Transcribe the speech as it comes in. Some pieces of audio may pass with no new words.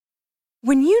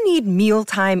When you need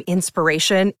mealtime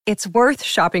inspiration, it's worth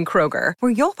shopping Kroger,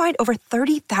 where you'll find over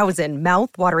 30,000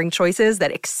 mouth-watering choices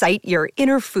that excite your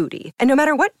inner foodie. And no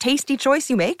matter what tasty choice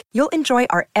you make, you'll enjoy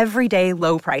our everyday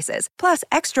low prices, plus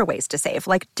extra ways to save,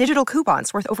 like digital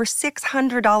coupons worth over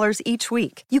 $600 each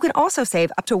week. You can also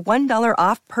save up to $1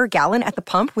 off per gallon at the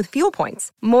pump with fuel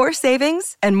points. More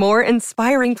savings and more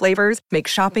inspiring flavors make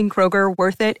shopping Kroger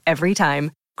worth it every time.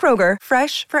 Kroger,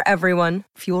 fresh for everyone.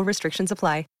 Fuel restrictions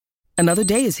apply. Another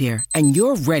day is here, and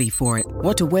you're ready for it.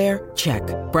 What to wear? Check.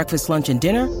 Breakfast, lunch, and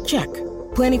dinner? Check.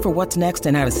 Planning for what's next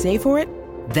and how to save for it?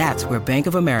 That's where Bank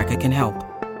of America can help.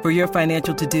 For your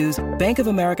financial to-dos, Bank of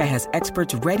America has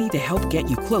experts ready to help get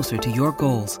you closer to your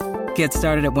goals. Get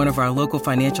started at one of our local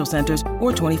financial centers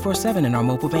or 24/7 in our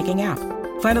mobile banking app.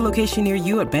 Find a location near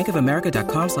you at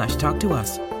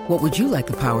bankofamerica.com/talktous. What would you like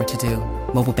the power to do?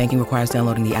 Mobile banking requires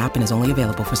downloading the app and is only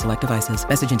available for select devices.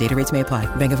 Message and data rates may apply.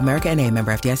 Bank of America N.A.,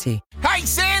 member FDIC. Hey,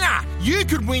 Santa! You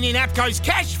could win in APCO's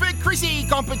Cash for Chrissy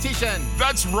competition.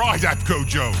 That's right, APCO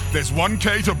Joe. There's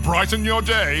 1K to brighten your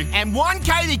day. And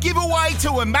 1K to give away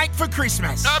to a mate for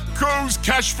Christmas. APCO's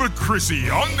Cash for Chrissy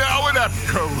on now at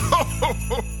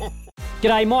APCO.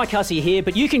 G'day, Mike Hussey here,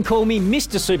 but you can call me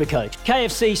Mr. Supercoach.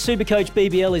 KFC Supercoach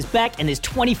BBL is back and there's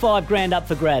 25 grand up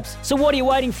for grabs. So what are you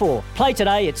waiting for? Play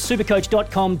today at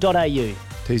supercoach.com.au.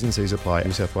 T's and C's apply.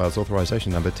 New South Wales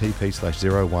authorisation number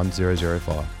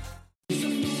TP/01005.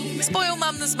 Spoil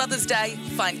Mum this Mother's Day.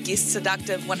 Find Guest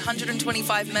Seductive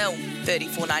 125ml,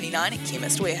 $34.99 at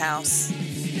Chemist Warehouse.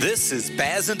 This is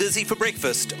Baz and Izzy for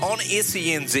breakfast on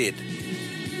SENZ.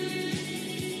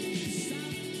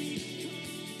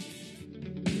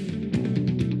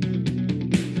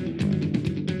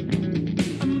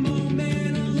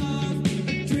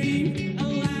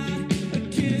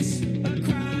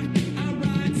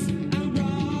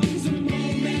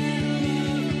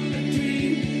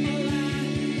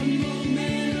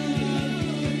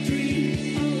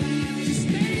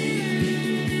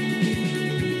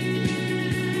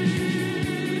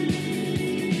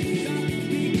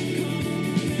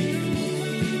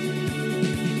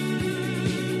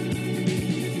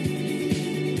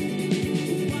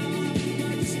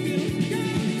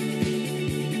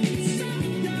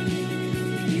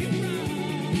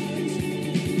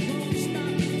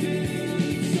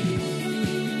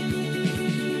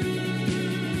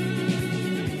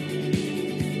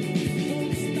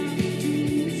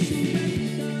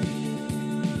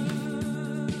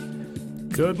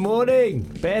 Good morning,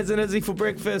 Baz and Izzy for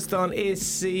breakfast on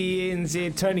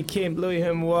SCNZ. Tony Kemp, Louis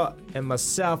Himwa, and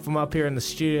myself from up here in the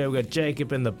studio. We've got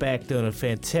Jacob in the back doing a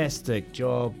fantastic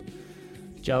job.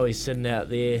 Joey's sitting out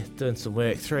there doing some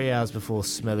work 3 hours before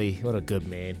Smilly. What a good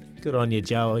man. Good on you,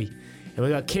 Joey. And we've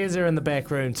got Keza in the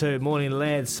back room too. Morning,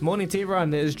 lads. Morning to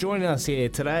everyone that is joining us here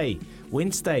today,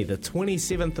 Wednesday, the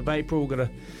 27th of April. We've got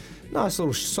a nice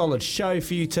little solid show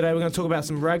for you today. We're going to talk about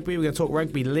some rugby. We're going to talk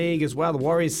rugby league as well. The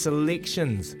Warriors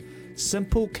selections.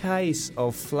 Simple case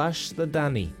of flush the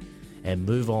dunny and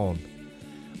move on.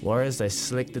 Warriors, they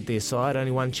selected their side.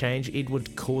 Only one change.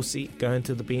 Edward Corsi going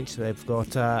to the bench. They've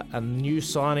got a new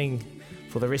signing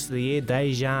for the rest of the year.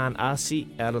 Dejan Arce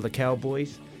out of the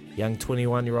Cowboys. Young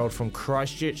 21-year-old from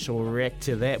Christchurch. So we'll react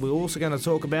to that. We're also going to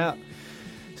talk about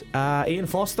Ian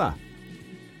Foster.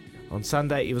 On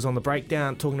Sunday, he was on the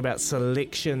breakdown talking about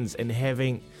selections and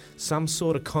having some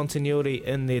sort of continuity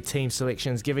in their team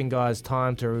selections, giving guys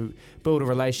time to build a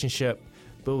relationship,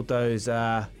 build those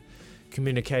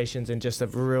communications and just a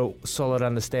real solid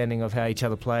understanding of how each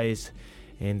other plays.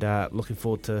 And looking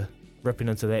forward to ripping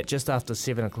into that just after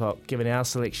 7 o'clock, giving our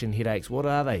selection headaches. What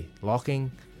are they?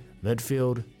 Locking,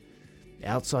 midfield,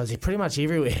 outsides. They're pretty much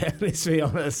everywhere, let's be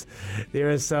honest.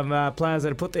 There are some players that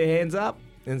have put their hands up,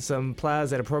 and some players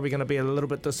that are probably going to be a little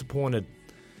bit disappointed.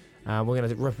 We're going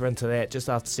to rip into that just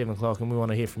after 7 o'clock, and we want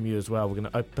to hear from you as well. We're going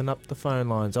to open up the phone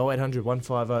lines, 0800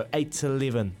 150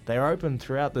 811. They're open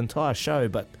throughout the entire show,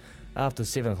 but after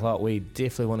 7 o'clock, we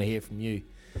definitely want to hear from you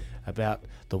about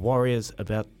the Warriors,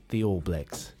 about the All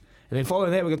Blacks. And then following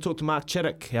that, we're going to talk to Mark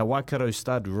Chittick, our Waikato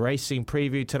Stud Racing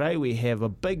preview today. We have a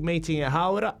big meeting at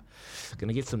Hawera. Going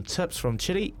to get some tips from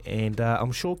Chitty, and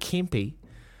I'm sure Kempy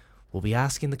will be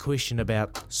asking the question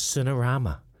about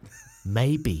Cinerama.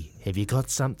 Maybe. Have you got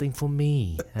something for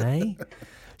me, eh?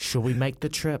 Should we make the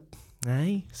trip,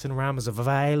 eh? Cinerama's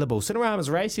available. Cinerama's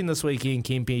racing this weekend,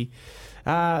 Kempy.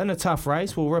 In a tough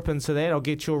race. We'll rip into that. I'll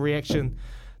get your reaction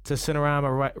to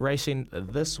Cinerama racing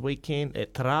this weekend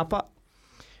at Te Rapa.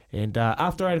 And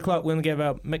after 8 o'clock, we're going to give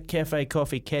our McCafe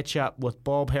Coffee catch-up with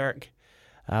Bob Herrick,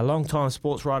 a long-time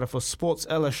sports writer for Sports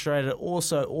Illustrated,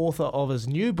 also author of his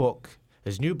new book,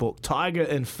 Tiger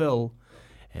and Phil.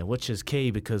 and which is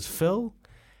key because Phil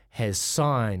has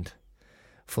signed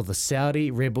for the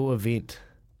Saudi Rebel event,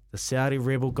 the Saudi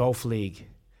Rebel Golf League.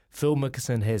 Phil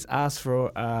Mickelson has asked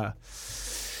for,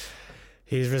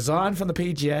 he's resigned from the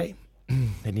PGA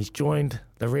and he's joined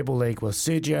the Rebel League with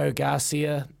Sergio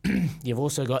Garcia. You've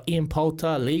also got Ian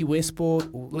Poulter, Lee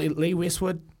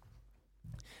Westwood.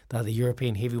 They're the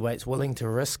European heavyweights willing to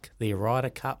risk their Ryder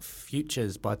Cup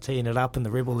futures by teeing it up in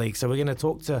the Rebel League. So we're going to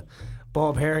talk to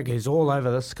Bob Herrick, who's all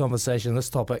over this conversation, this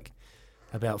topic,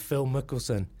 about Phil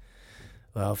Mickelson.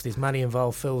 Well, if there's money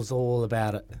involved, Phil's all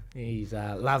about it. He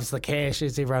loves the cash,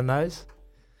 as everyone knows.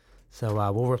 So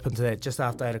we'll rip into that just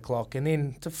after 8 o'clock. And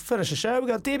then to finish the show, we've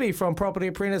got Debbie from Property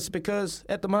Apprentice, because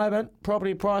at the moment,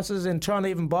 property prices and trying to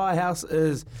even buy a house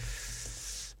is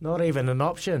not even an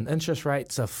option. Interest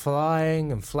rates are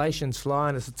flying, inflation's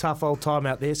flying. It's a tough old time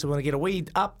out there. So we want to get a wee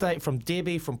update from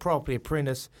Debbie from Property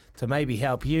Apprentice to maybe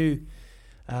help you,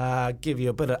 give you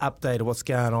a bit of update of what's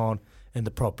going on in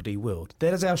the property world.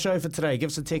 That is our show for today. Give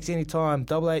us a text anytime,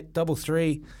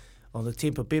 8833 on the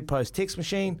Temper Bedpost text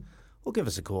machine, or give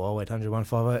us a call, 0800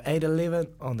 150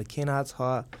 811 on the Kennards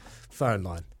Hire phone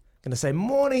line. Going to say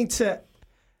morning to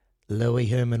Louis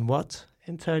Herman Watt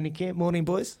and Tony Kemp. Morning,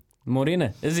 boys.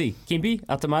 Morena, Izzy, Kempi,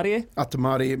 Atamarie.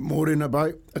 Atamarie, morena,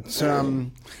 boat. It's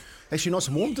actually nice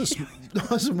and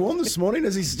warm this morning,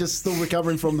 as he's just still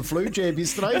recovering from the flu jab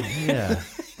yesterday. Yeah.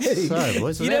 Sorry,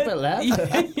 boys. Was that a bit loud?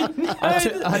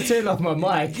 I turned off my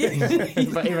mic,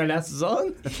 but everyone else is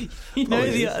on. You know,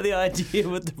 the idea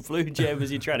with the flu jab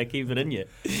is you're trying to keep it in you.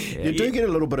 Yeah. You do get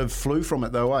a little bit of flu from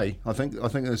it, though, eh? I think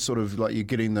it's sort of like you're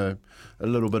getting a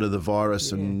little bit of the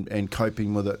virus and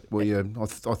coping with it. Where I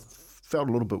felt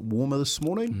a little bit warmer this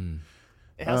morning.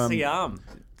 How's the arm?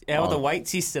 How were the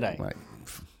weights yesterday? Mate,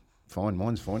 fine,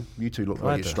 mine's fine. You two look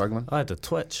like you're struggling. I had to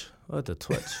twitch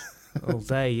all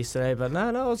day yesterday, but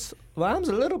no, my arm's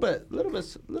a little bit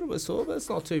sore, but it's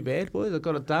not too bad, boys. I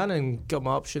got it done and got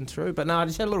my option through. But no, I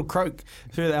just had a little croak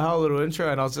through that whole little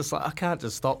intro, and I was just like, I can't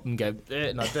just stop and go,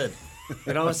 and I did.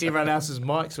 And obviously everyone else's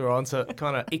mics were on, so it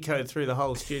kind of echoed through the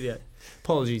whole studio.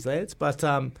 Apologies, lads. But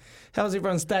how was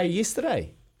everyone's day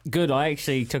yesterday? Good. I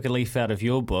actually took a leaf out of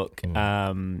your book,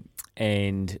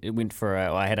 and it went for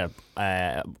I had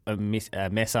a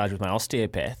massage with my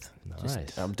osteopath.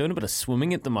 Nice. I'm doing a bit of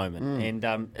swimming at the moment,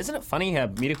 and isn't it funny how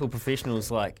medical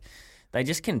professionals they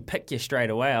just can pick you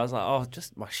straight away? I was like,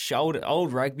 just my shoulder,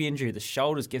 old rugby injury, the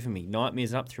shoulder's giving me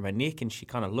nightmares up through my neck, and she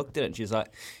kind of looked at it and she was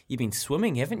like, "You've been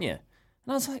swimming, haven't you?" And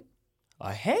I was like,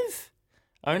 "I have."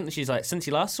 She's like, "Since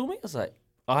you last saw me?" I was like,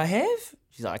 "I have."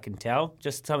 She's like, "I can tell,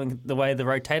 just something the way the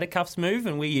rotator cuffs move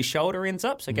and where your shoulder ends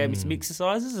up." So gave me some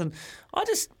exercises, and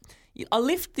I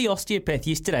left the osteopath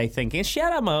yesterday thinking,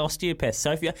 shout out my osteopath,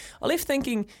 Sophia. I left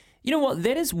thinking, you know what,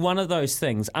 that is one of those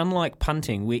things, unlike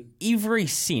punting, where every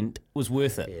cent was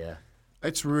worth it. Yeah.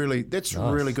 That's really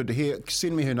good to hear.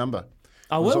 Send me her number.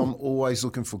 I will. I'm always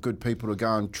looking for good people to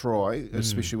go and try,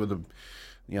 especially with a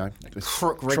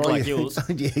crook rig like yours.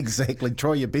 Yeah, exactly.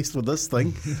 Try your best with this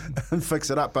thing and fix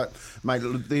it up. But mate,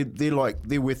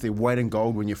 they're worth their weight in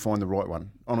gold when you find the right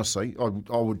one. Honestly,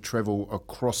 I would travel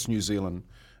across New Zealand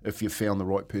if you found the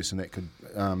right person that could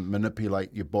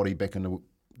manipulate your body back into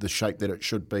the shape that it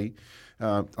should be.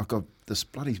 I've got this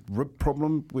bloody rib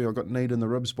problem where I got kneed in the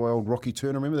ribs by old Rocky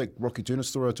Turner. Remember that Rocky Turner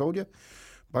story I told you?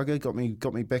 Bugger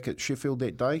got me back at Sheffield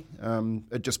that day.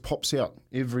 It just pops out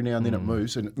every now and then. It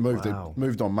moves, and it moved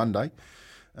on Monday.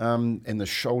 And the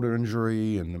shoulder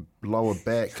injury and the lower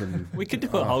back, and we could do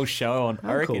a whole show on.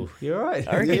 I reckon. Cool. You're right.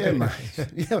 Yeah, mate.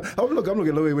 Yeah. I'm looking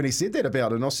at Louis when he said that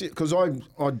about an because I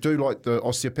do like the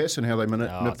osteopaths and how they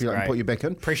manipulate and put you back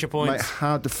in. Pressure points. Mate,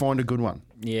 hard to find a good one.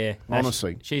 Yeah,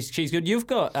 honestly, she's good. You've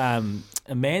got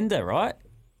Amanda, right?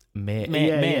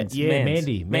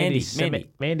 Mandy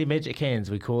Magic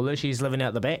Hands, we call her. She's living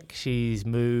out the back. She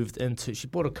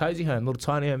bought a cozy home, little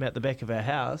tiny home out the back of our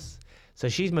house. So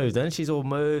she's moved in. She's all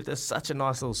moved. It's such a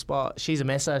nice little spot. She's a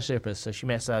massage therapist, so she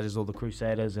massages all the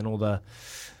Crusaders and all the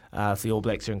if the All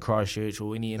Blacks are in Christchurch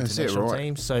or any international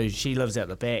teams. So she lives out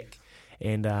the back.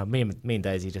 And me and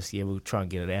Daisy we'll try and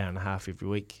get an hour and a half every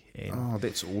week. And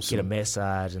that's awesome. Get a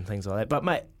massage and things like that. But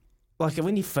mate, like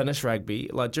when you finish rugby,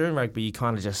 like during rugby, you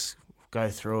kind of just go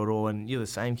through it all, and you're the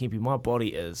same, Kempy. My body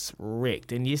is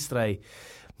wrecked. And yesterday,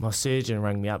 my surgeon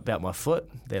rang me up about my foot.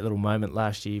 That little moment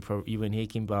last year, you weren't here,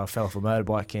 Kempy, but I fell off a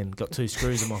motorbike and got 2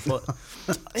 screws in my foot.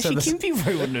 Kempy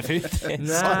wouldn't have heard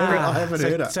that. I haven't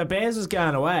heard it. So Baz was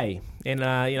going away, And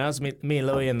it's me and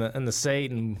Louis in the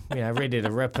seat, and ready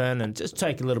to rip in and just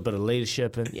take a little bit of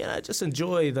leadership and just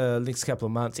enjoy the next couple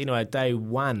of months. Anyway, day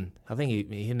one, I think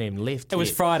he hadn't even left. It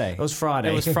was Friday. It was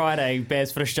Friday.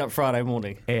 Baz finished up Friday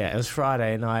morning. Yeah, it was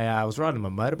Friday, and I was riding my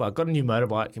motorbike. I got a new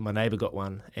motorbike, and my neighbour got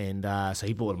one, and so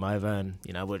he brought him over, and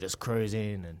we're just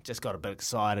cruising, and just got a bit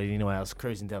excited. Anyway, I was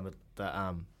cruising down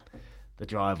the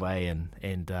driveway,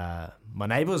 and my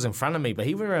neighbour was in front of me, but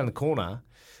he went around the corner,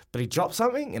 but he dropped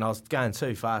something, and I was going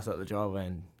too fast up the driveway,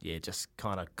 and just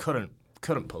kind of couldn't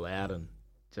pull out, and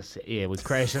we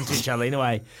crashed into each other.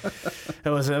 Anyway, it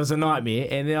was a nightmare,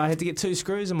 and then I had to get 2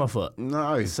 screws in my foot.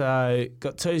 No. So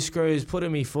got 2 screws put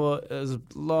in my foot. It was a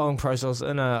long process. I was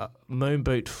in a moon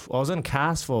boot. I was in a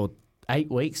cast for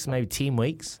 8 weeks, maybe 10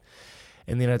 weeks,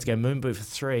 and then I had to go moon boot for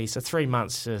 3. So 3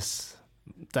 months just.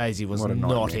 Daisy was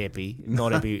not happy.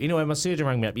 Anyway, my surgeon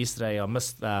rang me up yesterday. I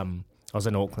missed. I was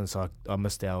in Auckland, so I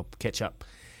missed our catch up.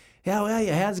 How are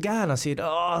you? How's it going? I said,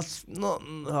 it's not.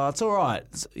 It's all right.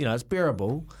 It's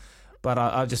bearable, but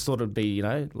I just thought it'd be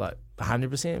like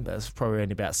 100%, but it's probably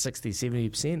only about 60,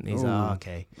 70%. And he's like,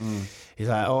 okay. He's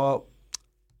like,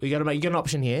 you got an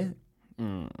option here.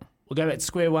 We'll go back to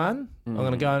square one. I'm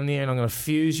going to go in there and I'm going to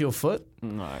fuse your foot.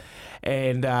 No.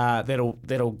 And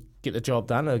that'll get the job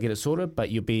done. It'll get it sorted,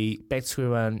 but you'll be back to square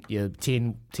one. You're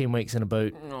 10 weeks in a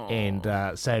boot, and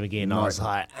same again. No. I was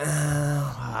like,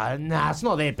 nah, it's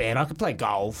not that bad. I could play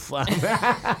golf. I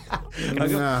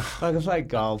could play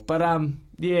golf, but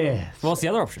yeah. What's the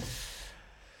other option?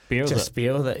 Be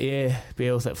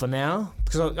with it for now.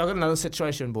 Because I've got another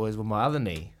situation, boys, with my other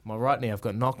knee. My right knee, I've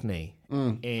got knock knee.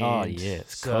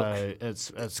 It's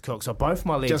it's cooked. So both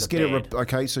my legs just are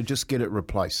bad. So just get it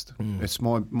replaced. It's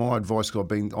my advice.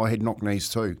 I had knock knees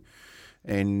too,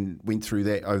 and went through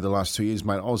that over the last 2 years,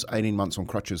 mate. I was 18 months on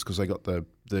crutches because they got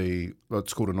the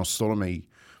what's called an osteotomy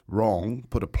wrong.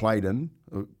 Put a plate in.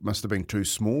 It must have been too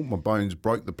small. My bones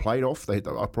broke the plate off. They had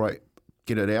to operate,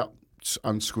 get it out,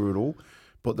 unscrew it all,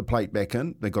 put the plate back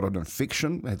in. They got an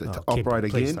infection. They had to operate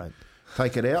again.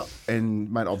 Take it out,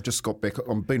 and mate, I've just got back.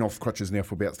 I've been off crutches now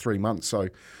for about 3 months. So,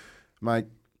 mate,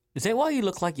 is that why you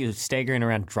look like you're staggering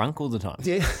around drunk all the time?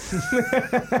 Yeah.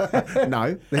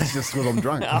 No, that's just because I'm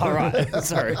drunk. All right,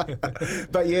 sorry.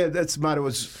 But yeah,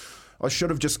 mate. I should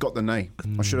have just got the knee.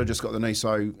 I should have just got the knee.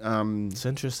 So it's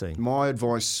interesting. My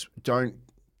advice: don't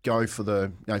go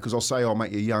for because I'll say I'll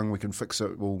make you young. We can fix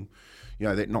it. Well,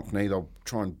 that knock knee, they'll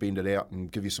try and bend it out and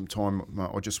give you some time.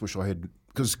 I just wish I had.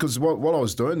 Because while I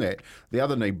was doing that, the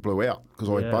other knee blew out because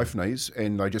I had both knees,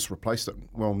 and they just replaced it.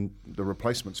 Well, the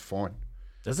replacement's fine.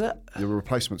 Is it? The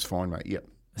replacement's fine, mate. Yep.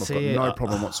 I've got no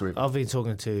problem whatsoever. I've been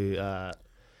talking to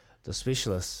the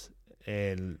specialists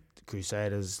and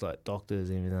Crusaders, like doctors,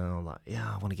 and everything. And I'm like,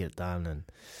 I want to get it done. And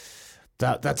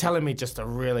they're telling me just to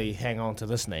really hang on to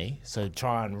this knee. So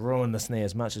try and ruin this knee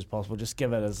as much as possible. Just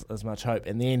give it as much hope.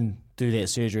 And then do that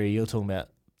surgery you're talking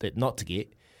about that not to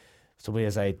get. So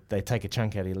whereas they take a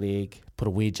chunk out of your leg, put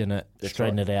a wedge in it,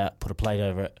 straighten it out, put a plate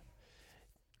over it,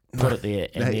 put it there.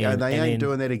 And they ain't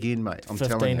doing that again, mate. I'm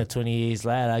telling you. 15 or 20 years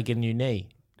later, I get a new knee.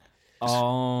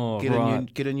 Oh,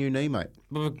 get a new knee, mate.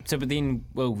 But then,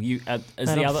 you I'm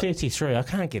 33. I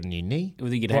can't get a new knee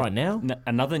now.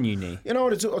 Another new knee. You know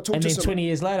what? I talked and to then 20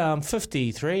 years later, I'm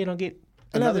 53 and I'll get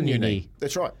another new knee.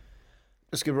 That's right.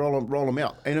 Just roll them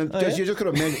out, and you just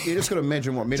got to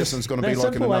imagine what medicine's going to be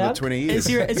like in another 20 years.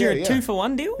 Is there a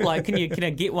 2-for-1 deal? Like, can you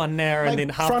get one now and then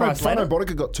half price later?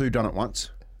 Front got 2 done at once.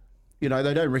 They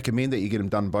don't recommend that you get them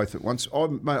done both at once.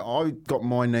 I got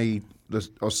my knee, the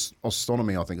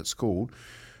osteotomy, I think it's called,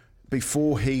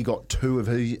 before he got 2 of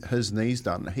his knees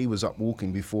done. He was up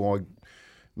walking before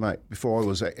I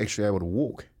was actually able to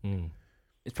walk.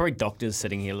 It's probably doctors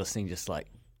sitting here listening, just like.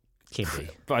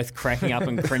 Both cracking up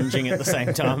and cringing at the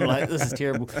same time, like, this is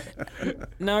terrible.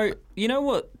 No, you know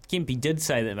what Kempy did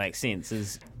say that makes sense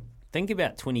is, think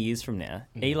about 20 years from now,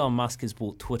 Elon Musk has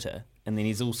bought Twitter, and then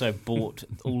he's also bought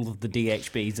all of the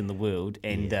DHBs in the world,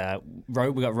 and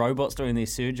we got robots doing their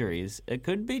surgeries. It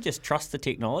could be just trust the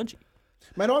technology.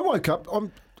 Man, I woke up,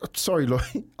 I'm sorry,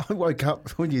 Lloyd, I woke up,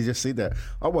 when you just said that,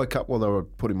 I woke up while they were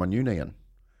putting my new knee in.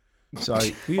 So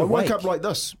I woke up like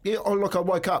this. Yeah, I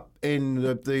woke up and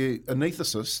the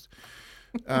anaesthetist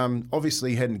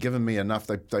obviously hadn't given me enough.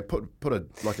 They put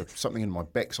something in my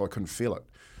back so I couldn't feel it,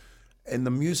 and the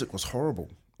music was horrible.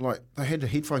 Like, they had the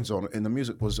headphones on, and the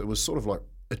music was sort of like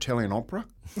Italian opera,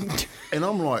 and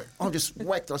I just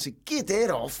whacked. I said, "Get that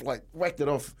off!" Like, whacked it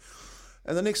off,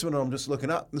 and the next minute I'm just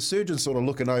looking up, and the surgeon's sort of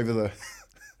looking over the.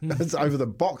 It's over the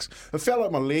box. It felt like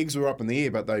my legs were up in the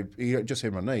air, but he just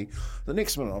had my knee. The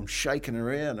next minute, I'm shaking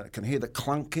around, and I can hear the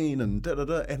clunking and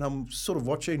da-da-da, and I'm sort of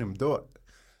watching him do it.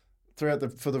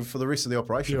 throughout for the rest of the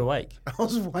operation. You're awake. I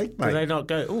was awake, mate. Did they not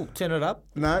go, oh, turn it up?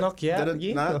 No, knock you out?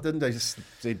 Didn't. They just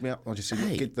said me up. I just said,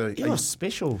 Hey, get the. you're a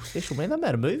special man. They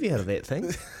made a movie out of that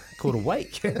thing called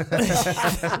Awake.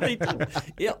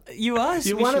 Yeah, you are.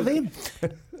 You're one of them.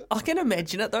 I can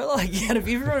imagine it though. Like, out of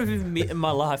everyone I've ever met in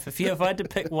my life, if I had to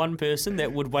pick one person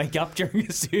that would wake up during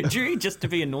a surgery just to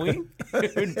be annoying,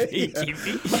 it would be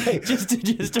Kimpy.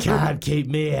 Just to Can't keep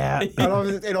me out. And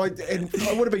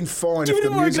I would have been fine if the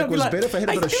music was better. If I had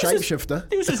a bit of shapeshifter.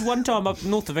 There was this one time up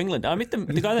north of England. I met the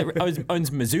guy that owns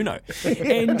Mizuno,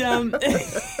 and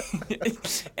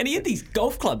and he had these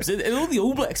golf clubs, and all the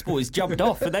All Blacks boys jumped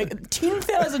off, and they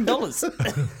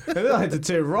 $10,000. I had to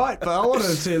turn right, but I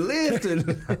wanted to turn left.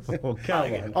 And oh,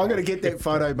 come on. I'm going to get that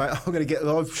photo, mate.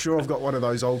 I'm sure I've got one of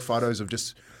those old photos of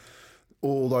just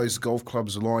all those golf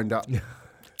clubs lined up.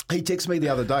 He texted me the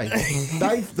other day.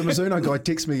 Dave, the Mizuno guy,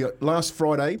 texted me last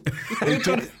Friday.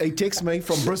 He texted me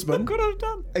from Brisbane. What could I have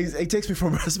done? He texted me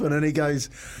from Brisbane, and he goes,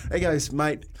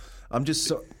 mate, I'm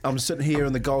sitting here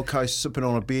on the Gold Coast sipping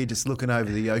on a beer, just looking over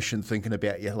the ocean, thinking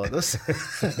about you like this.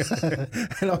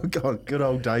 And I've gone, good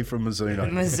old Dave from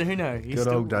Mizuno. Good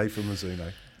old Dave from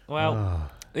Mizuno. Well,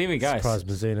 there we go. Surprised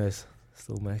Mizuno's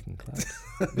still making clubs.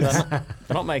 They're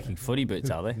not making footy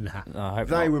boots, are they? Nah. No, I hope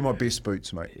They not. were my best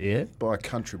boots, mate. Yeah? By a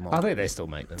country mile. I think they still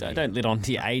make them. Don't let on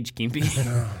to your age, Gimpy.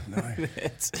 No.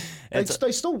 It's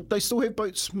They still have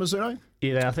boots, Mizuno?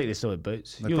 Yeah, I think they still have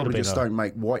boots. They probably just don't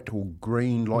make white or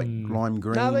green, like lime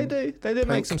green. No, they do. They do make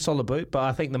pink. some solid boot, but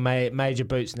I think the major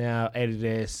boots now,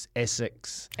 Adidas,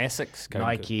 Essex,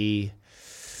 Nike,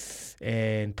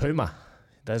 and Puma.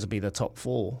 Those will be the top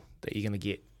four that you're going to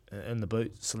get in the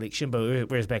boot selection. But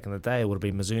whereas back in the day, it would have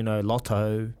been Mizuno,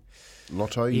 Lotto,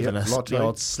 even Lotto. the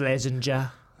old Slazenger.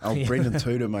 Oh, Brendan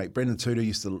Tudor, mate. Brendan Tudor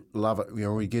used to love it. You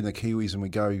know, we get in the Kiwis and we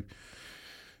go.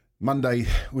 Monday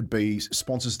would be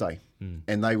Sponsors Day,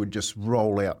 and they would just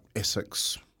roll out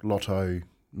Essex, Lotto,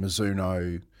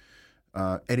 Mizuno.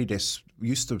 Adidas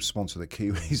used to sponsor the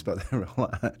Kiwis, but they were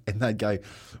like, and they'd go,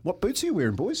 "What boots are you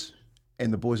wearing, boys?"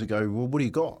 And the boys would go, "Well, what do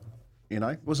you got?" You know,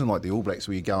 it wasn't like the All Blacks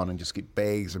where you go on and just get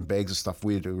bags and bags of stuff.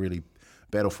 We had to really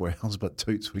battle for ours, but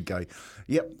Toots would go,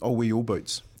 "Yep, I'll wear your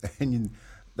boots." And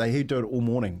he'd do it all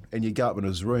morning, and you go up in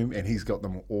his room, and he's got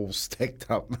them all stacked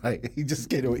up, mate. He just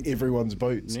get everyone's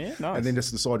boots, Yeah, nice. and then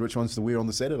just decide which ones to wear on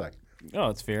the Saturday. Oh,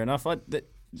 it's fair enough. So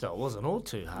it wasn't all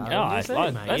too hard. That's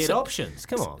You had options.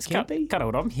 Come on, It's kind of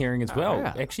what I'm hearing as well.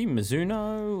 Actually,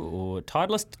 Mizuno or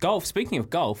Titleist. Golf. Speaking of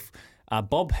golf,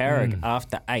 Bob Harrig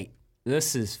after 8.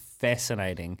 This is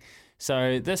fascinating.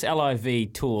 So this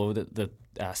LIV tour that the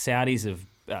Saudis have,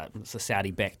 it's a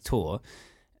Saudi-backed tour.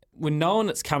 We've known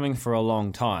it's coming for a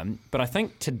long time, but I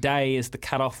think today is the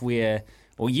cutoff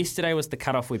yesterday was the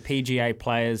cutoff where PGA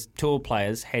players, tour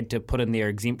players, had to put in their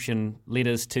exemption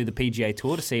letters to the PGA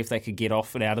Tour to see if they could get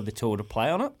off and out of the tour to play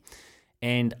on it.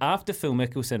 And after Phil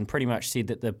Mickelson pretty much said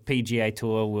that the PGA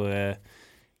Tour were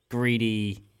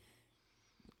greedy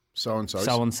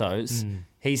so-and-sos,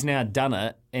 he's now done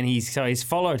it, and he's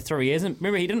followed through. He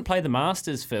didn't play the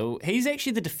Masters, Phil. He's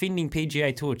actually the defending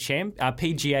PGA Tour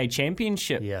PGA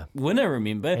Championship winner,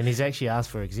 remember? And he's actually asked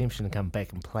for exemption to come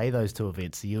back and play those two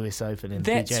events, the US Open and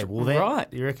the PGA. Right.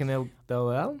 You reckon they'll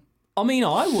allow him? I mean,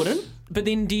 I wouldn't, but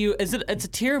then it's a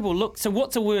terrible look. So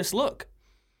what's a worse look?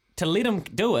 To let him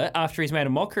do it after he's made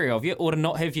a mockery of you, or to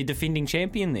not have your defending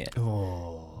champion there?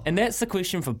 Oh. And that's the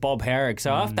question for Bob Harrig.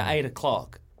 So after 8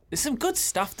 o'clock, there's some good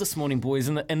stuff this morning, boys.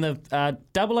 And the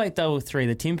 8833,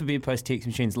 the Temper Beer Post text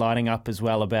machine's lighting up as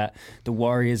well about the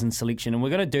Warriors and selection. And we're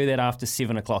going to do that after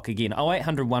 7 o'clock again.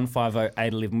 0800 150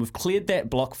 811. We've cleared that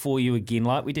block for you again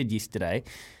like we did yesterday.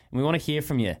 And we want to hear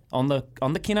from you on the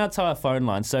Kennards Hire phone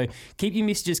line. So keep your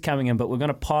messages coming in, but we're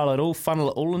going to funnel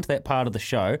it all into that part of the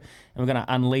show. And we're going to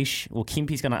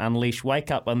Kempy's going to unleash,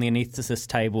 wake up on the anaesthetist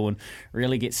table and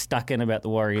really get stuck in about the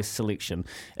Warriors selection.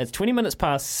 It's 20 minutes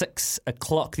past 6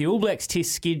 o'clock. The All Blacks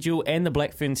test schedule and the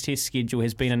Black Ferns test schedule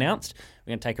has been announced.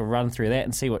 We're going to take a run through that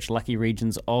and see which lucky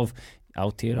regions of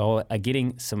Aotearoa are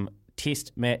getting some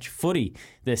test match footy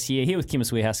this year. Here with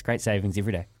Chemist Warehouse, great savings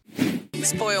every day.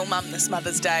 Spoil Mum this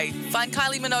Mother's Day. Find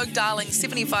Kylie Minogue Darling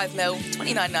 75ml,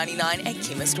 $29.99 at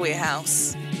Chemist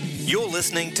Warehouse. You're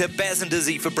listening to Baz and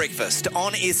Dizzy for breakfast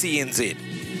on SENZ.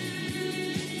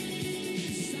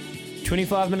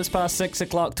 25 minutes past 6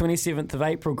 o'clock, 27th of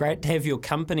April. Great to have your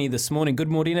company this morning. Good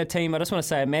morning, team. I just want to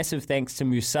say a massive thanks to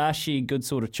Musashi, Good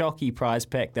Sort of Chalky prize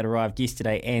pack that arrived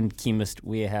yesterday, and Chemist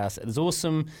Warehouse. It is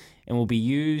awesome and will be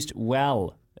used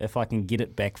well if I can get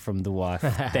it back from the wife.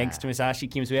 Thanks to Musashi,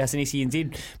 Chemist Warehouse and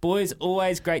SENZ. Boys,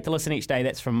 always great to listen each day.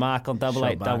 That's from Mark on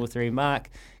 8833. Mark,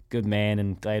 good man,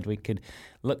 and glad we could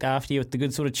look after you with the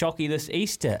good sort of chocky this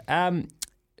Easter.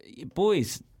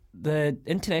 Boys, the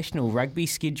international rugby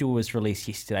schedule was released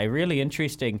yesterday. Really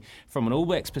interesting from an All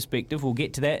Blacks perspective. We'll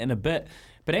get to that in a bit.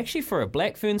 But actually for a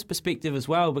Black Ferns perspective as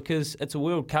well, because it's a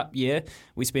World Cup year.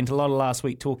 We spent a lot of last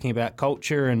week talking about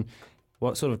culture and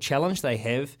what sort of challenge they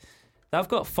have. They've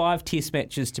got 5 test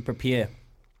matches to prepare.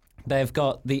 They've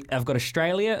got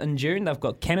Australia in June, they've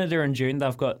got Canada in June,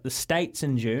 they've got the States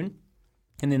in June,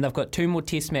 and then they've got 2 more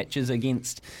test matches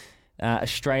against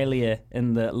Australia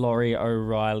in the Laurie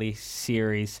O'Reilly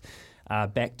series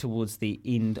back towards the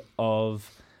end of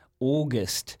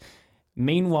August.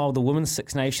 Meanwhile, the Women's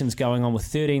Six Nations going on with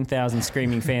 13,000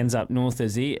 screaming fans up north.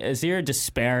 Is there a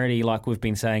disparity, like we've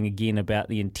been saying again, about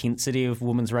the intensity of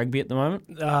women's rugby at the moment?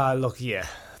 Look, yeah.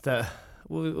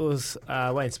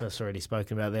 Wayne Smith's already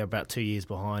spoken about. They're about 2 years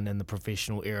behind in the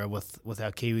professional era with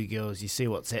our Kiwi girls. You see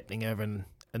what's happening over in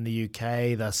the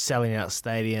UK. They're selling out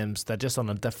stadiums. They're just on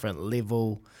a different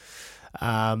level.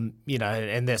 And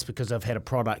that's because they've had a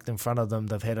product in front of them.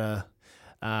 They've had a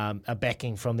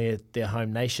backing from their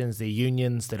home nations, their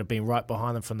unions that have been right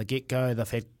behind them from the get-go. They've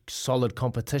had solid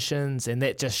competitions, and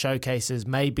that just showcases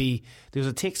maybe... There was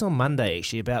a text on Monday,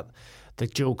 actually, about the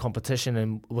dual competition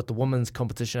and with the women's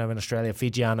competition over in Australia.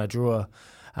 Fijiana Drua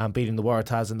beating the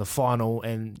Waratahs in the final,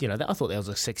 and I thought that was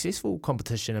a successful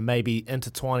competition, and maybe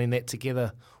intertwining that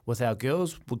together with our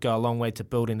girls would go a long way to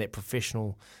building that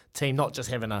professional team, not just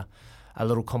having a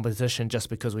little competition just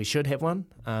because we should have one.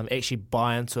 Actually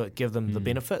buy into it, give them the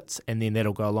benefits, and then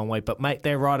that'll go a long way. But mate,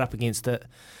 they're right up against it.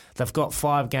 They've got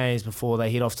 5 games before they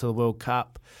head off to the World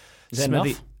Cup. Is that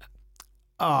enough?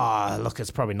 Look,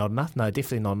 it's probably not enough. No,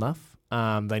 definitely not enough.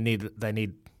 They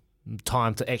need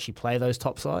time to actually play those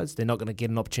top sides. They're not going to get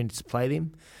an opportunity to play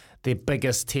them. Their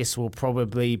biggest test will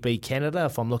probably be Canada.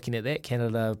 If I'm looking at that,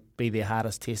 Canada be their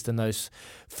hardest test in those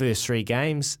first 3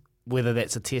 games. Whether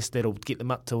that's a test that'll get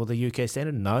them up to the UK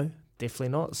standard, no, definitely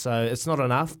not. So it's not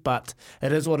enough, but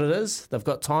it is what it is. They've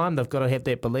got time. They've got to have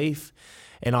that belief.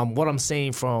 And what I'm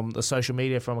seeing from the social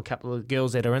media from a couple of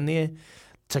girls that are in there,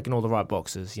 ticking all the right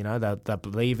boxes. They're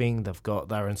believing.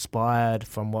 They're inspired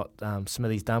from what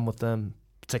Smithy's done with them,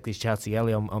 particularly Chelsea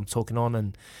Alley. I'm talking on,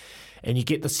 and you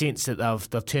get the sense that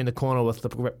they've turned the corner with the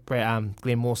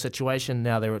Glenn Moore situation.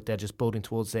 Now they're just building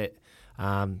towards that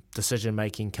decision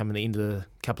making coming the end of the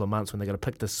couple of months when they're going to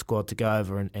pick this squad to go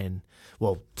over and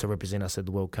to represent us at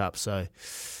the World Cup. So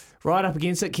right up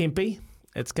against it, Kempy.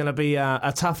 It's going to be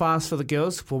a tough ask for the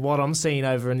girls, for what I'm seeing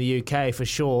over in the UK for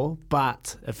sure.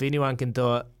 But if anyone can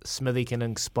do it, Smithy can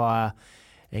inspire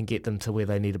and get them to where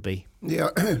they need to be. Yeah,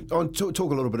 I'll talk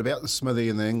a little bit about the Smithy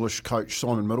and the English coach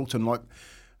Simon Middleton.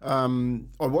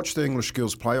 I watched the English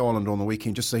girls play Ireland on the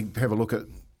weekend just to have a look at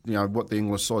what the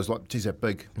English side's like. Geez, they're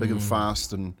big and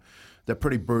fast, and they're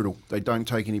pretty brutal. They don't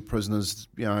take any prisoners,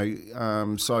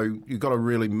 so you've got to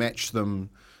really match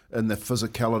them in the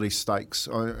physicality stakes.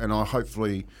 And I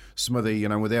hopefully Smithy,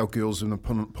 with our girls in the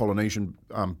Polynesian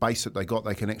base that they got,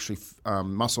 they can actually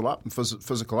muscle up and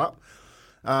physical up.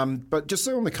 But just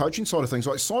on the coaching side of things,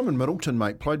 like Simon Middleton,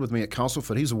 mate, played with me at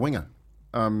Castleford. He's a winger.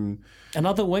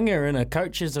 Another winger in a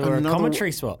coach's or a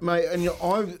commentary spot. Mate, and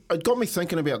it got me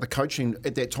thinking about the coaching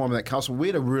at that time in that Castle. We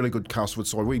had a really good Castleford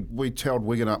side. We towed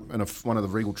Wigan up in one of the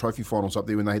Regal Trophy finals up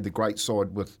there when they had the great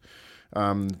side with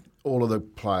all of the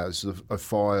players, the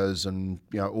Fires and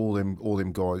all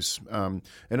them guys. And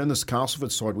in this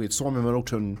Castleford side, we had Simon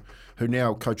Middleton, who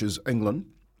now coaches England,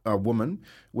 women,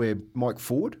 where Mike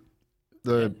Ford,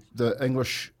 the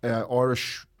English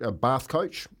Irish Bath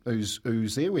coach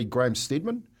who's there. We had Graham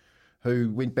Steadman,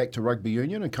 who went back to rugby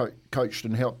union and coached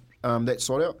and helped that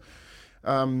side out.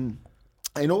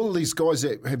 And all of these guys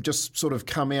that have just sort of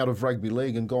come out of rugby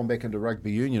league and gone back into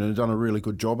rugby union and done a really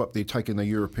good job up there taking the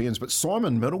Europeans. But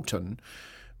Simon Middleton,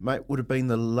 mate, would have been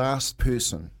the last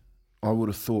person I would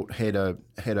have thought had a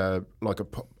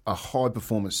high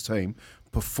performance team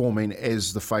performing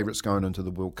as the favourites going into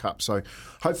the World Cup. So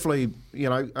hopefully,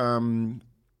 I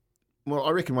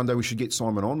reckon one day we should get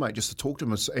Simon on, mate, just to talk to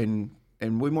him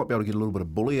and we might be able to get a little bit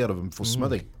of bully out of him for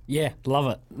Smithy. Yeah,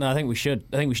 love it. No, I think we should.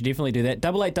 I think we should definitely do that.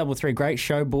 8833, great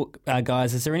show book,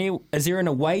 guys. Is there an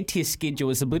away test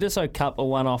schedule? Is the Bledisloe Cup a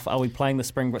one-off? Are we playing the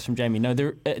Springboks from Jamie? No,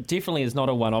 there definitely is not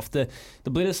a one-off. The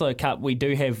Bledisloe Cup, we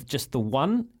do have just the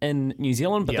one in New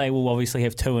Zealand, but they will obviously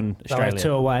have 2 in Australia.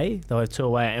 They'll have two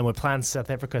away, and we're playing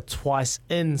South Africa twice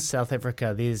in South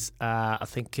Africa. There's, I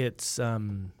think it's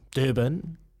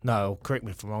Durban. No, correct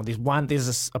me if I'm wrong.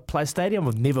 There's a play stadium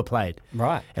I've never played.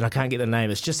 Right. And I can't get the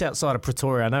name. It's just outside of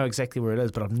Pretoria. I know exactly where it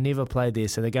is, but I've never played there.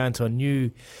 So they're going to a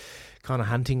new kind of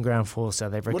hunting ground for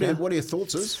South Africa. What are your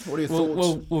thoughts, Iz? What are your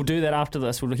thoughts? We'll do that after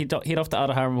this. We'll head off to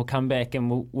Aroha and we'll come back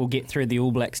and we'll get through the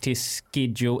All Blacks test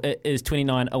schedule. It is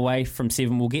 29 away from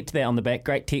 7. We'll get to that on the back.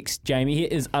 Great text, Jamie. Here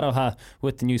is Aroha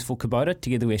with the news for Kubota.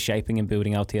 Together we're shaping and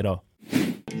building Aotearoa.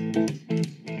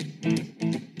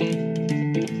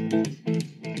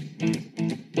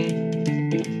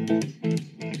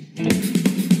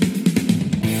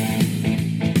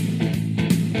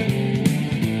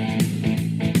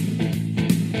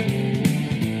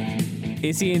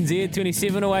 SENZ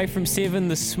 27 away from 7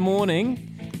 this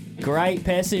morning. Great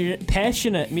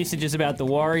passionate messages about the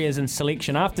Warriors and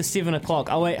selection. After 7 o'clock,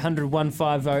 0800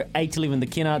 150 811. The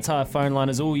Kennards Hire phone line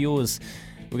is all yours.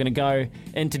 We're going to go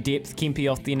into depth.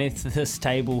 Kempi off the anaesthetist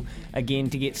table again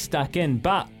to get stuck in.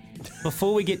 But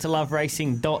before we get to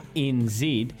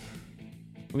loveracing.nz,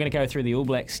 we're going to go through the All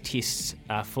Blacks tests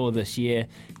for this year.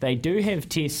 They do have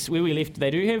tests where we left.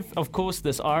 They do have, of course,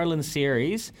 this Ireland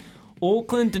series.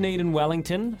 Auckland, Dunedin,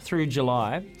 Wellington through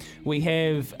July. We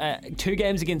have 2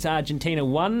 games against Argentina.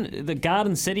 One, the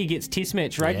Garden City gets test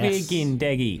match rugby again,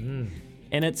 Daggy.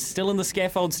 And it's still in the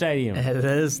Scaffold Stadium. It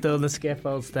is still in the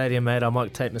Scaffold Stadium, mate. I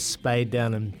might take my spade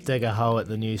down and dig a hole at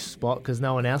the new spot because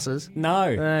no one else is.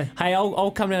 No. Hey,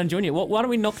 I'll come down and join you. Why don't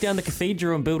we knock down the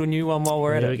cathedral and build a new one while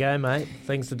we're at it? There we go, mate.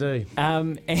 Things to do.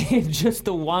 And just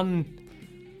the one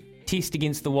test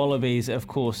against the Wallabies, of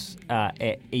course,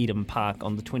 at Eden Park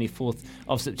on the 24th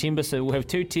of September. So we'll have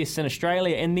 2 tests in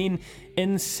Australia. And then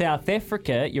in South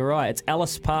Africa, you're right, it's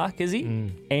Ellis Park, is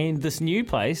he? And this new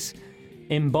place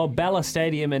in Bob Balla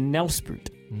Stadium in Nelspruit.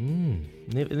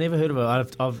 Never heard of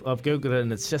it. I've Googled it,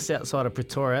 and it's just outside of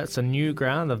Pretoria. It's a new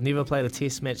ground. I've never played a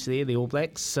test match there, the All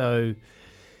Blacks. So,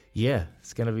 yeah,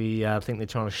 it's going to be, I think they're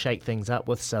trying to shake things up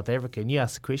with South Africa. And you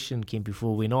asked the question, Ken,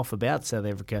 before we went off about South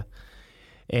Africa.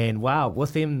 And wow,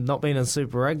 with them not being in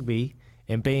Super Rugby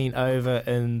and being over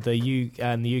in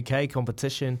the UK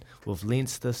competition with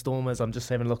Leinster, Stormers, I'm just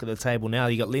having a look at the table now.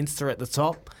 You got Leinster at the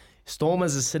top,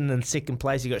 Stormers is sitting in second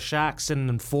place. You got Sharks sitting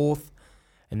in 4th,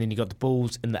 and then you got the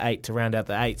Bulls in the 8 to round out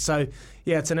the 8. So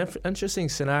yeah, it's an interesting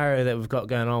scenario that we've got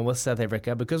going on with South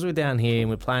Africa because we're down here and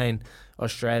we're playing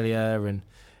Australia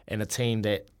and a team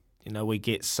that we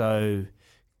get so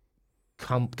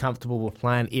comfortable with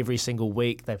playing every single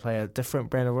week. They play a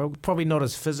different brand of rugby, probably not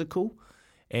as physical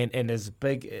and as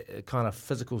big kind of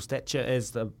physical stature as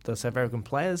the South African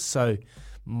players. So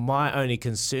my only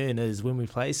concern is when we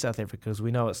play South Africa, because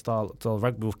we know it's style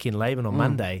rugby with Ken Laban on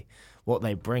Monday, what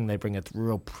they bring a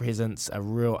real presence, a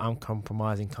real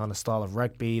uncompromising kind of style of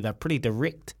rugby. They're pretty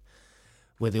direct,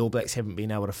 where the All Blacks haven't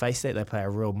been able to face that. They play a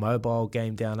real mobile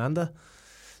game down under.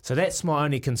 So that's my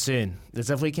only concern, is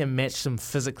if we can match them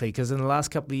physically, because in the last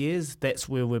couple of years, that's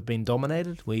where we've been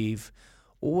dominated. We've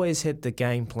always had the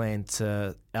game plan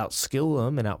to outskill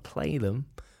them and outplay them,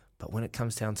 but when it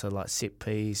comes down to like set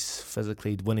piece,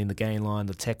 physically winning the game line,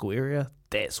 the tackle area,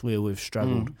 that's where we've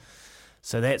struggled.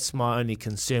 So that's my only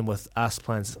concern with us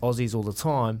playing Aussies all the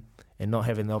time and not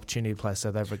having the opportunity to play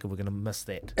South Africa. We're going to miss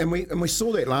that. And we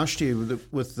saw that last year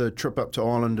with the trip up to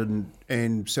Ireland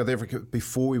and South Africa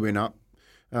before we went up.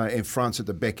 And France at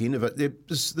the back end of it.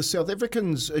 The South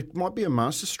Africans, it might be a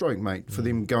masterstroke, mate, for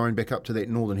them going back up to that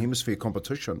Northern Hemisphere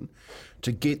competition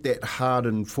to get that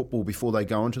hardened football before they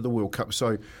go into the World Cup.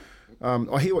 So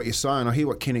I hear what you're saying. I hear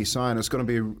what Kenny's saying. It's going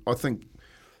to be, I think,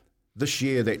 this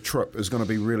year that trip is going to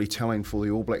be really telling for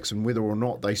the All Blacks and whether or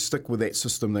not they stick with that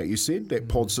system that you said, that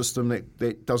pod system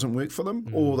that doesn't work for them,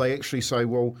 or they actually say,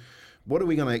 well, what are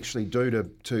we going to actually do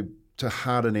to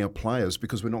harden our players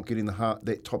because we're not getting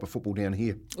that type of football down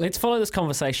here. Let's follow this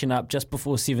conversation up just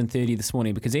before 7:30 this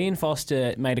morning because Ian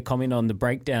Foster made a comment on the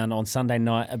breakdown on Sunday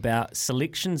night about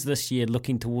selections this year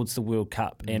looking towards the World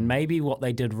Cup and maybe what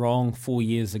they did wrong 4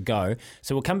 years ago.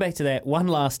 So we'll come back to that. One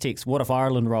last text, what if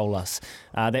Ireland roll us?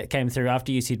 That came through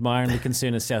after you said my only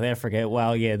concern is South Africa.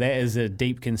 Well, yeah, that is a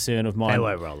deep concern of mine. They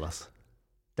won't roll us.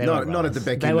 Not at the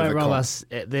back end of the They won't roll us.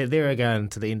 They're going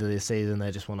to the end of their season. They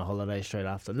just want a holiday straight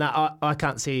after. No, I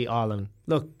can't see Ireland.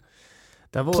 Look,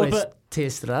 they've always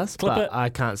tested us, but I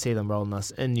can't see them rolling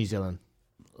us in New Zealand.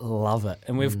 Love it.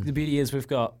 And the beauty is we've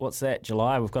got, what's that,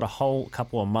 July? We've got a whole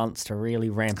couple of months to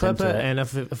really ramp into it. And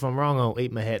if I'm wrong, I'll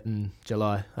eat my hat in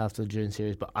July after the June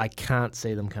series, but I can't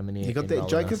see them coming in. You got that,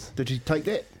 Jacob? Did you take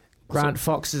that? Grant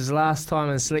Fox's last time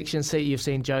in selection seat, you've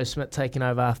seen Joe Schmidt taking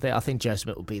over after that. I think Joe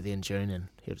Schmidt will be there in June and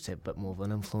he'll just have a bit more of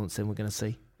an influence than we're going to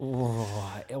see.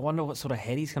 Oh, I wonder what sort of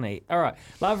hat he's going to eat. All right,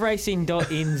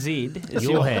 loveracing.nz is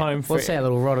your hat. home for... What's that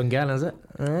little rod and gun, is it?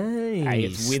 Hey,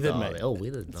 it's weathered, mate. Oh,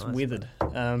 weathered. It's nice. weathered.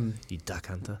 You duck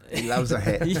hunter. He loves a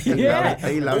hat. Yeah.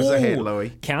 He loves a hat,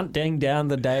 Louis. Counting down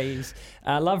the days.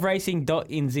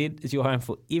 Loveracing.nz is your home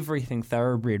for everything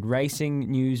thoroughbred racing,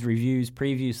 news, reviews,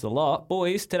 previews, the lot.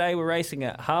 Boys, today we're racing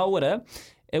at Harwater.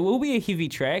 It will be a heavy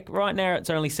track. Right now it's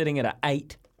only sitting at an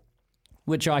 8,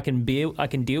 which I can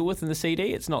deal with in the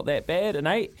CD. It's not that bad, an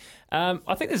 8.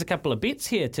 I think there's a couple of bets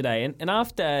here today. And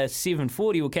after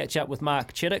 7:40, we'll catch up with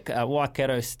Mark Chittick,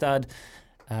 Waikato stud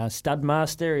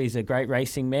master. He's a great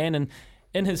racing man. And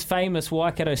in his famous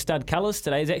Waikato stud colours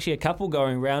today, there's actually a couple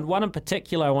going around. One in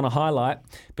particular I want to highlight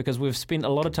because we've spent a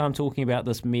lot of time talking about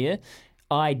this mare,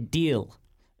 Ideal.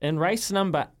 In race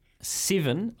number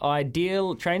 7,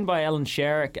 Ideal, trained by Alan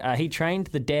Sharrock. He trained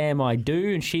the Damn I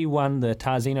Do, and she won the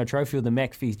Tarzino Trophy with the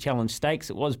McPhee Challenge Stakes.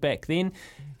 It was back then.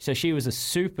 So she was a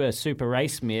super, super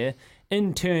race mare.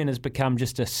 In turn, has become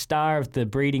just a star of the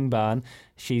breeding barn.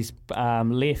 She's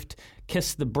left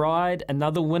Kiss the Bride,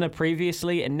 another winner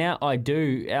previously, and now I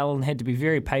Do. Alan had to be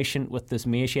very patient with this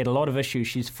mare. She had a lot of issues.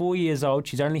 She's 4 years old.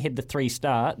 She's only had the 3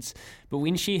 starts. But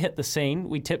when she hit the scene,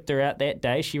 we tipped her out that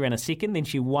day. She ran a second, then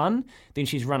she won, then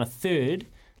she's run a third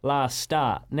last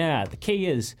start. Now, the key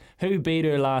is, who beat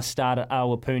her last start at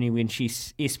Awapuni when she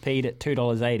SP'd at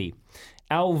 $2.80?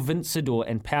 Al Vincador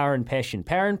and Power and Passion.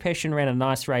 Power and Passion ran a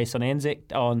nice race on Anzac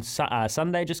on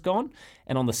Sunday just gone,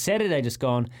 and on the Saturday just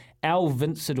gone, Al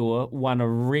Vincador won a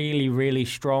really, really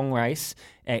strong race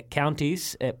at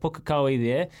Counties at Pukekohe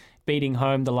there, beating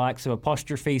home the likes of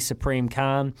Apostrophe, Supreme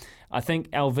Khan. I think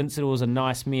Al Vincador is a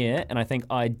nice mare, and I think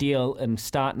Ideal in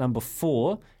start number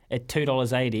 4 at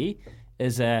 $2.80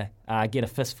 is a get a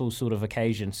fistful sort of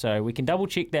occasion. So we can double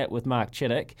check that with Mark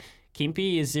Chittick.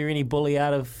 Kempy, is there any bully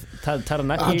out of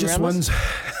Taranaki just around wins.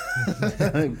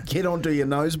 this? Get onto your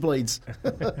nosebleeds.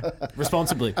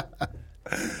 Responsibly.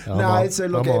 It's a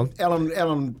look at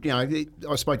Alan. You know,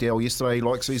 I spoke to Al yesterday.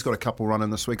 He's got a couple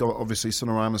running this week. Obviously,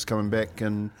 Cinerama's coming back,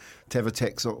 and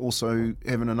Tavatak's also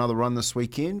having another run this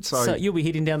weekend. So you'll be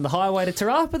heading down the highway to Te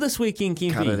Rapa this weekend,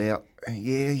 Kempy. Cut it out.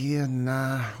 Yeah,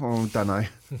 nah. I don't know.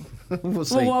 We'll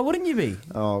see. Well, why wouldn't you be?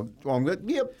 Oh, well, I'm good.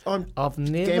 Yep, I've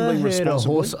never gambling heard a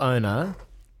responsibly. horse owner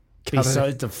be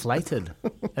so deflated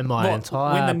in my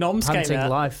entire when the noms came hunting out?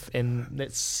 life, and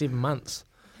that's 7 months.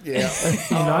 Yeah.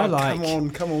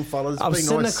 Come on, fellas. I've Be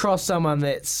sitting nice. across someone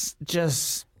that's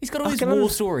just... He's got all these war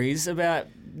stories about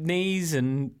knees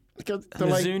and Got the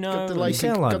Mizuno. You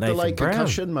sound like Nathan Brown.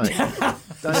 concussion, mate.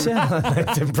 You sound like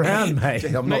Nathan Brown, mate.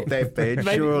 I'm not that bad,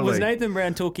 surely. Was Nathan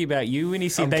Brown talking about you when he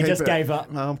said I'm they just keeping it- gave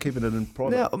up? No, I'm keeping it in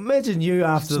private. Now, imagine you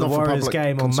after It's the not for Warriors public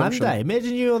game on consumption. Monday.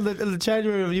 Imagine you in the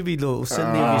changing room, you'd be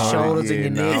sitting there with your shoulders and your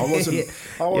neck.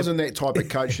 I wasn't that type of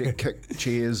coach that kicked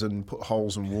chairs and put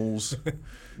holes in walls.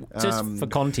 Just for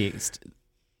context,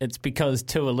 it's because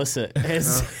Tualissa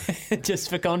has, just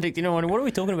for context, you know, what are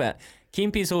we talking about?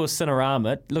 Kempy's horse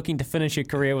Cinerama, looking to finish her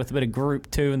career with a bit of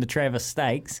Group 2 in the Travis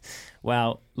Stakes.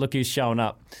 Well, look who's showing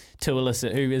up.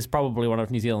 Tualissa, who is probably one of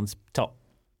New Zealand's top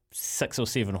 6 or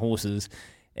 7 horses.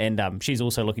 And she's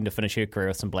also looking to finish her career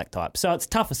with some black type. So it's a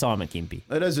tough assignment, Kempy.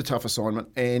 It is a tough assignment,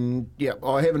 and yeah,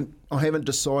 I haven't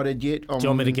decided yet. Do you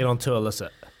want me to get on Tualissa?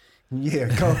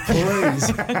 Yeah, God, please.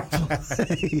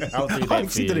 I'll do that I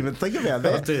for you. didn't even think about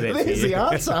that. I'll do that There's for the you.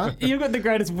 answer. You've got the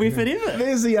greatest weapon ever.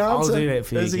 There's the answer. I'll do that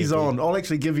for you, As he's Kempy. on, I'll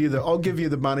actually give you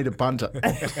the money to punt it.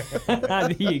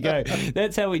 There you go.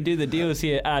 That's how we do the deals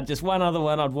here. Just one other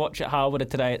one I'd watch at Harwater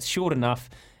today. It's short enough.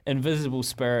 Invisible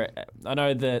Spirit. I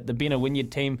know the Benna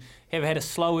Wynyard team have had a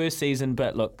slower season,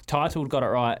 but look, Titled got it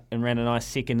right and ran a nice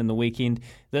second in the weekend.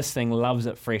 This thing loves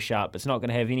it fresh up. It's not going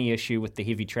to have any issue with the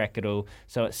heavy track at all.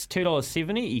 So it's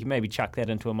 $2.70. You can maybe chuck that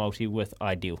into a multi with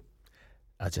Ideal.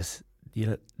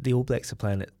 The All Blacks are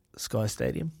playing at Sky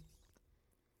Stadium.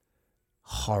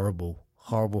 Horrible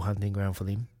hunting ground for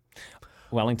them.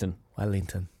 Wellington.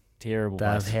 Terrible.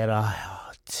 They've place.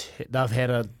 had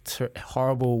a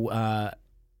horrible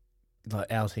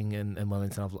outing in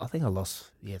Wellington. I think I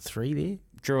lost 3 there.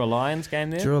 Drew a Lions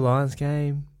game there. Drew a Lions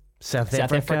game. South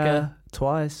Africa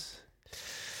twice.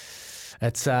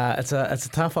 It's a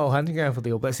tough old hunting ground for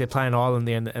the All Blacks. They're playing Ireland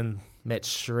there in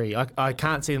match 3. I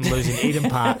can't see them losing Eden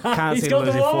Park. Can't see them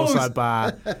losing Forsyth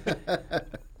Bar.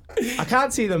 I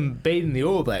can't see them beating the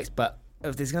All Blacks, but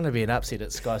if there's going to be an upset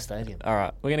at Sky Stadium. All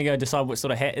right, we're going to go decide what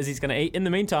sort of hat Izzy's going to eat. In the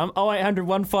meantime, 0800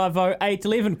 150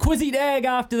 811. Quizzy Dag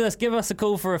after this. Give us a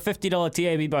call for a $50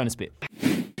 TAB bonus bet.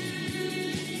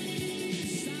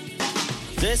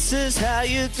 This is how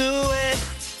you do it.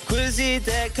 Quizzy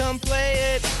Dag, come play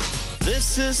it.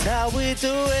 This is how we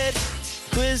do it.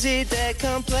 Quizzy Dad,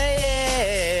 come play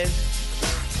it.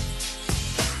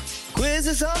 Quiz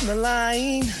is on the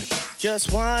line,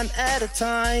 just one at a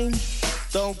time.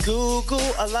 Don't Google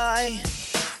a lie.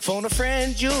 Phone a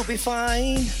friend, you'll be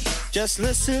fine. Just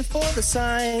listen for the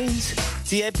signs.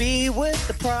 TAB with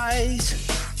the prize.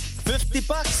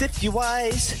 $50 if you're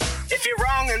wise. If you're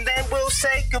wrong, and then we'll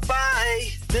say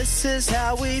goodbye. This is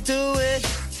how we do it.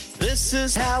 This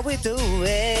is how we do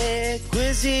it.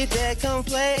 Quizzy Dad, come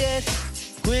play it.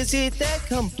 Quizzy Dad,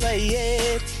 come play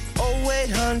it.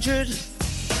 0800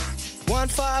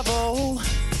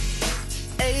 150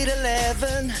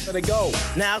 811. Let it go.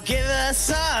 Now give us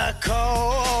a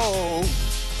call.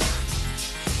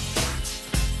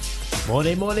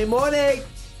 Morning.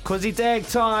 Quizzy Dag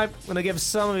time. I'm going to give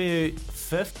some of you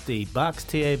 $50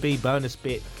 TAB bonus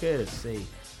bet courtesy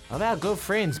of our good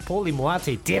friends, Paulie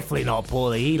Moati. Definitely not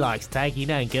Paulie. He likes take. He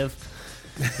don't give.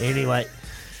 Anyway,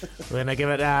 we're going to give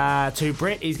it to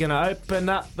Brett. He's going to open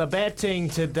up the betting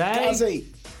today.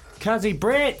 Cuzzy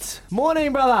Brett.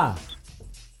 Morning, brother.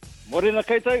 Morena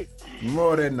koutou.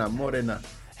 Morena.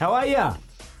 How are ya?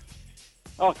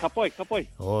 Oh, kapoi.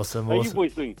 Awesome. How you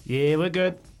boys doing? Yeah, we're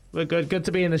good. Good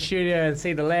to be in the studio and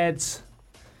see the lads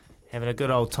having a good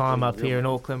old time up here in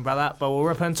Auckland, brother. But we'll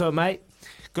rip into it, mate.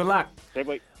 Good luck.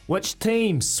 Which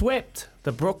team swept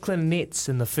the Brooklyn Nets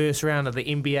in the first round of the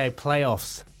NBA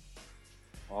playoffs?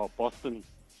 Oh, Boston.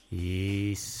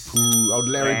 Yes. Ooh, old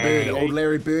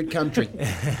Larry Bird country.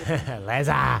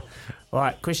 Lazar. All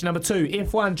right, question number 2.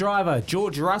 F1 driver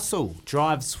George Russell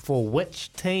drives for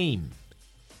which team?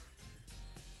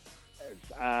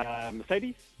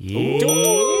 Mercedes. Yeah,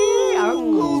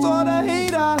 Uncle's on a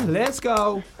heater. Let's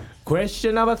go.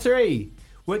 Question number 3.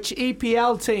 Which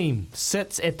EPL team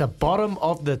sits at the bottom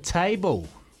of the table?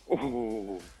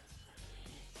 Ooh.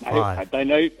 Five. I don't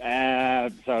know.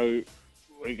 So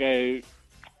we go.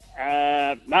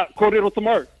 Kōrero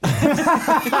tomorrow.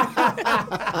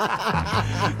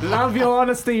 Love your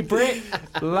honesty, Brett.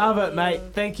 Love it, mate.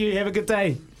 Thank you. Have a good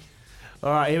day.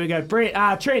 All right, here we go.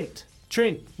 Trent.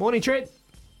 Morning, Trent.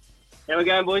 How we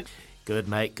going, boys? Good,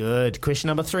 mate. Good. Question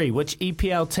number 3. Which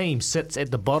EPL team sits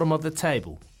at the bottom of the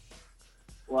table?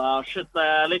 Well,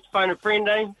 let's phone a friend,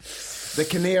 eh? The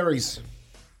Canaries.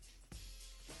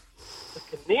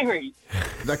 The Canaries?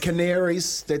 The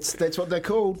Canaries. That's what they're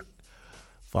called.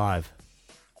 5,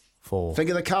 4. Think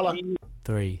of the colour.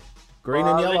 3. Green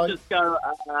and yellow. Let's just go.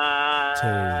 2,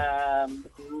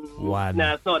 1.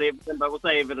 No, it's not Everton, but we'll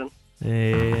say Everton.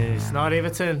 It's not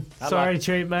Everton. Sorry,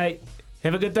 Trent, mate.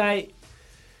 Have a good day.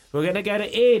 We're going to go to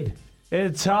Ed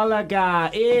in Talaga.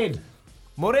 Ed.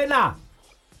 Morena,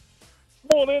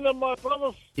 my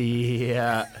brothers.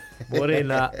 Yeah.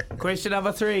 Morena. Question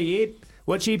number 3, Ed.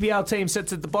 Which EPL team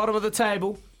sits at the bottom of the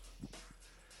table?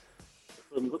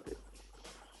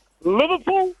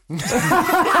 Liverpool.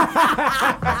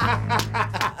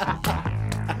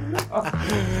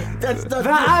 That's the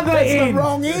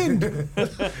wrong end.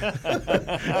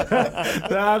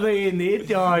 The other end,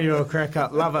 Ed. Oh, you're a crack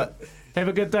up. Love it. Have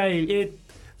a good day, Ed.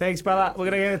 Thanks, brother.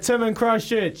 We're going to go to Tim in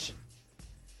Christchurch.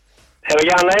 How we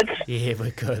going, lads? Yeah,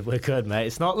 we're good, mate.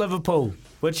 It's not Liverpool.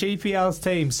 Which EPL's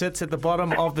team sits at the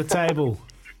bottom of the table?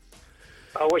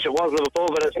 I wish it was Liverpool,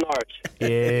 but it's Norwich.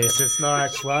 Yes, it's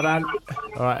Norwich. Well done.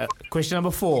 All right, question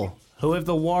number 4. Who have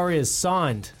the Warriors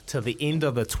signed to the end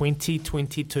of the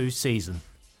 2022 season?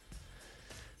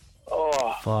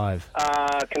 5.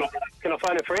 Can I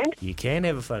phone a friend? You can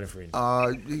have a phone a friend.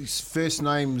 His first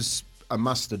name's a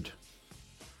mustard.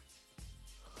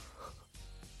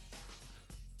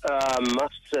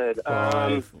 Mustard.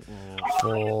 5,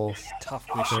 4. Tough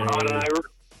question.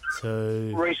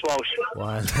 2. Reece Walsh. 1.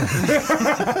 No,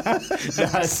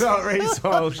 it's not Reece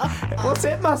Walsh. What's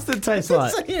that mustard taste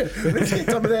like? Let's get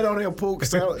some of that on our pork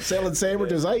salad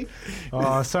sandwiches, eh?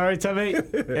 Oh, sorry, Timmy.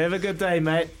 Have a good day,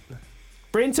 mate.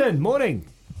 Brenton, morning.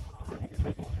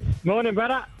 Morning,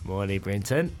 brother. Morning,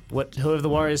 Brenton. Who have the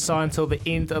Warriors signed till the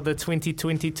end of the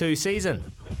 2022 season?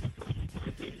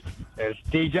 It's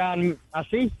Dijon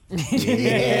Massey.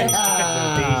 Yeah.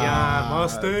 Dijon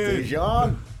Mustard.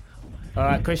 Dijon. All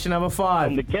right, question number 5.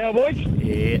 From the Cowboys?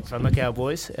 Yeah, from the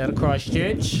Cowboys, out of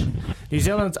Christchurch. New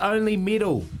Zealand's only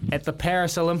medal at the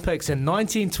Paris Olympics in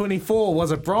 1924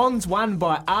 was a bronze won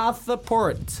by Arthur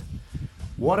Porritt.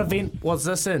 What event was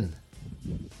this in?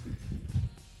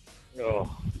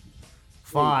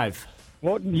 5.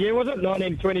 What year was it?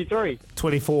 1923.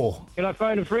 24. Can I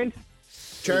phone a friend?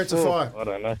 Chariots of Fire. I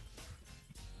don't know.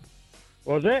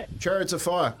 What was that? Chariots of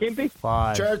Fire. Kempy?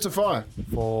 5. Chariots of Fire.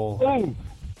 4. Ooh.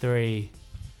 3.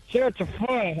 Chariots of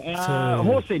Fire.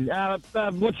 Horsing.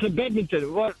 What's the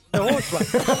badminton? What the horse one?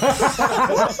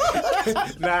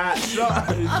 Nah, it's not.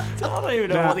 I don't even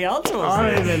know what the answer was.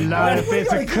 I don't even know if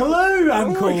it's a clue,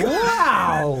 Uncle.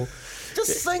 Wow.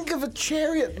 Just think of a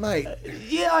chariot, mate.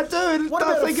 Yeah, I do. What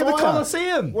Don't about think a of the fire?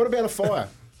 Colosseum. What about a fire?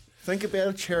 Think about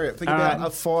a chariot. Think about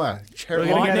a fire. Chariot.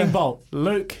 We're gonna go Lightning to bolt.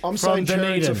 Luke I'm from saying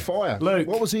chariots Dunedin. of fire. Luke.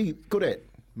 What was he good at?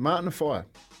 Martin of Fire.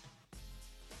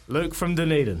 Luke from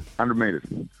Dunedin. 100 metres.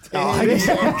 See,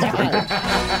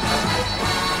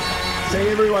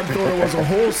 everyone thought it was a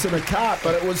horse and a cart,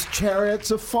 but it was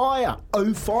chariots of fire.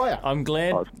 Oh, fire. I'm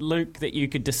glad, Luke, that you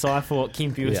could decipher what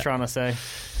Kempy was trying to say.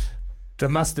 The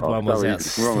mustard one was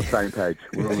out. We're on the same page.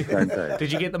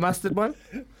 Did you get the mustard one?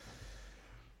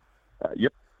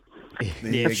 Yep.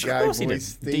 There you go, course he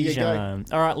boys. did. There you go. Dijon.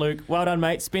 All right, Luke. Well done,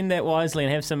 mate. Spend that wisely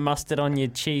and have some mustard on your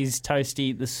cheese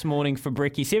toasty this morning for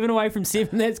Bricky. 7 away from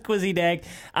 7. That's Quizzy Dag.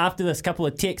 After this, couple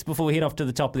of texts before we head off to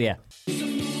the top of the hour.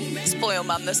 Spoil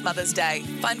Mum this Mother's Day.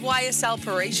 Find YSL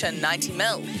Parisian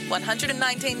 90ml,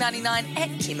 $119.99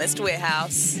 at Chemist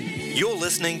Warehouse. You're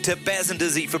listening to Baz and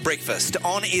Dizzy for breakfast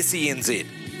on SENZ.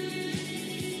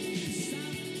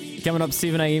 Coming up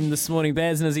 7 a.m. this morning,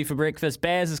 Baz and Izzy for breakfast.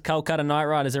 Baz's Kolkata Night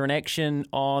Riders are in action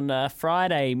on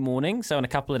Friday morning, so in a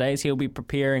couple of days he'll be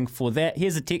preparing for that.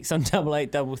 Here's a text on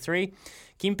 8833.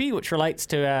 Kempy, which relates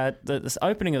to this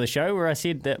opening of the show where I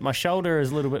said that my shoulder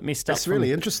is a little bit messed up. It's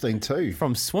really interesting too.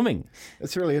 From swimming.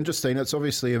 It's really interesting. It's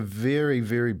obviously a very,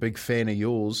 very big fan of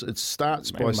yours. It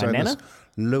starts by My saying nana? this,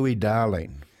 Louis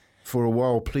Darling. For a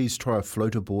while, please try a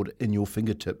floater board in your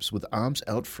fingertips with arms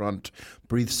out front.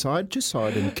 Breathe side to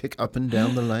side and kick up and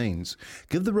down the lanes.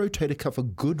 Give the rotator cuff a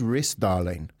good rest,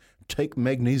 darling. Take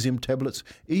magnesium tablets.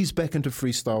 Ease back into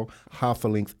freestyle, half a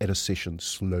length at a session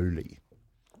slowly.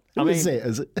 Who is that?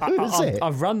 Is it? Who is that?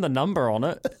 I've run the number on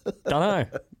it. Don't know.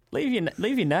 Leave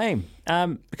your name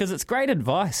because it's great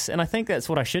advice, and I think that's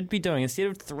what I should be doing instead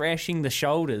of thrashing the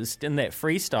shoulders in that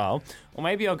freestyle. Or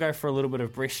maybe I'll go for a little bit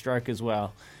of breaststroke as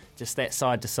well. Just that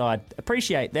side to side.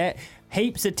 Appreciate that.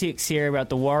 Heaps of texts here about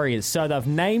the Warriors. So they've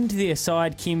named their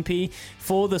side, Kempy,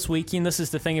 for this weekend. This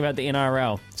is the thing about the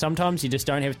NRL. Sometimes you just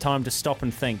don't have time to stop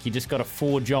and think. You just got to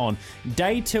forge on.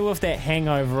 Day 2 of that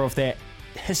hangover, of that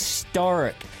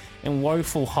historic and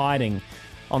woeful hiding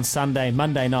on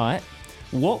Monday night.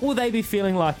 What will they be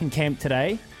feeling like in camp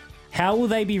today? How will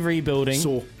they be rebuilding?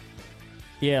 Sore.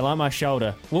 Yeah, like my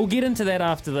shoulder. We'll get into that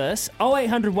after this.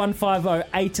 0800 150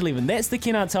 811. That's the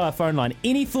Kennards Hire phone line.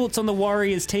 Any thoughts on the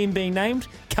Warriors team being named?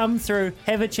 Come through,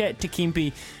 have a chat to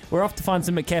Kempy. We're off to find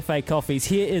some McCafe coffees.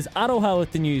 Here is Aroha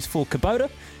with the news for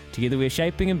Kubota. Together we're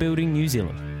shaping and building New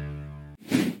Zealand.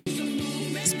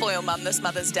 Spoil Mum this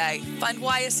Mother's Day. Find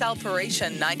YSL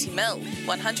Parisian 90ml,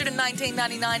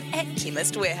 $119.99 at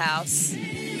Chemist Warehouse.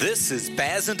 This is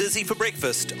Baz and Dizzy for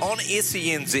breakfast on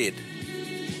SENZ.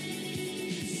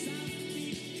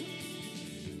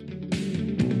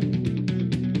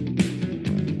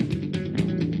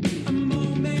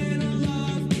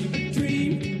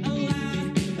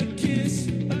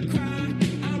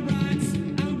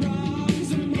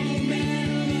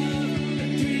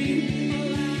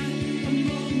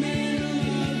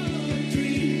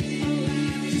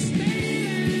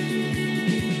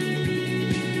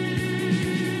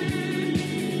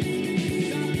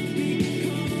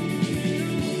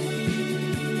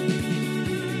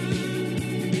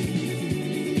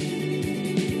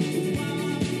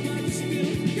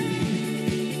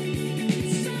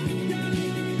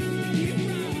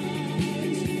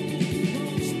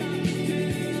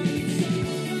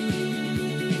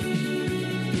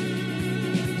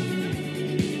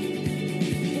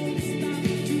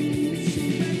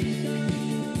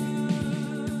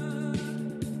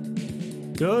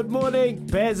 Good morning,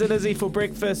 Baz and Izzy for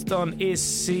breakfast on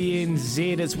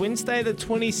SCNZ. It's Wednesday the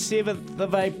 27th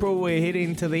of April. We're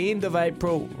heading to the end of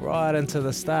April, right into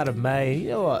the start of May. You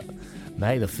know what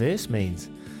May the 1st means,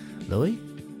 Louis?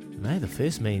 May the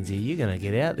 1st means you're going to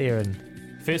get out there and...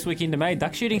 First weekend of May,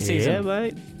 duck shooting season. Yeah,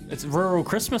 mate. It's rural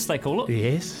Christmas, they call it.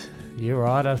 Yes, you're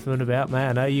right. I've been about, mate.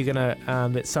 I know you're going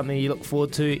to... it's something you look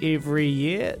forward to every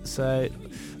year, so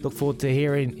look forward to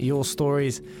hearing your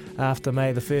stories after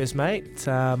May the 1st, mate.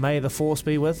 May the force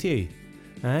be with you.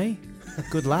 Eh?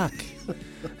 Good luck.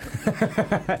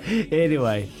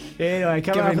 Anyway,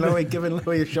 giving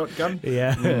Louis a shotgun.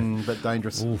 Yeah. But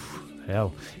dangerous. Oof,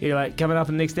 hell. Anyway, coming up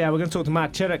in the next hour, we're going to talk to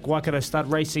Mark Chittick, Waikato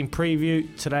Stud Racing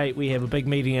preview. Today we have a big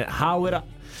meeting at Hawera.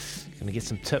 Going to get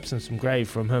some tips and some grade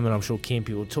from him, and I'm sure Kempi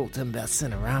will talk to him about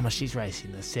Cinerama. She's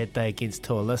racing this Saturday against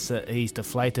Tualicet. He's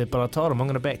deflated, but I told him I'm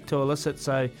going to back Tualicet,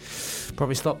 so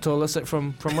probably stop Tualicet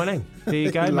from winning. There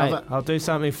you go, mate. it. I'll do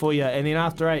something for you. And then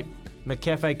after 8,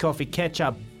 McCafe Coffee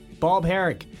catch-up. Bob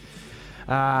Herrick.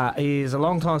 He's a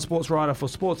long-time sports writer for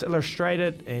Sports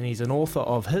Illustrated, and he's an author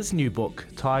of his new book,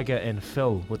 Tiger and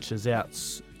Phil, which is out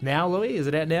now, Louis. Is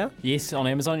it out now? Yes, on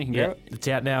Amazon. You can get it. It's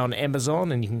out now on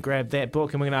Amazon, and you can grab that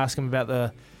book. And we're going to ask him about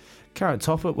the current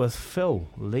topic with Phil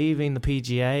leaving the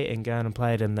PGA and going and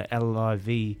played in the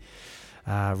LIV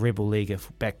Rebel League,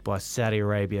 backed by Saudi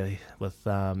Arabia. With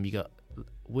you got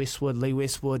Lee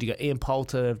Westwood, you got Ian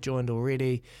Poulter have joined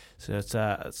already. So it's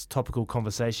a topical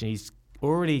conversation. He's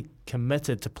already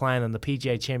committed to playing in the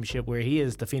PGA Championship, where he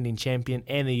is defending champion,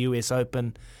 and the US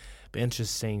Open. Be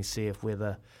interesting to see if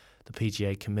whether the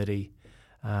PGA committee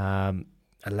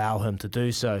allow him to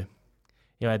do so.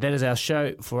 Anyway, that is our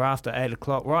show for after 8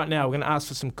 o'clock. Right now, we're going to ask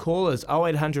for some callers.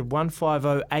 0800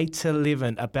 150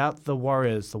 811 about the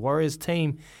Warriors. The Warriors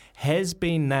team has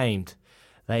been named.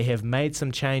 They have made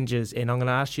some changes, and I'm going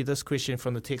to ask you this question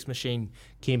from the text machine,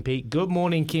 Kempi. Good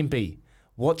morning, Kempi.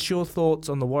 What's your thoughts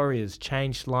on the Warriors'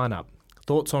 changed lineup?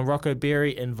 Thoughts on Rocco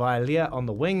Berry and Vailea on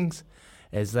the wings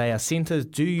as they are centres?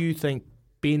 Do you think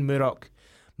Ben Murdoch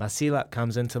Marcella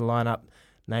comes into the lineup,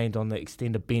 named on the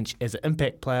extended bench as an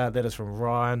impact player? That is from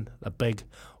Ryan, a big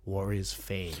Warriors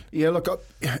fan. Yeah, look,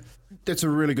 that's a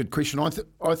really good question.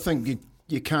 I think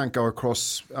you can't go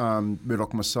across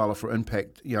Murdoch Marcella for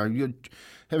impact. You know,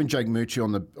 having Jake Murchie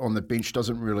on the bench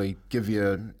doesn't really give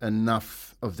you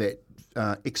enough of that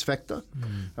X factor.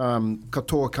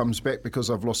 Katoa comes back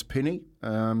because I've lost Penny,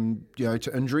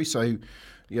 to injury. So,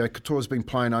 Katoa's been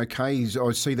playing okay.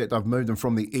 I see that they've moved him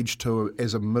from the edge to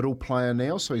as a middle player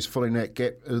now, so he's filling that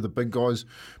gap of the big guys.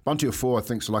 Bunty Afoa, I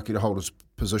think, is lucky to hold his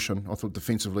position. I thought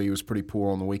defensively he was pretty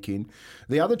poor on the weekend.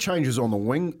 The other changes on the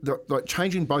wing, like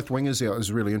changing both wingers out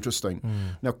is really interesting.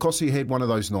 Now, Kossi had one of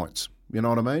those nights. You know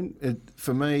what I mean?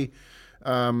 For me,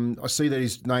 I see that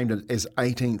he's named as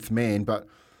 18th man, but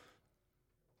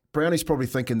Brownie's probably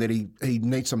thinking that he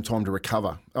needs some time to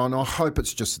recover, and I hope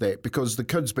it's just that, because the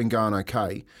kid's been going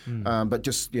okay, but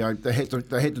just they had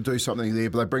to do something there.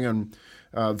 But they bring in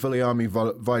Viliami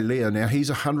Vailea. Now he's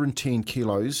 110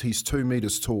 kilos. He's 2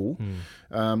 metres tall.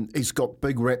 He's got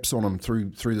big reps on him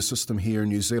through the system here in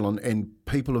New Zealand, and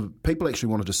people actually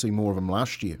wanted to see more of him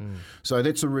last year. So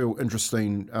that's a real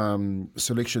interesting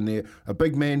selection there. A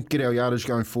big man, get our yardage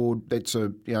going forward. That's a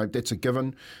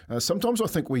given. Sometimes I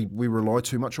think we rely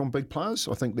too much on big players.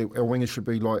 I think that our wingers should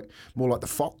be more like the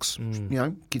Fox.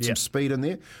 Get some speed in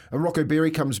there. And Rocco Berry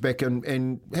comes back,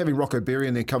 and having Rocco Berry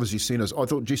in there covers your centres. I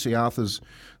thought Jesse Arthur's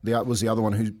was the other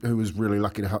one who was really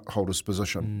lucky to hold his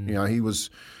position. He was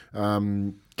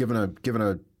given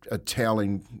a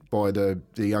toweling by the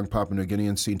young Papua New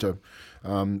Guinean centre,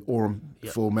 Oram,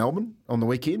 for Melbourne on the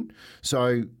weekend.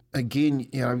 So again,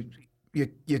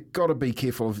 you've got to be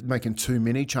careful of making too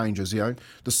many changes.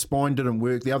 The spine didn't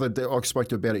work. The other, I spoke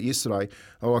to about it yesterday.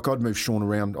 I'd move Sean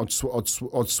around.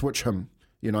 I'd switch him.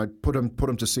 Put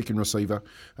him to second receiver,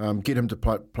 get him to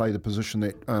play the position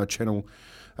that Channel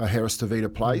Harris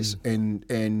Tavita plays,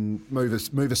 and move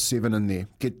a 7 in there.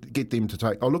 Get them to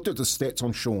take. I looked at the stats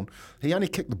on Sean. He only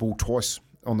kicked the ball twice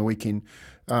on the weekend.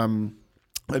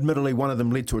 Admittedly, one of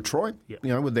them led to a try.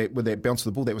 With that bounce of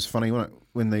the ball, that was funny, wasn't it?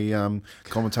 When the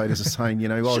commentators are saying,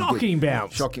 shocking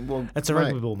bounce. Shocking. Well, it's a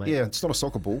rugby ball, mate. Yeah, it's not a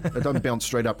soccer ball. It doesn't bounce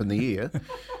straight up in the air.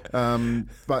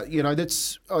 But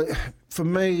that's for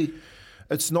me.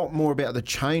 It's not more about the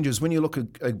changes. When you look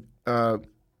at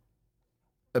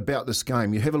about this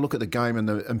game, you have a look at the game and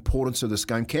the importance of this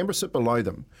game. Canberra sit below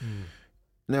them.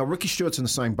 Now, Ricky Stewart's in the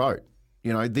same boat.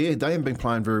 They haven't been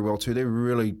playing very well too. They're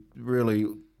really, really,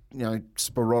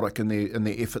 sporadic in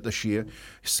their effort this year.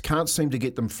 Just can't seem to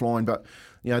get them flying. But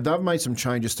they've made some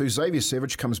changes too. Xavier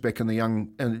Savage comes back in the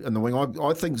wing.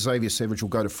 I think Xavier Savage will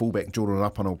go to fullback. Jordan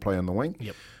Upon will play on the wing.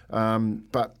 Yep.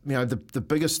 But the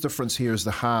biggest difference here is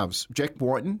the halves. Jack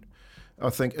Whiten, I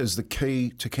think, is the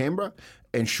key to Canberra,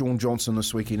 and Sean Johnson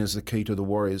this weekend is the key to the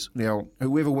Warriors. Now,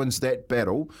 whoever wins that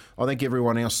battle, I think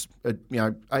everyone else,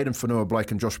 Aiden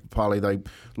Whenua-Blake and Josh Papali, they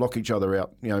lock each other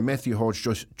out. Matthew Hodge,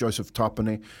 Joseph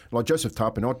Tapine. Like Joseph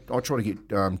Tapine, I tried to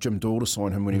get Jim Doyle to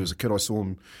sign him when he was a kid. I saw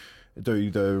him do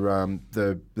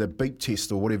the beat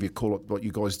test, or whatever you call it, what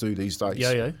you guys do these days.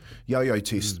 Yo-yo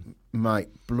test. Mate,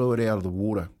 blew it out of the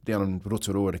water down in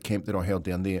Rotorua at a camp that I held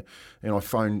down there. And I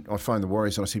phoned the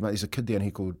Warriors and I said, mate, there's a kid down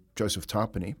here called Joseph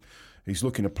Tapine. He's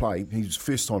looking to play. He's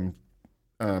first time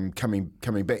coming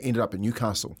back, ended up at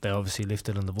Newcastle. They obviously left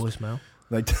it in the voicemail.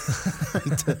 They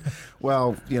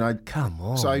well, come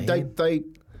on. So man.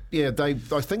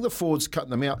 I think the forwards cutting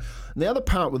them out. The other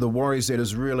part with the Warriors that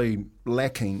is really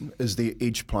lacking is their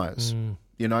edge players.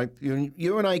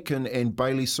 Ewan Aiken and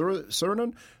Bailey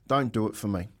Suranen don't do it for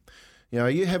me.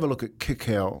 You have a look at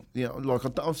Kikau.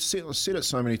 I've said it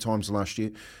so many times last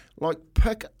year. Like,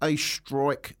 pick a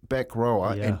strike back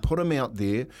rower and put him out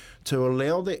there to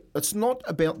allow that. It's not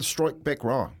about the strike back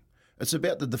rower. It's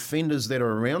about the defenders that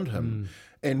are around him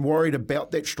and worried about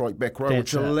that strike back row,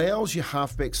 which allows your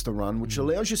halfbacks to run, which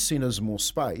allows your centres more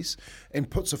space and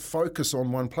puts a focus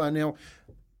on one player. Now,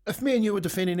 if me and you were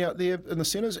defending out there in the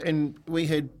centres and we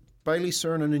had Bailey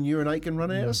Suranen and Ewan Aiken run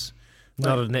at us,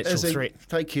 not a natural threat.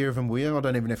 Take care of him, will you? I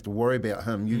don't even have to worry about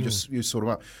him. You sort of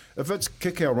are. If it's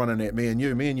Kikau running at me and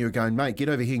you are going, mate, get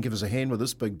over here and give us a hand with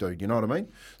this big dude, you know what I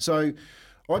mean? So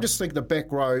I just think the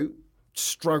back row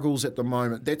struggles at the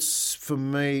moment. That's, for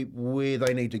me, where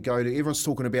they need to go to. Everyone's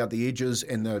talking about the edges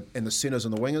and the centres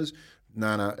and the wingers.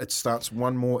 No, it starts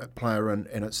one more player in,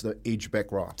 and it's the edge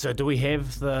back row. So do we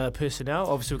have the personnel?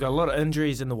 Obviously, we've got a lot of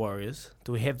injuries in the Warriors.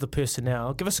 Do we have the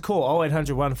personnel? Give us a call,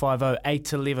 0800 150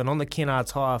 811 on the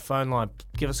Kennards Hire phone line.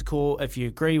 Give us a call if you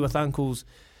agree with Uncle's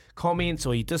comments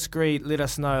or you disagree. Let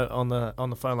us know on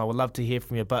the phone line. We'd love to hear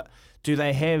from you. But do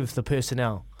they have the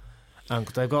personnel,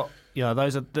 Uncle? They've got,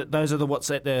 those are the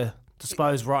what's at their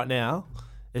disposal right now.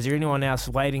 Is there anyone else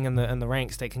waiting in the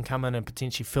ranks that can come in and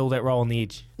potentially fill that role on the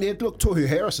edge? Yeah, look, Tohu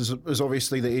Harris is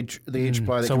obviously the edge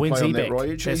player that can play on that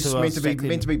right edge. He's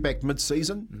meant to be back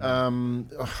mid-season.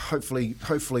 Hopefully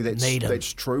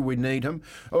that's true. We need him.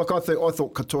 Look, I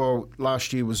thought Katoa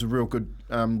last year was a real good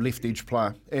left edge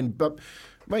player, but.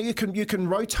 Mate, you can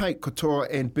rotate Katoa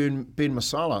and Ben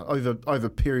Masala over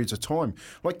periods of time.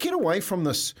 Like, get away from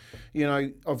this,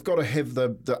 I've got to have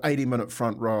the 80-minute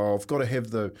front row. I've got to have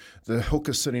the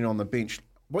hooker sitting on the bench.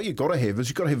 What you've got to have is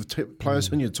you've got to have players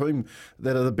in your team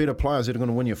that are the better players that are going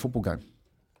to win your football game.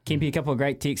 Kempy, a couple of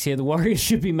great texts here. The Warriors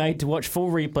should be made to watch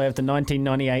full replay of the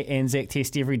 1998 Anzac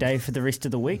Test every day for the rest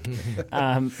of the week.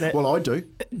 Well, I do.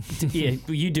 Yeah,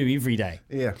 you do every day.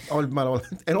 Yeah, and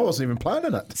I wasn't even playing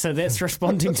in it. So that's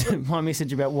responding to my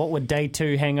message about what would day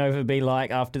 2 hangover be like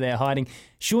after that hiding.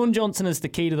 Shaun Johnson is the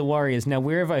key to the Warriors. Now,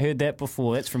 where have I heard that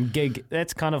before? That's from Gig.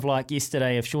 That's kind of like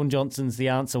yesterday. If Shaun Johnson's the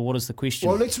answer, what is the question?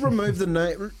 Well, let's remove the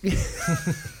name.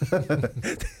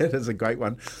 That is a great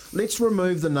one. Let's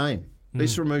remove the name.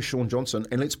 Let's remove Shaun Johnson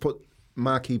and let's put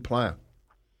marquee player.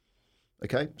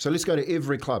 Okay? So let's go to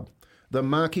every club. The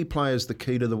marquee player is the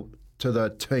key to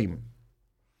the team.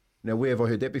 Now, where have I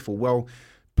heard that before? Well,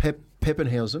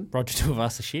 Pappenhausen. Roger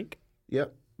Tuivasa-Sheck.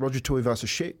 Yep. Roger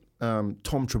Tuivasa-Sheck. Tom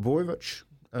Trebojevic.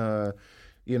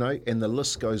 And the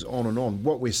list goes on and on.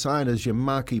 What we're saying is your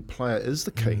marquee player is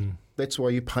the key. That's why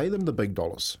you pay them the big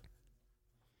dollars.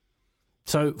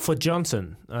 So for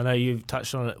Johnson, I know you've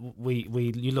touched on it.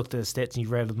 You looked at the stats and you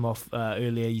rattled them off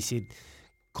earlier. You said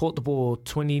caught the ball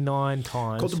 29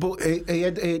 times. Caught the ball.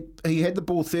 He had the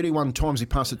ball 31 times. He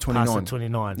passed it 29. Passed it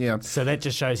 29. Yeah. So that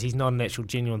just shows he's not an actual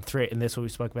genuine threat, and that's what we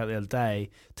spoke about the other day.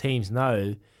 Teams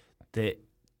know that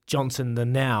Johnson, the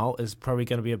now, is probably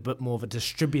going to be a bit more of a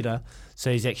distributor,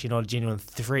 so he's actually not a genuine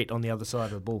threat on the other side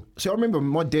of the ball. See, I remember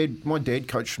my dad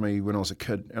coached me when I was a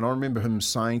kid, and I remember him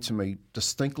saying to me,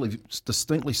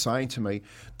 distinctly saying to me,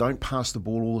 don't pass the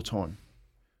ball all the time.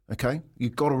 Okay?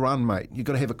 You've got to run, mate. You've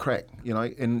got to have a crack,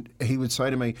 And he would say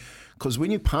to me, because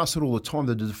when you pass it all the time,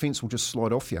 the defence will just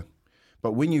slide off you.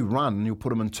 But when you run, you'll put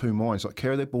them in two minds. Like,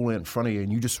 carry that ball out in front of you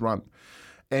and you just run.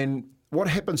 And what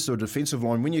happens to a defensive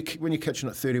line when you're catching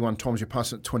it 31 times, you're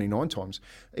passing it 29 times?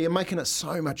 You're making it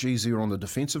so much easier on the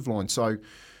defensive line. So,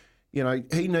 he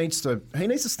needs to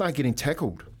start getting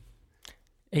tackled.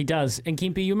 He does. And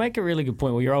Kempy, you make a really good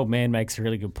point. Well, your old man makes a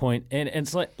really good point. And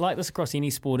it's like this across any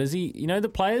sport. Is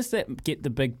the players that get the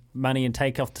big money and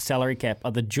take off the salary cap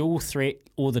are the dual threat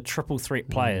or the triple threat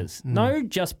players. No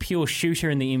just pure shooter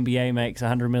in the NBA makes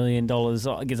 $100 million, gets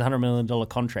a $100 million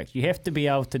contract. You have to be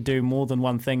able to do more than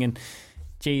one thing. And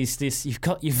geez,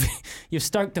 you've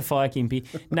stoked the fire, Kempy.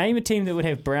 Name a team that would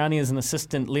have Brownie as an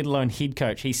assistant, let alone head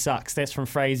coach. He sucks. That's from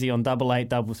Frazee on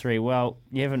 8833. Well,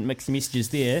 you haven't mixed messages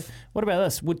there. What about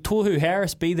this? Would Tohu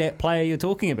Harris be that player you're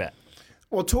talking about?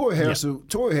 Well, Tohu Harris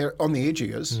on the edge he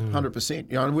is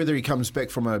 100%. And whether he comes back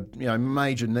from a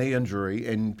major knee injury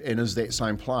and is that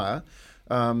same player,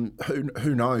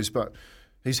 who knows? But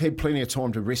he's had plenty of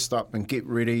time to rest up and get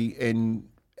ready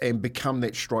and become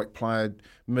that strike player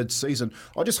mid-season.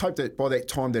 I just hope that by that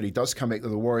time that he does come back, that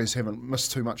the Warriors haven't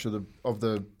missed too much of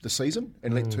the season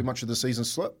and let too much of the season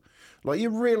slip. Like,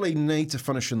 you really need to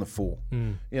finish in the 4.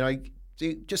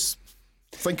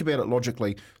 Think about it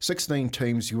logically. 16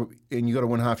 teams, and you got to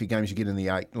win half your games. You get in the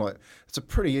 8. Like it's a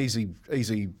pretty easy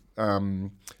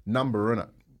number in it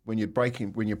when you're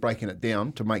breaking it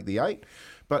down to make the 8.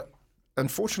 But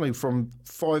unfortunately, from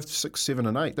 5, 6, 7,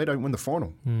 and 8, they don't win the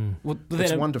final. Well,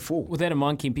 it's 1-4. With that in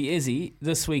mind, Kempy, Izzy,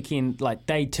 this weekend, like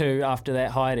day 2 after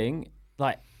that hiding,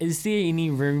 like, is there any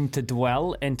room to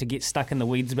dwell and to get stuck in the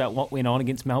weeds about what went on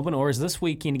against Melbourne? Or is this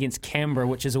weekend against Canberra,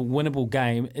 which is a winnable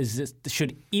game,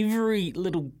 should every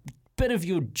little bit of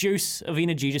your juice of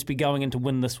energy just be going in to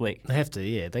win this week? They have to,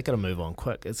 yeah. They got to move on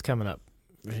quick. It's coming up.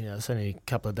 It's only a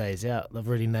couple of days out. They've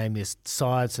already named their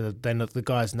side, so the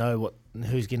guys know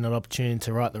who's getting an opportunity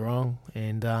to right the wrong.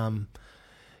 And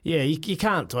you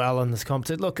can't dwell on this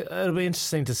competition. Look, it'll be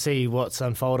interesting to see what's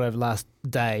unfolded over the last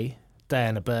day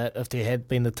and a bit. If there had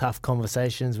been the tough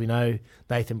conversations, we know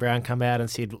Nathan Brown come out and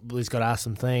said he's got to ask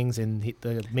some things, and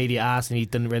the media asked, and he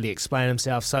didn't really explain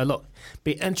himself. So look,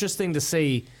 be interesting to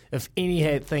see if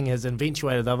anything has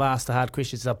eventuated. They've asked the hard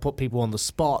questions. They've put people on the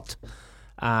spot.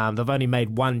 They've only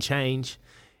made one change.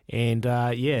 And,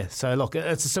 so look,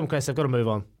 it's a simple case. They've got to move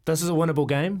on. This is a winnable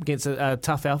game against a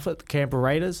tough outfit, the Canberra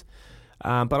Raiders.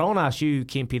 But I want to ask you,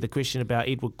 Kempy, the question about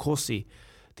Edward Corsi,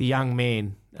 the young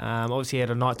man. Obviously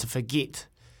had a night to forget.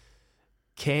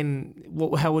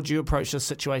 How would you approach this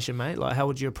situation, mate? Like, how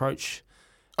would you approach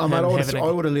I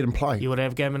would have let him play. You would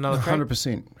have given him another crack?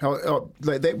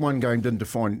 100%. That one game didn't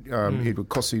define Edward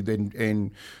Corsi then,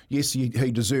 and yes, he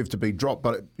deserved to be dropped,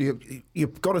 but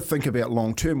you've got to think about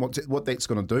long term what that's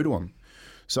going to do to him.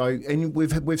 So, and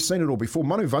we've seen it all before.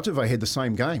 Manu Vatuvei had the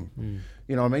same game.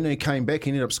 You know what I mean? He came back, he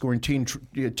ended up scoring 10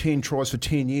 tries for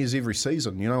 10 years every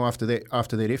season, you know, after that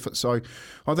effort. So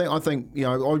I think you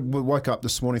know, I woke up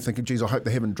this morning thinking, geez, I hope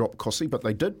they haven't dropped Corsi, but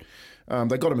they did.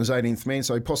 They got him as 18th man,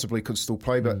 so he possibly could still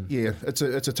play. But yeah, it's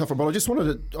a tough one. But I just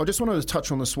wanted to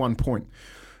touch on this one point.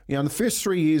 You know, in the first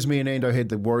 3 years, me and Ando had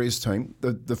the Warriors team.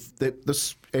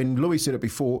 This and Louis said it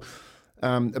before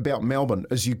about Melbourne: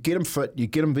 is you get them fit, you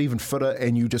get them even fitter,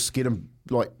 and you just get them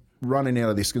like running out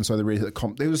of their skin so they're ready to hit the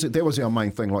comp. That was our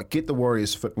main thing. Like, get the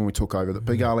Warriors fit when we took over. The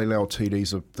big Ali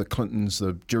Lauitides, the Clintons,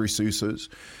 the Jerry Sousas.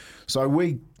 So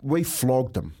we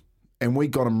flogged them. And we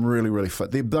got them really, really fit.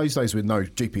 Those days with no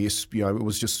GPS, you know, it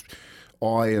was just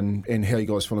I and how you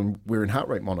guys feeling wearing heart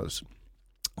rate monitors.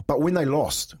 But when they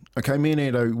lost, okay, me and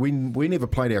Ando, we never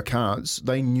played our cards.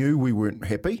 They knew we weren't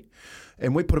happy,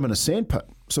 and we put them in a sandpit.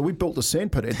 So we built the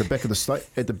sandpit at the back of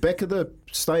the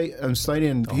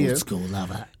stadium here. Old school, love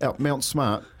it. Out Mount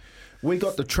Smart. We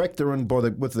got the tractor in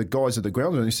with the guys at the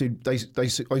ground, and they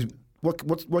said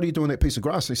What are you doing that piece of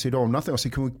grass? They said, nothing. I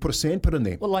said, can we put a sandpit in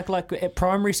there? Well, like at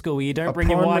primary school where you don't bring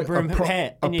your wide brim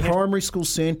hat. Primary school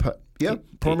sandpit. Yeah,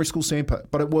 primary school sandpit.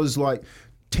 But it was like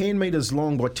 10 metres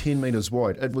long by 10 metres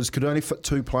wide. Could only fit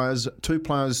two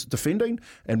players defending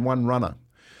and one runner.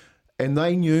 And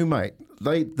they knew, mate.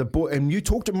 And you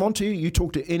talk to Monty, you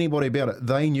talk to anybody about it.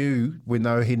 They knew when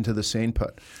they were heading to the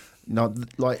sandpit. No,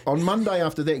 like on Monday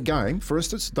after that game, for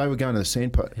instance, they were going to the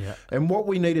sandpit. Yeah. And what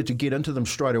we needed to get into them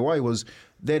straight away was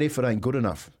that effort ain't good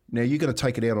enough. Now you're going to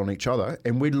take it out on each other,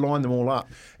 and we'd line them all up,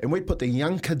 and we'd put the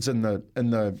young kids in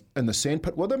the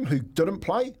sandpit with them who didn't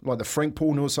play, like the Frank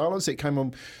Paul Nuasalas that came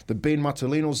on, the Ben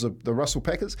Matalinos, the Russell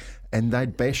Packers, and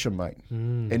they'd bash them, mate.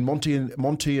 And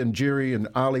Monty and Jerry and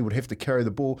Ali would have to carry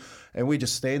the ball, and we'd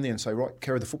just stand there and say, right,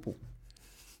 carry the football,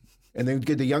 and then we'd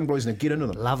get the young boys and they'd get into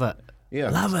them. Love it. Yeah.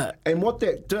 Love it. And what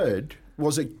that did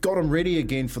was it got them ready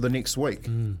again for the next week.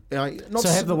 So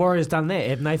have the Warriors done that?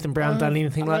 Have Nathan Brown done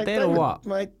anything like that, or what?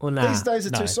 Mate, or nah? These days are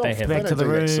too soft. Back to the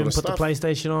room, put the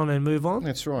PlayStation on and move on?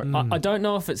 That's right. I don't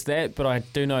know if it's that, but I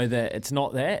do know that it's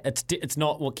not that. It's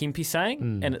not what Kempy's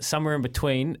saying, and it's somewhere in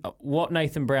between. What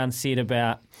Nathan Brown said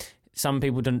about some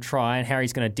people didn't try and how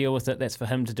he's going to deal with it, that's for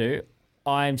him to do.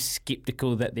 I'm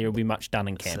sceptical that there will be much done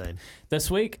in camp.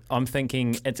 This week, I'm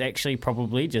thinking it's actually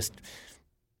probably just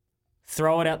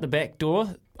throw it out the back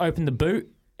door, open the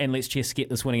boot, and let's just get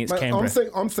this win against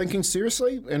Canberra. I'm thinking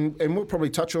seriously, and we'll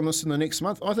probably touch on this in the next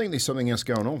month. I think there's something else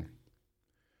going on.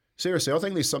 Seriously, I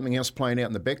think there's something else playing out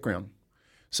in the background.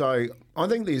 So I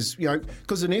think there's,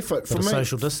 because an effort for me,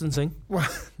 social distancing. Well,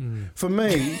 for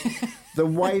me, the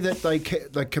way that they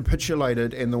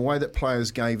capitulated and the way that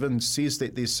players gave in says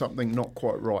that there's something not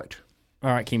quite right.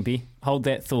 All right, Kempy, hold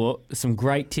that thought. Some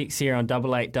great texts here on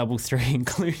 8833,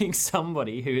 including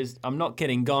somebody who is, I'm not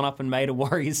kidding, gone up and made a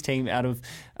Warriors team out of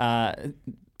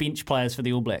bench players for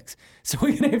the All Blacks. So we're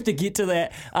going to have to get to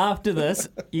that after this.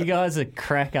 You guys are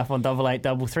crack up on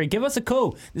 8833. Give us a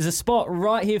call. There's a spot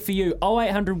right here for you.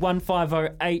 0800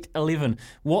 150 811.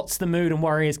 What's the mood in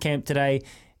Warriors camp today?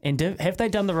 And have they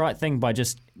done the right thing by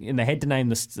just, and they had to name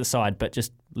the side, but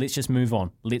just Let's just move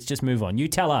on. You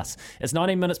tell us. It's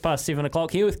 19 minutes past 7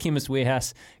 o'clock here with Chemist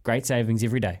Warehouse. Great savings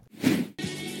every day.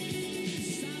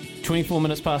 24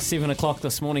 minutes past 7 o'clock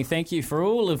this morning. Thank you for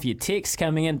all of your texts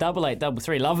coming in.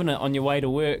 8833. Loving it on your way to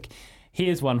work.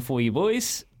 Here's one for you,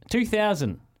 boys.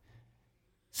 2000.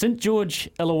 St George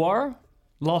Illawarra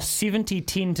lost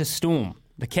 70-10 to Storm.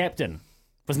 The captain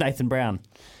was Nathan Brown.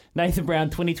 Nathan Brown,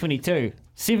 2022.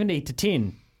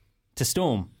 70-10 to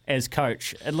Storm as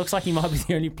coach. It looks like he might be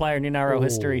the only player in NRL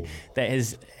history that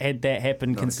has had that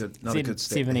happen. Not a good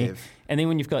stat to have. And then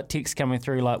when you've got texts coming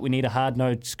through like we need a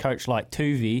hard-nosed coach like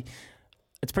Tuvi,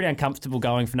 it's pretty uncomfortable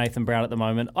going for Nathan Brown at the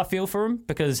moment. I feel for him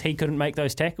because he couldn't make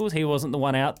those tackles. He wasn't the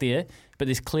one out there, but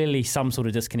there's clearly some sort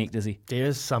of disconnect, is he? There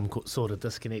is some sort of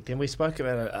disconnect. And we spoke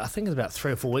about it, I think it was about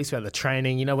 3 or 4 weeks about the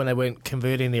training. You know, when they weren't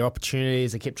converting their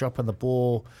opportunities, they kept dropping the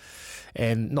ball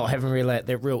and not having really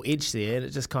that real edge there. And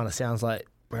it just kind of sounds like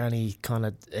Brownie kind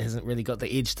of hasn't really got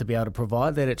the edge to be able to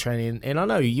provide that at training. And I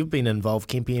know you've been involved,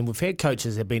 Kempy, and we've had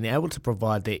coaches that have been able to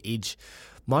provide that edge.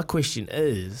 My question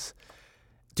is,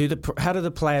 how do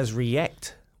the players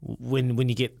react when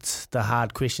you get the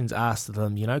hard questions asked of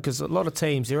them? You know, because a lot of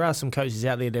teams, there are some coaches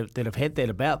out there that have had that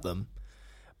about them,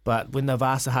 but when they've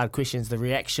asked the hard questions, the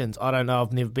reactions, I don't know,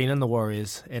 I've never been in the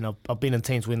Warriors, and I've been in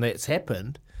teams when that's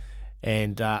happened,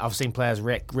 and I've seen players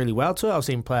react really well to it. I've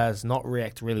seen players not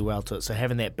react really well to it. So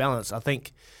having that balance, I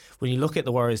think when you look at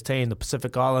the Warriors team, the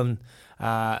Pacific Island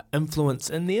influence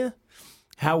in there,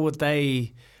 how would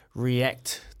they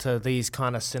react to these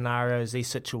kind of scenarios, these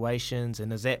situations,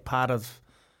 and is that part of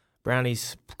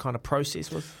Brownie's kind of process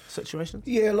with situations?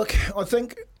 Yeah, look, I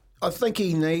think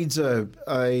he needs a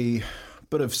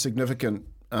bit of significant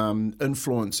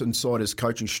influence inside his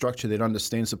coaching structure that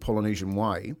understands the Polynesian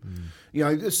way. You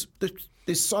know, there's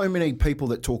so many people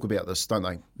that talk about this, don't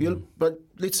they? Yeah, but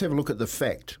let's have a look at the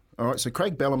fact. All right, so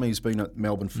Craig Bellamy's been at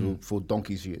Melbourne for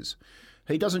donkey's years.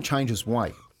 He doesn't change his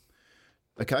way.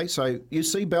 Okay, so you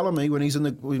see Bellamy when he's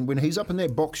when he's up in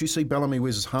that box. You see Bellamy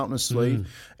wears his heart on his sleeve,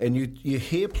 and you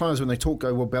hear players when they talk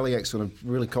go, "Well, Bellyache's going to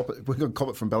really cop it. We're going to cop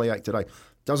it from Bellyache today."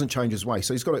 Doesn't change his way.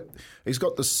 So he's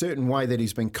got this certain way that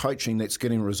he's been coaching that's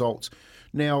getting results.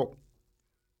 Now,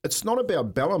 it's not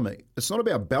about Bellamy. It's not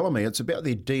about Bellamy. It's about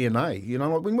their DNA. You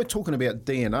know, like when we're talking about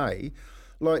DNA.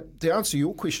 Like, to answer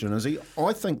your question, Izzy,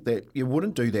 I think that you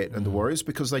wouldn't do that in the Warriors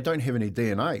because they don't have any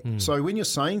DNA. So when you're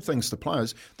saying things to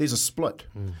players, there's a split.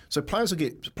 So players will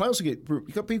get.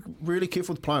 You've got to be really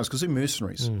careful with players because they're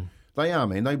mercenaries. They are,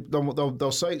 man.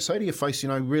 They'll say to your face, you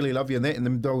know, really love you and that, and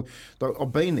then they'll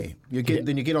I've been there.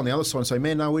 Then you get on the other side and say,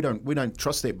 man, no, we don't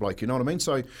trust that bloke. You know what I mean?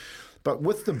 So, but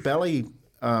with the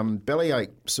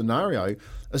bellyache scenario,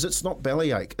 is it's not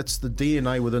bellyache, it's the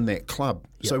DNA within that club.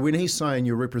 Yep. So when he's saying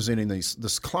you're representing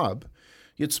this club,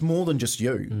 it's more than just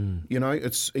you. You know,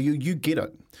 it's you get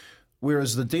it.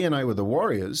 Whereas the DNA with the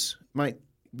Warriors, mate,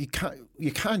 you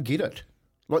can't get it.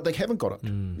 Like, they haven't got it.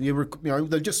 You know,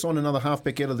 they've just signed another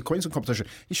halfback out of the Queensland competition.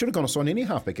 You should have gone and signed any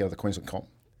halfback out of the Queensland comp.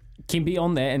 Can be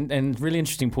on there, and really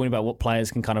interesting point about what players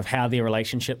can kind of how their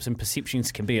relationships and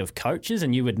perceptions can be of coaches,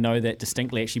 and you would know that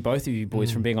distinctly, actually, both of you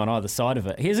boys from being on either side of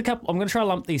it. Here's a couple. I'm going to try to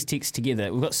lump these texts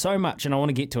together. We've got so much, and I want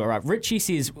to get to it. Right, Richie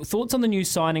says, thoughts on the new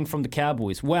signing from the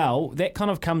Cowboys? Well, that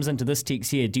kind of comes into this text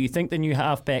here. Do you think the new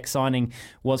halfback signing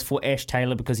was for Ash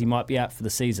Taylor because he might be out for the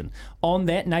season? On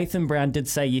that, Nathan Brown did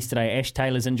say yesterday Ash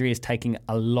Taylor's injury is taking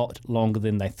a lot longer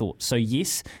than they thought. So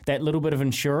yes, that little bit of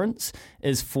insurance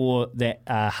is for that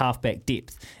halfback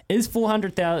depth. Is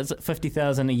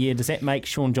 $450,000 a year, does that make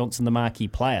Sean Johnson the marquee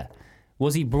player?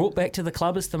 Was he brought back to the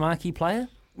club as the marquee player?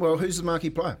 Well, who's the marquee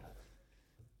player?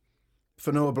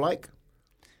 Fanua Blake?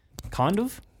 Kind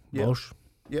of. Yep. Walsh.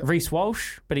 Yep. Reece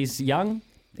Walsh, but he's young.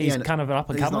 He's kind of an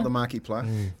up-and-comer. He's not the marquee player.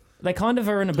 They kind of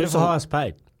are in a bit Who's of the highest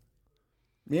paid?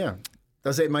 Yeah.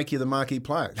 Does that make you the marquee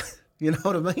player? You know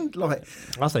what I mean? Like,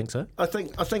 I think so. I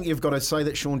think you've got to say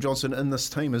that Sean Johnson in this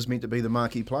team is meant to be the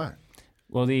marquee player.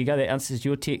 Well, there you go. That answers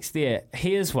your text there.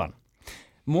 Here's one.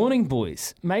 Morning,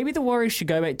 boys. Maybe the Warriors should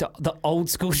go back to the old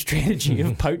school strategy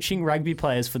of poaching rugby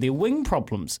players for their wing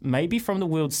problems. Maybe from the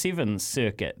World Sevens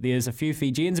circuit. There's a few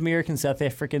Fijians, Americans, South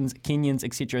Africans, Kenyans,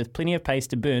 etc. with plenty of pace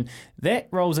to burn. That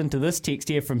rolls into this text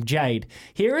here from Jade.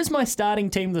 Here is my starting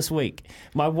team this week.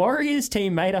 My Warriors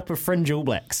team made up of fringe All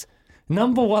Blacks.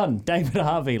 Number 1, David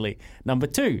Harvey. Number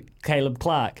 2, Caleb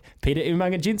Clark. Peter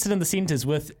Umaga-Jensen in the centres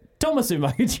with Thomas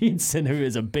Umaga-Jensen, who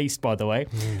is a beast, by the way.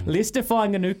 Lester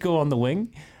Fainga'anuku on the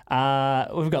wing.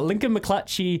 We've got Lincoln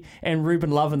McClutchy and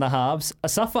Ruben Love in the halves.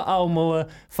 Asafa Aomua,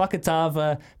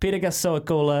 Whakatava, Peter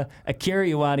Gasoakola, Akira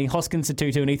Ioane, Hoskins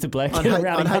Satutu and Ethan Black.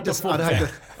 I'd hate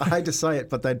to say it,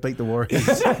 but they'd beat the Warriors. No,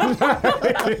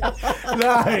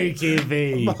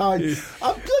 Kevy.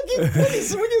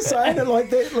 When you're saying it like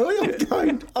that, Louis, I'm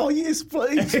going, oh, yes,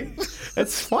 please.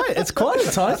 It's quite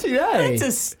enticing, eh? It's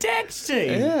a stacked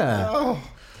team. Yeah. Oh.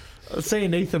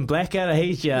 Seeing Ethan Blackadder,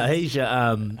 he's your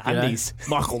Undies.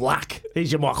 Michael Luck.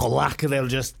 He's your Michael Luck, and they'll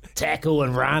just tackle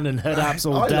and run and hit ups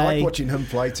all day. I like watching him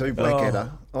play too,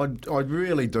 Blackadder. I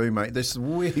really do, mate. This is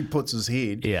where he puts his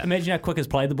head. Yeah. Imagine how quick his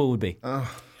play the ball would be.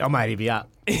 Oh, mate, he'd be up.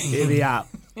 He'd be up.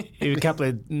 A couple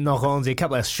of knock-ons, a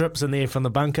couple of strips in there from the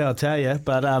bunker, I'll tell you.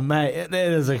 But, mate,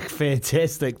 that is a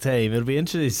fantastic team. It'll be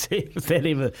interesting to see if that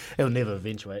it'll never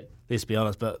eventuate, let's be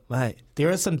honest. But, mate, there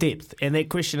is some depth. And that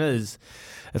question is,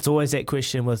 it's always that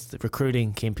question with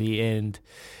recruiting, Kempy, and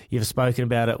you've spoken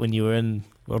about it when you were in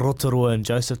Rotorua and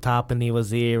Joseph Tapani was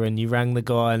there and you rang the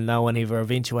guy and no one ever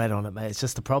eventuated on it, mate. It's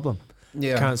just a problem.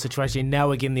 Yeah. Current situation. Now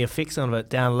we're getting the effects of it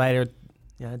down later,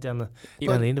 down the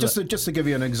end of it. Just to give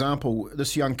you an example,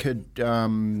 this young kid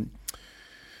who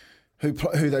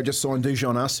they just signed,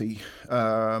 Dijon Asi,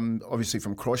 obviously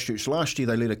from Christchurch. Last year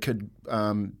they let a kid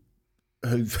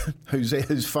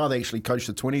whose father actually coached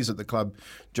the 20s at the club,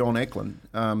 John Ackland.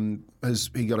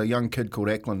 He got a young kid called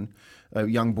Ackland, a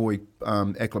young boy.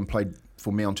 Ackland played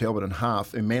for Mount Albert in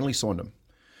half, and Manly signed him.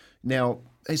 Now,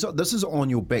 this is on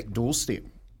your back doorstep.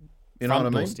 You know what I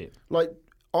mean? Doorstep. Like,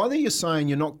 either you're saying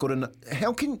you're not good enough.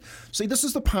 See, this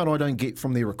is the part I don't get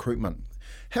from their recruitment.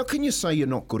 How can you say you're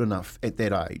not good enough at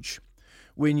that age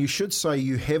when you should say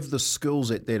you have the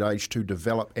skills at that age to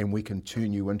develop and we can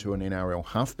turn you into an NRL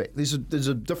halfback? There's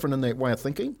a different in that way of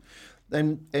thinking.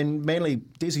 And Manly,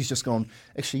 Desi's just gone,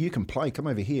 actually, you can play. Come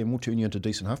over here and we'll turn you into a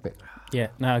decent halfback. Yeah,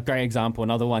 no, great example.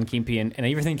 Another one, Kempy. And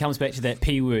everything comes back to that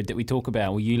P word that we talk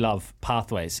about, you love,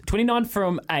 pathways. 29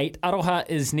 from 8. Aroha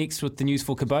is next with the news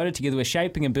for Kubota, together with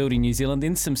Shaping and Building New Zealand.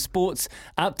 Then some sports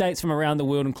updates from around the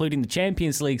world, including the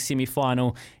Champions League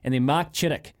semi-final. And then Mark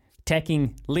Chittick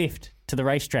tacking left to the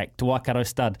racetrack to Waikato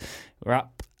Stud. We're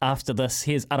up after this.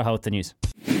 Here's Aroha with the news.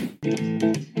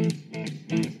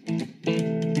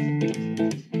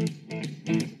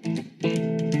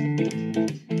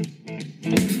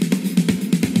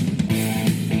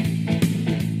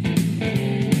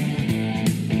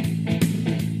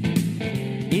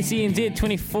 SENZ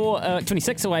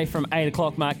 26 away from 8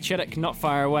 o'clock. Mark Chittick not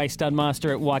far away,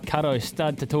 Studmaster at Waikato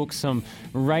Stud to talk some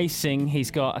racing.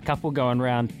 He's got a couple going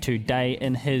round today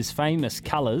in his famous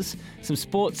colours. Some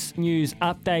sports news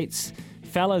updates.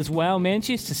 Fellas, well,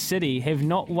 Manchester City have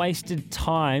not wasted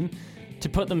time to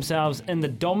put themselves in the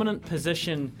dominant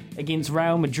position against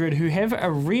Real Madrid, who have a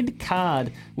red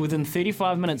card within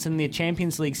 35 minutes in their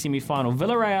Champions League semi-final.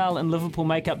 Villarreal and Liverpool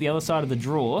make up the other side of the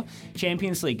draw.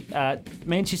 Champions League,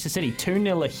 Manchester City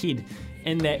 2-0 ahead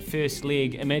in that first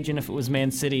leg. Imagine if it was Man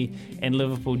City and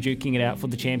Liverpool duking it out for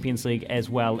the Champions League as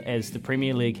well as the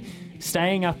Premier League.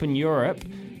 Staying up in Europe,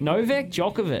 Novak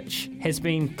Djokovic has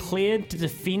been cleared to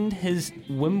defend his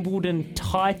Wimbledon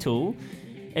title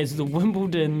as the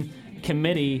Wimbledon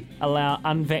committee allow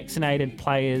unvaccinated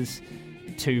players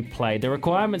to play. The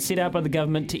requirement set out by the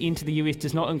government to enter the US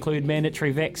does not include mandatory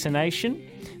vaccination.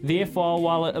 Therefore,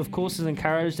 while it of course is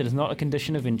encouraged, it is not a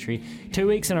condition of entry. 2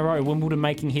 weeks in a row, Wimbledon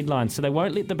making headlines. So they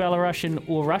won't let the Belarusian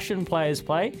or Russian players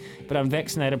play, but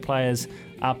unvaccinated players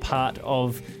are part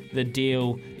of the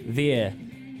deal there.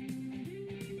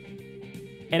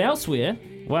 And elsewhere,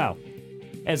 wow.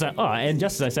 And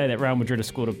just as I say that, Real Madrid has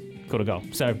scored a goal.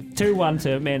 So 2-1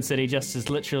 to Man City, just as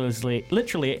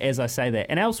literally as I say that.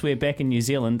 And elsewhere, back in New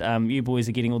Zealand, you boys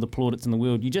are getting all the plaudits in the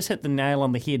world. You just hit the nail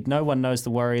on the head. No one knows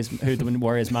who the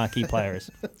Warriors' marquee player is.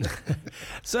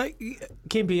 So,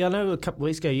 Kempy, I know a couple of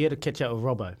weeks ago you had to catch up with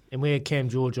Robbo, and we had Cam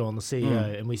George on, the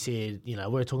CEO, and we said, we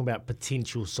were talking about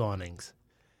potential signings.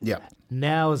 Yeah.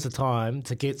 Now is the time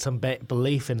to get some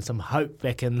belief and some hope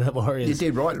back in the Warriors. You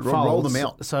did right. Roll them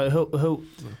out. So who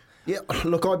Yeah,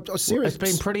 look, I'm serious.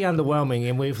 It's been pretty underwhelming,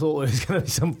 and we thought there was going to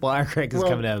be some firecrackers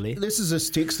coming out of there. This is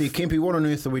this text here, Kempy. What on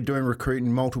earth are we doing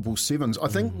recruiting multiple sevens? I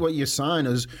think what you're saying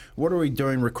is, what are we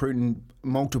doing recruiting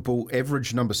multiple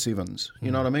average number sevens?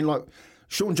 You know what I mean? Like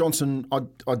Sean Johnson, I'm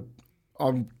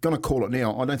going to call it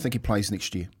now. I don't think he plays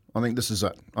next year. I think this is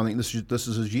it. I think this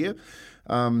is his year.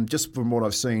 Just from what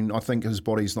I've seen, I think his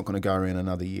body's not going to go around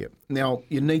another year. Now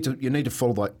you need to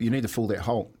fill that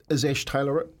hole. Is Ash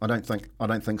Taylor it? I don't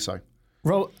think so.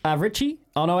 Richie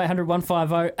on 0800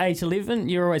 150 811.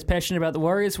 You're always passionate about the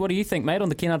Warriors. What do you think, mate? On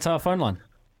the Ken Artaua phone line,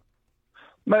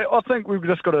 mate. I think we've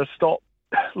just got to stop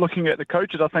looking at the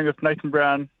coaches. I think if Nathan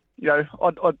Brown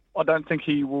I don't think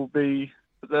he will be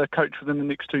the coach within the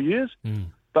next 2 years.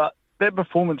 But that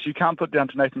performance you can't put down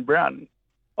to Nathan Brown.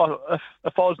 If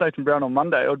I was Nathan Brown on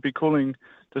Monday, I'd be calling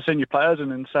the senior players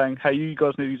in and saying, hey, you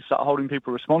guys need to start holding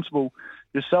people responsible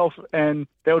yourself. And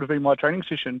that would have been my training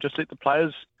session. Just let the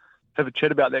players have a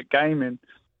chat about that game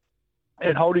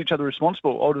and hold each other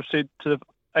responsible. I would have said to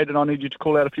Aidan, I need you to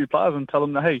call out a few players and tell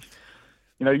them that, hey,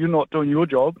 you're not doing your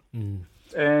job.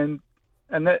 And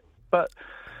I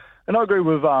agree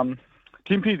with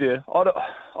Kempe there.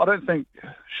 I don't think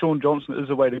Sean Johnson is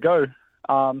the way to go.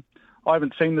 I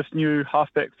haven't seen this new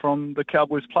halfback from the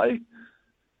Cowboys play.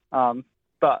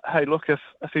 But, hey, look, if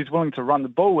he's willing to run the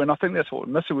ball, and I think that's what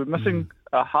we're missing. We're missing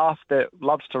a half that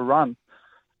loves to run.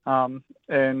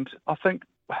 And I think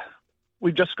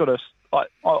we just got to... I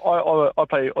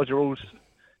play Aussie rules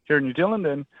here in New Zealand,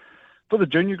 and for the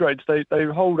junior grades, they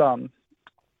hold...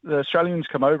 the Australians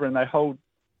come over and they hold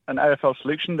an AFL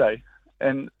selection day,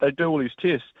 and they do all these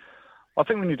tests. I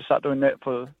think we need to start doing that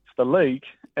for the league,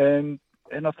 and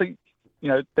I think,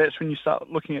 that's when you start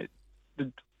looking at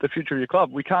the future of your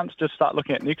club. We can't just start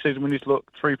looking at next season. We need to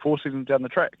look 3-4 seasons down the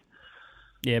track.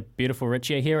 Yeah, beautiful, Rich.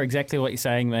 I hear exactly what you're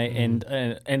saying, mate,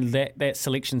 and that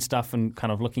selection stuff and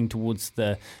kind of looking towards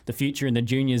the future in the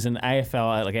juniors and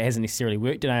AFL, like it hasn't necessarily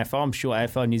worked in AFL. I'm sure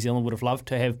AFL New Zealand would have loved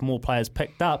to have more players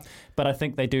picked up, but I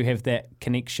think they do have that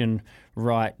connection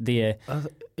right there.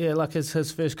 Like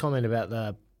his first comment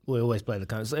about we always play the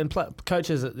coaches, and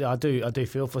coaches. I do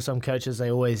feel for some coaches.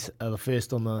 They always are the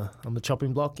first on the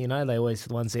chopping block. They always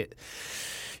the ones that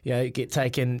get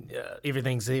taken.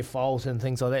 Everything's their fault and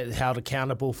things like that. Held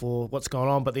accountable for what's going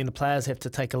on, but then the players have to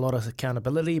take a lot of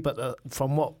accountability. But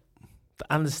from what the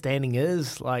understanding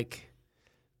is, like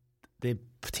there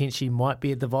potentially might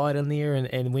be a divide in there,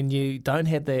 and when you don't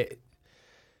have that,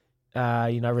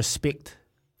 respect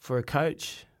for a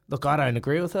coach. Look, I don't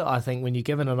agree with it. I think when you're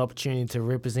given an opportunity to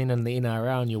represent in the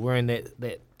NRL and you're wearing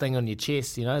that thing on your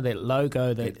chest, that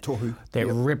logo that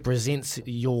represents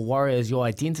your Warriors, your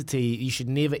identity, you should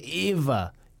never,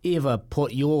 ever, ever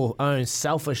put your own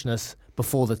selfishness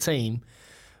before the team.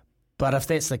 But if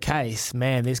that's the case,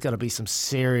 man, there's got to be some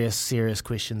serious, serious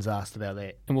questions asked about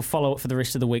that. And we'll follow it for the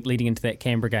rest of the week leading into that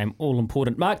Canberra game. All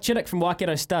important. Mark Chittick from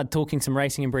Waikato Stud talking some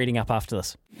racing and breeding up after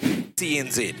this.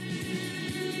 TNZ.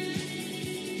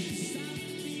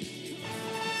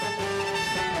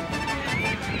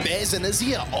 Baz and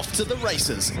Izzy are off to the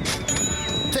races.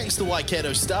 Thanks to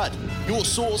Waikato Stud, your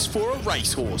source for a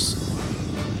racehorse.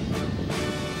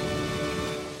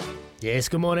 Yes,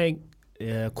 good morning.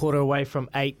 Quarter away from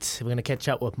 8. We're going to catch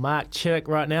up with Mark Chittick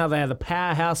right now. They are the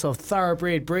powerhouse of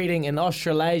thoroughbred breeding in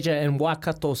Australasia, and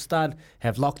Waikato Stud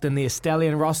have locked in their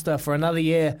stallion roster for another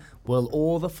year. Will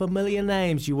all the familiar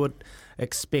names you would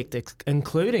expect,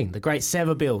 including the great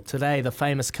Savabeel. Today, the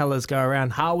famous colours go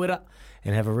around Hawera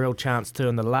and have a real chance to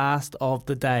in the last of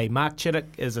the day. Mark Chittick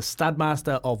is a stud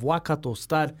master of Waikato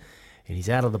Stud, and he's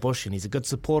out of the bush, and he's a good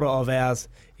supporter of ours.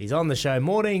 He's on the show.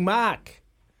 Morning, Mark.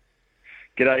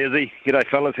 G'day, Izzy. G'day,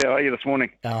 fellas. How are you this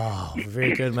morning? Oh,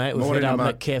 very good, mate. We've Morning, hit up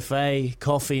mate. McCafe,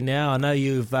 coffee now. I know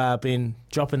you've been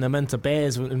dropping them into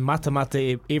Baz and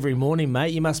mata every morning,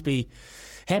 mate. You must be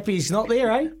happy he's not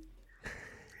there, eh?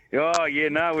 Oh, yeah,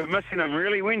 no, we're missing him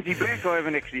really. When's he back? I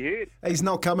haven't actually heard. He's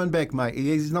not coming back, mate.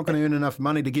 He's not going to earn enough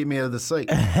money to get me out of the seat.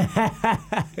 Fair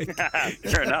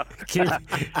enough.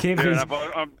 Fair enough.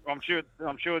 I'm sure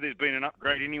there's been an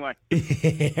upgrade anyway.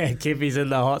 Kempy's in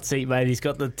the hot seat, mate. He's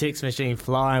got the text machine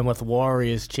flying with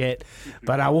Warriors chat.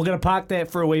 But we're going to park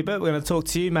that for a wee bit. We're going to talk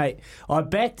to you, mate. I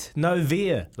backed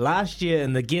Novia last year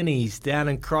in the Guineas down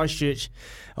in Christchurch.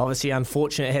 Obviously,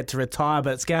 unfortunate, had to retire,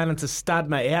 but it's going into stud,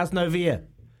 mate. How's Novia?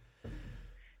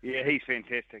 Yeah, he's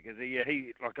fantastic. Is he? Yeah,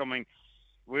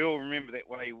 we all remember that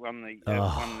way he won the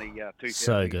 2000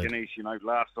 so good. Guineas,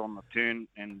 last on the turn,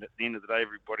 and at the end of the day,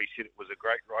 everybody said it was a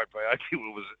great ride by Opie.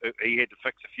 He had to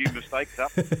fix a few mistakes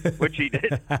up, which he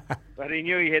did, but he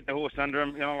knew he had the horse under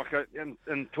him.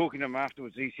 And talking to him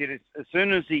afterwards, he said as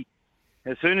soon as he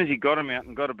got him out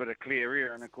and got a bit of clear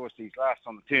air, and of course he's last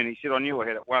on the turn, he said, I knew I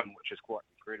had it won, which is quite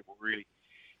incredible, really.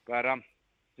 But it's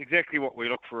exactly what we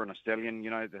look for in a stallion,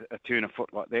 a turn of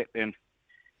foot like that. And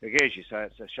as you say,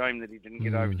 it's a shame that he didn't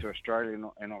get over to Australia,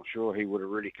 and I'm sure he would have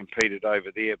really competed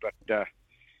over there. But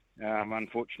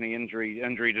unfortunately,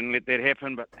 injury didn't let that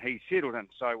happen. But he settled in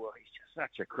so well. He's just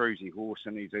such a cruisy horse,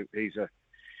 and he's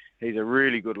a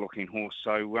really good-looking horse.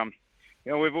 So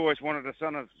we've always wanted a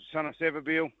son of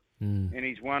Savabeel, and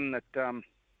he's one that a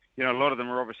lot of them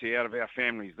are obviously out of our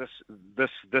families.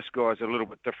 This guy's a little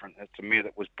bit different. It's a mare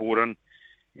that was brought in.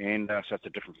 And so it's a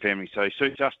different family. So he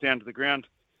suits us down to the ground.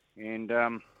 And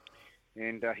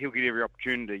and he'll get every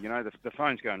opportunity. You know, the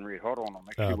phone's going red hot on him,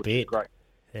 actually, I which is bet. great.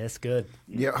 That's good.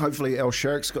 Yeah, hopefully Al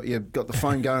Shark's got the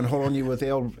phone going hot on you with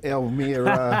Al Mere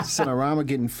Cinerama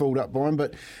getting filled up by him.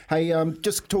 But hey,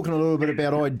 just talking a little bit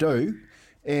about I Do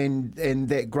and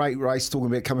that great race, talking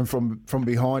about coming from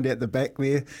behind at the back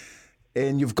there.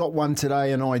 And you've got one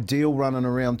today, an Ideal running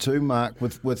around too, Mark,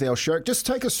 with Al Shark. Just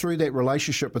take us through that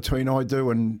relationship between I Do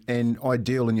and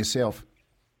Ideal and yourself.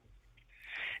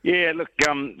 Yeah, look,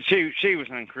 she was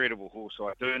an incredible horse,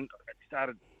 I Do. And it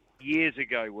started years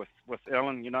ago with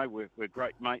Alan. You know, we're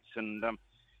great mates, and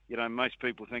you know, most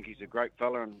people think he's a great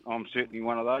fella, and I'm certainly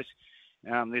one of those.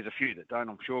 There's a few that don't,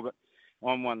 I'm sure, but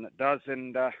I'm one that does.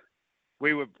 And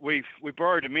we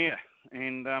borrowed a mare,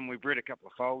 and we bred a couple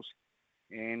of foals,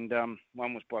 and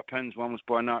one was by Pins, one was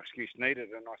by No Excuse Needed.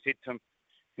 And I said to him,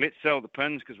 let's sell the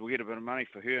Pins because we'll get a bit of money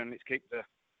for her, and let's keep the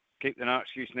No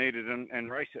Excuse Needed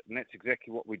and race it. And that's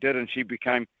exactly what we did, and she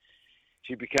became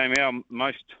our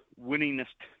most winningest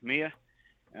mare.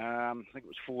 I think it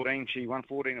was 14. She won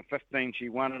 14 or 15. She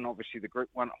won, and obviously the Group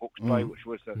 1 at Hawke's Bay, which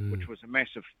was a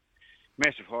massive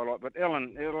highlight. But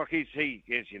Alan, like he,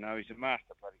 as you know, he's a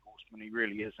master bloody horseman. He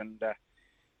really is, and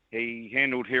he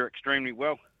handled her extremely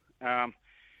well.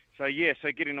 So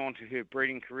getting on to her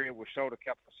breeding career, we've sold a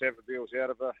couple of Savabils out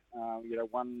of her. You know,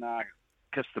 one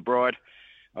Kiss the Bride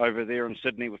over there in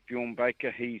Sydney with Bjorn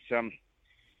Baker. He's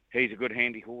a good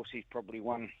handy horse. He's probably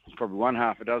won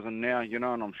half a dozen now, you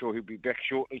know, and I'm sure he'll be back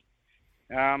shortly.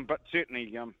 But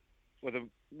certainly, with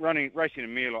racing a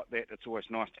mare like that, it's always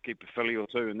nice to keep a filly or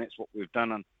two, and that's what we've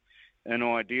done in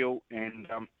Ideal. And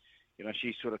you know,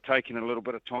 she's sort of taken a little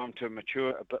bit of time to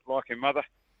mature, a bit like her mother.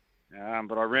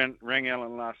 But I rang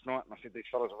Alan last night, and I said, these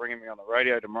fellas are ringing me on the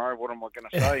radio tomorrow. What am I going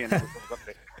to say? And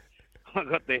I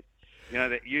got that, you know,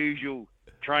 that usual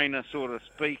trainer sort of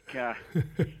speak.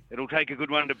 It'll take a good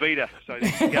one to beat her. So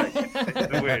there you go.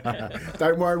 That's the word.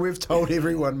 Don't worry, we've told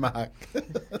everyone, Mark.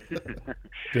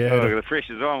 The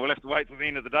pressure's on. We'll have to wait till the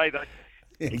end of the day, though.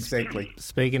 Exactly.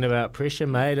 Speaking about pressure,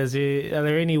 mate, are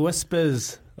there any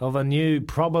whispers of a new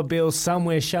Probabile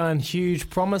somewhere showing huge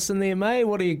promise in there, mate?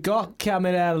 What do you got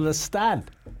coming out of the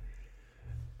stud?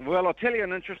 Well, I'll tell you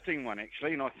an interesting one,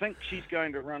 actually, and I think she's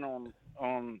going to run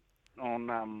on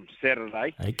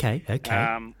Saturday. Okay.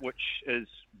 Which is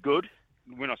good.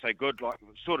 When I say good, like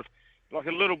sort of like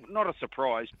a little, not a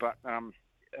surprise, but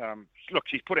look,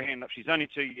 she's put her hand up. She's only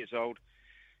 2 years old.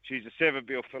 She's a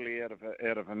Savabile filly out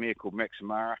of a mare called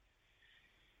Maximara,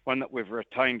 one that we've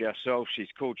retained ourselves.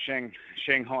 She's called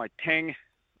Shanghai Tang,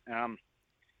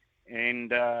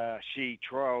 and she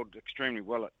trialled extremely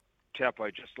well at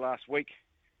Taupo just last week.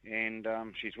 And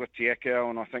she's with Tiakau,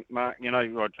 and I think, Mark, you know,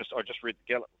 I just read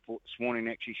the gallop report this morning.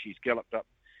 Actually, she's galloped up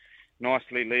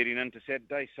nicely leading into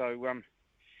Saturday. So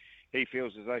he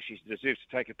feels as though she deserves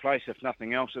to take a place. If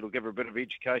nothing else, it'll give her a bit of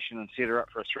education and set her up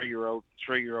for a three-year-old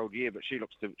year. But she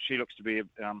looks to be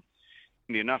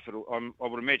enough. I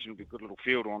would imagine it'll be a good little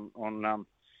field on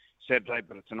Saturday.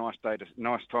 But it's a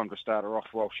nice time to start her off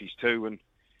while she's 2, and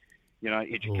you know,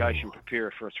 education, prepare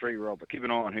her for a 3-year-old. But keep an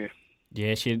eye on her.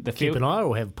 Yeah, keep an eye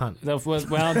or have a punt. Well,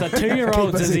 the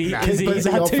 2-year-olds is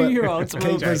our 2-year-olds.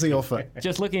 Keep busy off it.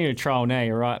 Just looking at a trial now,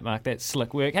 you're right, Mark. That's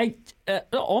slick work. Hey,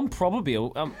 on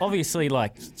Probabile, obviously,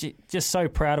 like, just so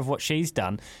proud of what she's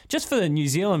done. Just for the New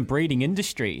Zealand breeding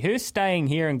industry, her staying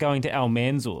here and going to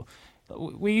Almanzor,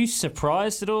 were you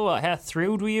surprised at all? Like, how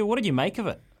thrilled were you? What did you make of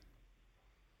it?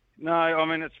 No, I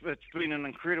mean it's been an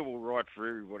incredible ride for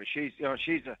everybody. She's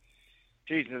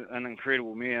an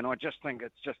incredible mare, and I just think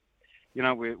it's just. You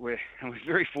know, we're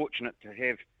very fortunate to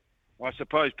have, I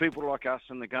suppose, people like us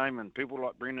in the game and people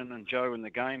like Brendan and Joe in the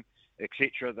game,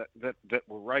 etc., that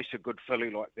will race a good filly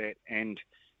like that, and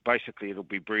basically it'll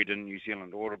be bred in New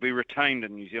Zealand, or it'll be retained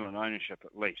in New Zealand ownership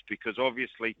at least, because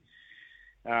obviously,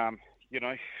 you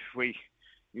know,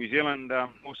 New Zealand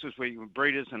horses, we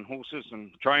breeders and horses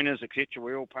and trainers, etc.,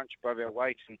 we all punch above our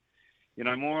weight, and you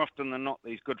know, more often than not,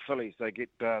 these good fillies, they get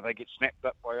snapped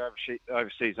up by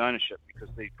overseas ownership, because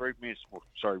these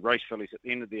race fillies at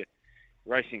the end of their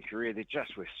racing career, they're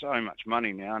just worth so much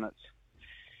money now, and it's,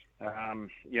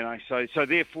 you know, so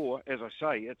therefore, as I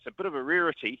say, it's a bit of a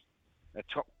rarity, a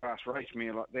top-class race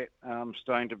mare like that,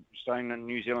 staying in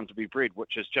New Zealand to be bred,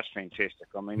 which is just fantastic.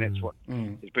 I mean, that's what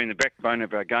has been the backbone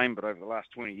of our game, but over the last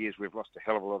 20 years, we've lost a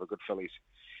hell of a lot of good fillies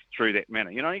through that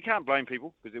manner. You know, you can't blame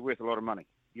people, because they're worth a lot of money.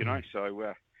 You know,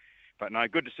 so, but no,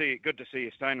 good to see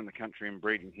you staying in the country and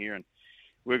breeding here, and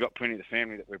we've got plenty of the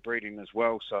family that we're breeding as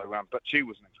well. So, but she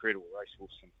was an incredible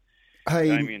racehorse, and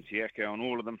Damien Tiakau and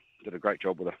all of them did a great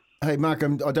job with her. Hey, Mark,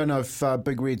 I don't know if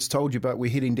Big Red's told you, but we're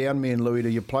heading down, me and Louis,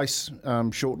 to your place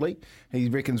shortly. He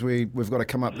reckons we've got to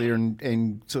come up there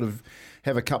and sort of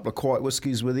have a couple of quiet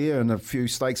whiskies with you and a few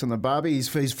steaks on the barbie.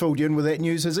 He's filled you in with that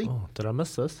news, has he? Oh, did I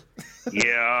miss this?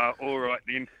 Yeah, all right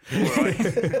then. All right.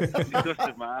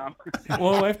 Twisted my arm.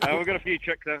 Well, we've got a few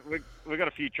tricks. We've got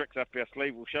a few tricks up our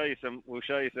sleeve. We'll show you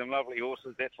some lovely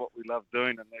horses. That's what we love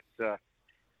doing, and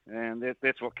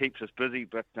that's what keeps us busy.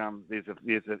 But there's a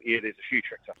few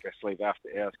tricks up our sleeve after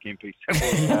ours, Kempy.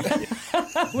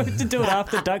 We have to do it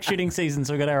after duck shooting season,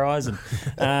 so we've got our eyes on.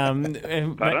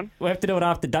 Pardon? We have to do it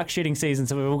after duck shooting season,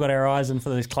 so we've all got our eyes on for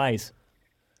those clays.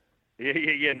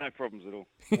 Yeah. No problems at all.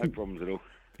 No problems at all.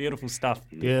 Beautiful stuff.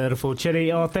 Beautiful,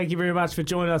 Chitty. Oh, thank you very much for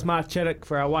joining us, Mark Chittick,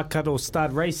 for our Waikato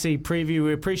Stud Racing preview.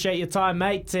 We appreciate your time,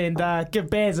 mate, and give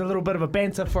Baz a little bit of a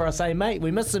banter for us, mate? We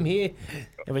miss him here,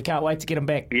 and we can't wait to get him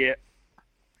back. Yeah.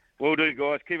 Will do,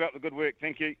 guys. Keep up the good work.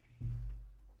 Thank you.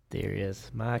 There he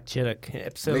is, Mark Chittick,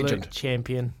 absolute Legend.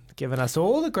 champion, giving us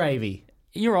all the gravy.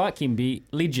 You're right, Kimby.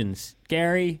 Legends.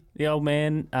 Gary, the old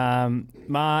man,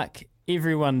 Mark,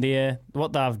 everyone there,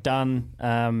 what they've done.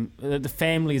 The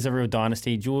family is a real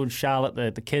dynasty. George,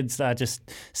 Charlotte, the kids are just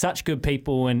such good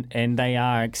people, and they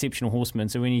are exceptional horsemen.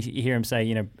 So when you hear him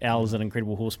say, Al's an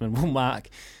incredible horseman, well, Mark,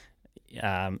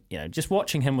 just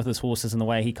watching him with his horses and the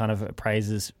way he kind of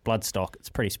appraises Bloodstock, it's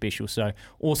pretty special. So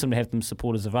awesome to have them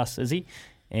supporters of us, Izzy.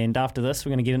 And after this, we're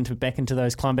going to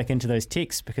get climb back into those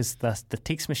texts, because the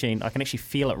text machine, I can actually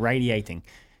feel it radiating.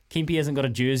 Kempy hasn't got a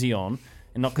jersey on,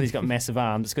 and not because he's got massive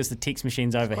arms, it's because the text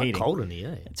machine's overheating. It's quite cold in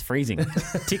here. It's freezing.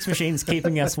 Text machine's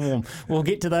keeping us warm. We'll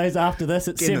get to those after this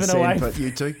at 7:08.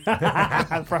 You two.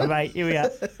 From 8, here we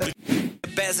are.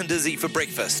 Baz and Dizzy for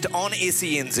breakfast on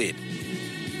SENZ.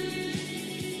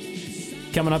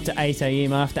 Coming up to 8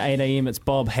 a.m. After 8 a.m, it's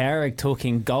Bob Harrig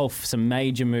talking golf. Some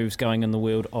major moves going in the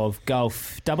world of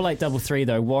golf. 8833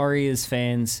 though, Warriors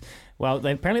fans. Well,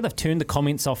 apparently they've turned the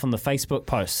comments off on the Facebook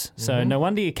posts. So no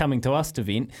wonder you're coming to us to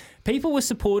vent. People were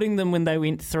supporting them when they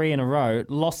went 3 in a row.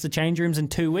 Lost the change rooms in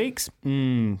 2 weeks?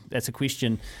 That's a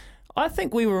question. I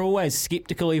think we were always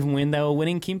sceptical, even when they were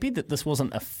winning, Kempy, that this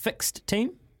wasn't a fixed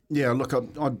team. Yeah, look,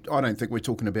 I don't think we're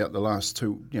talking about the last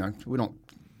two. We're not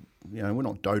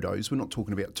dodos. We're not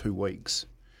talking about 2 weeks.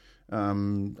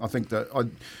 I think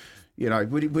that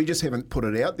we just haven't put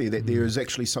it out there that there is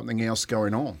actually something else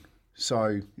going on.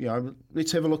 So,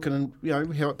 let's have a look and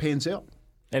how it pans out.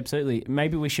 Absolutely.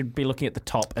 Maybe we should be looking at the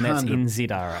top, and that's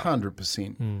NZRA.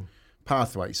 100%.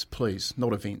 Pathways, please,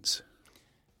 not events.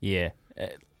 Yeah.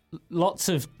 Look,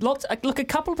 a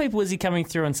couple of people is he coming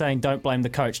through and saying don't blame the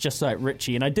coach, just like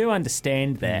Richie, and I do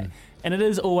understand that. And it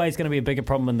is always going to be a bigger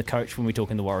problem than the coach when we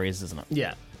talk in the Warriors, isn't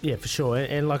it? Yeah, for sure.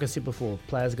 And like I said before,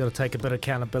 players have got to take a bit of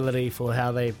accountability for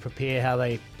how they prepare, how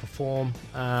they perform.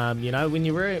 When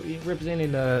you're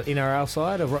representing the NRL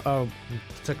side, in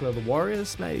particular the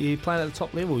Warriors, mate, you're playing at the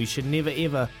top level. You should never,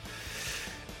 ever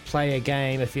play a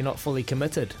game if you're not fully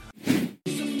committed.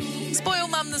 Spoil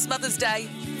Mum this Mother's Day.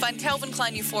 Find Calvin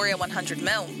Klein Euphoria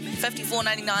 100ml,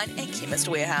 $54.99 at Chemist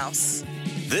Warehouse.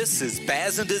 This is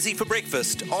Baz and Dizzy for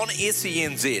breakfast on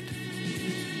SENZ.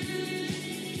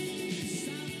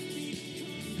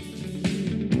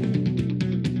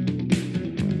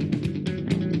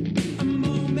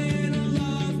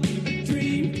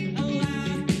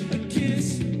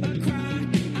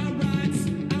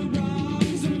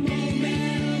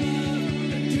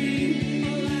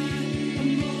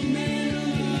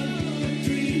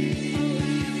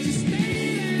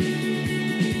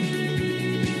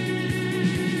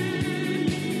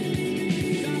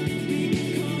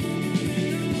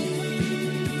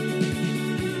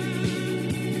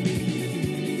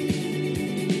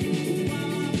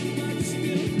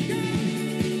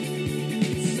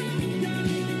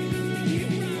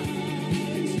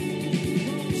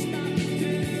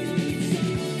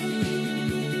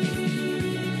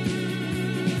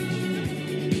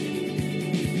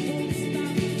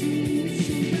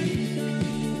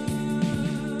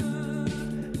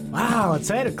 Wow, it's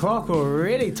 8 o'clock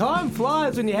already. Time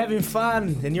flies when you're having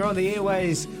fun and you're on the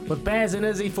airways with Baz and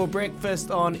Izzy for breakfast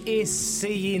on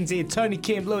SCNZ. Tony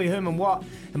Kemp, Louis Herman Watt,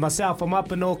 and myself. I'm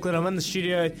up in Auckland. I'm in the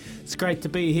studio. It's great to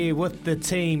be here with the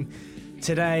team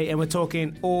today, and we're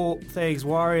talking all things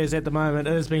Warriors at the moment.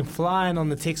 It has been flying on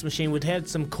the text machine. We've had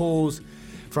some calls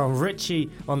from Richie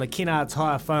on the Kennards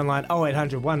Hire phone line,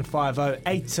 0800 150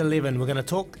 811. We're going to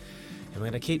talk, and we're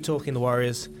going to keep talking the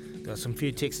Warriors. Got some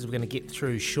few texts we're going to get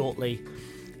through shortly,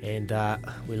 and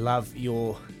we love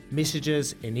your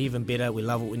messages, and even better, we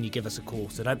love it when you give us a call,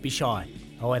 so don't be shy.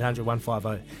 0800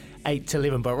 150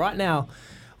 811. But right now,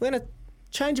 we're going to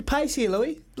change of pace here,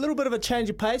 Louis. A little bit of a change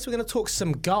of pace. We're going to talk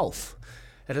some golf.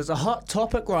 It is a hot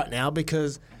topic right now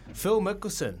because Phil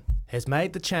Mickelson has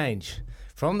made the change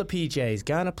from the PGA. He's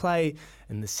going to play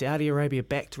in the Saudi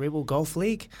Arabia-backed Rebel Golf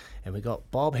League. And we got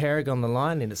Bob Harrig on the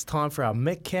line, and it's time for our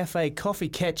McCafe coffee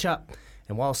catch-up.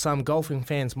 And while some golfing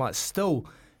fans might still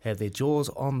have their jaws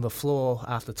on the floor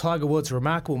after Tiger Woods'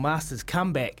 remarkable Masters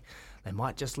comeback, they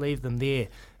might just leave them there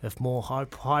if more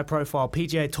high-profile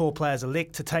PGA Tour players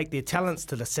elect to take their talents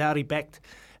to the Saudi-backed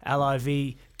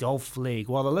LIV Golf League.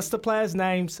 While the list of players'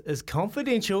 names is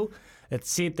confidential, it's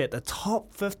said that the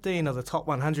top 15 of the top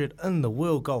 100 in the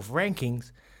world golf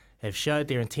rankings have showed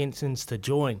their intentions to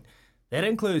join. That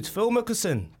includes Phil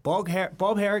Mickelson. Bob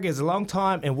Harrig is a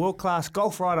long-time and world-class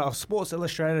golf writer of Sports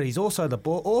Illustrated. He's also the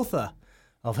author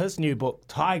of his new book,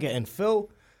 Tiger and Phil.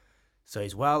 So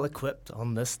he's well equipped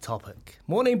on this topic.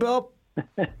 Morning, Bob.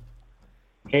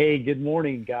 Hey, good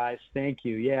morning, guys. Thank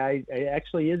you. Yeah, it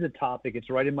actually is a topic. It's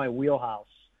right in my wheelhouse.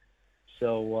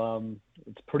 So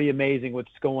it's pretty amazing what's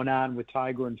going on with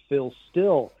Tiger and Phil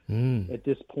still at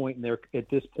this point in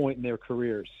their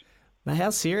careers. Now,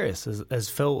 how serious is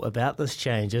Phil about this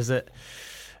change? Is it?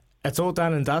 It's all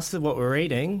done and dusted what we're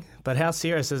reading, but how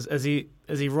serious is he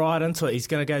right into it? He's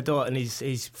going to go do it, and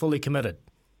he's fully committed.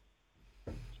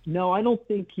 No, I don't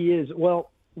think he is. Well,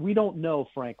 we don't know,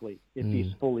 frankly, if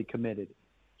he's fully committed.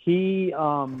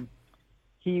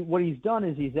 What he's done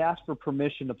is he's asked for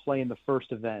permission to play in the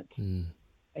first event.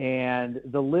 And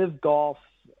the Live Golf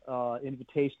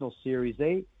Invitational Series,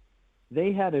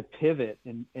 they had to pivot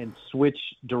and switch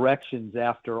directions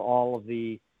after all of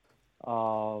the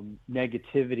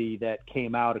negativity that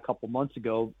came out a couple months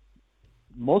ago,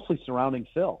 mostly surrounding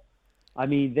Phil. I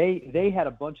mean, they had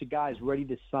a bunch of guys ready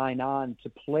to sign on to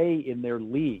play in their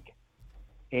league,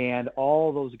 and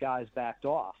all those guys backed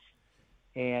off.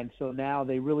 And so now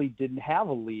they really didn't have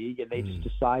a league, and they just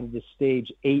decided to stage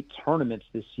 8 tournaments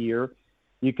this year.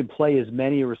 You can play as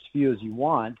many or as few as you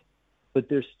want, but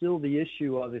there's still the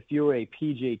issue of if you're a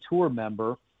PGA Tour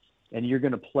member and you're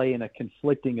going to play in a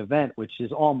conflicting event, which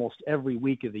is almost every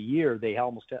week of the year, they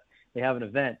have an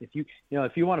event.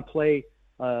 If you want to play,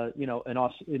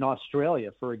 in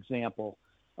Australia, for example,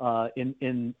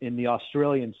 in the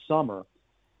Australian summer,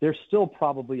 there's still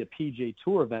probably a PGA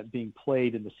Tour event being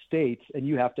played in the States, and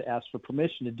you have to ask for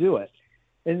permission to do it.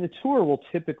 And the tour will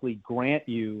typically grant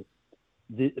you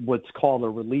what's called a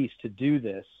release to do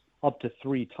this up to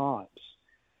 3 times.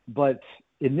 But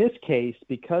in this case,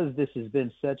 because this has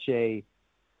been such a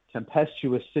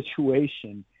tempestuous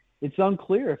situation, it's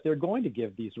unclear if they're going to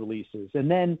give these releases. And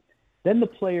then the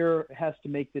player has to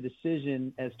make the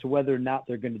decision as to whether or not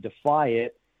they're going to defy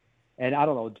it. And I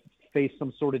don't know, face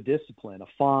some sort of discipline, a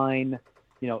fine,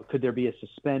 could there be a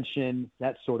suspension,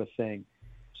 that sort of thing.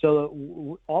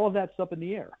 So all of that's up in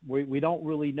the air. We don't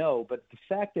really know. But the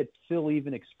fact that Phil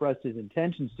even expressed his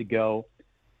intentions to go,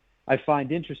 I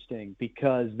find interesting,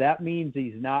 because that means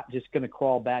he's not just going to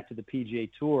crawl back to the PGA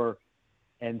Tour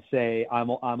and say, I'm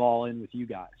all in with you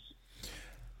guys.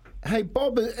 Hey,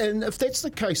 Bob, and if that's the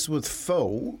case with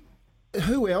Phil,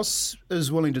 who else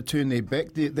is willing to turn their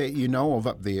back that you know of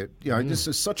up there? This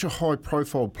is such a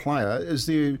high-profile player. Is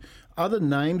there other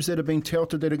names that have been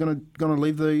touted that are going to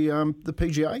leave the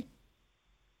PGA?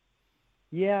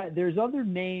 Yeah, there's other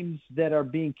names that are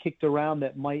being kicked around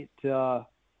that might,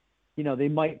 they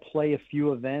might play a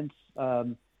few events.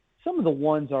 Some of the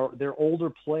ones they're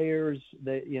older players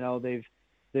that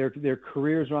their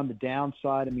careers are on the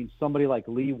downside. I mean, somebody like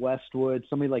Lee Westwood,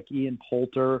 somebody like Ian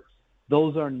Poulter.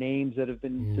 Those are names that have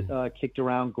been kicked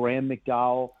around. Graham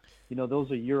McDowell,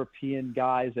 those are European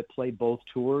guys that play both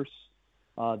tours,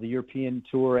 the European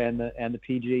Tour and the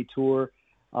PGA Tour.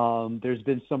 There's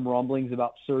been some rumblings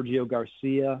about Sergio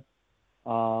Garcia.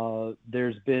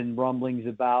 There's been rumblings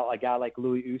about a guy like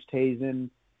Louis Oosthuizen,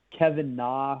 Kevin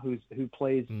Na, who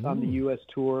plays on the U.S.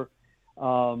 Tour.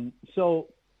 So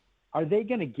are they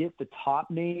going to get the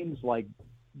top names like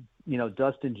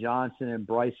Dustin Johnson and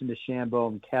Bryson DeChambeau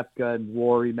and Koepka and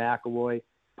Rory McIlroy?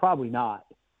 Probably not.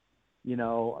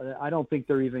 I don't think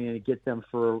they're even going to get them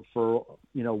for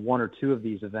 1 or 2 of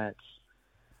these events.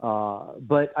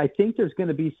 But I think there's going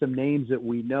to be some names that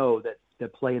we know that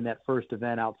play in that first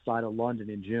event outside of London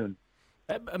in June.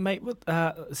 Mate, with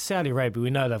Saudi Arabia, we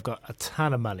know they've got a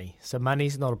ton of money, so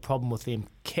money's not a problem with them.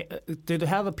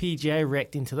 How the PGA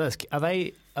react into this? Are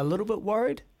they a little bit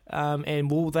worried?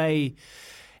 And will they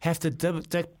have to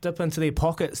dip into their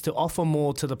pockets to offer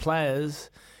more to the players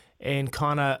and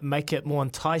kind of make it more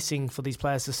enticing for these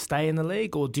players to stay in the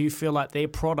league? Or do you feel like their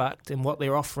product and what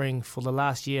they're offering for the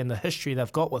last year and the history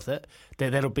they've got with it,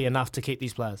 that'll be enough to keep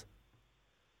these players?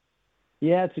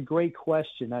 Yeah, it's a great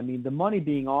question. I mean, the money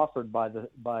being offered by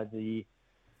the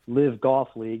Live Golf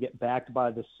League, backed by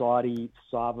the Saudi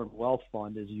Sovereign Wealth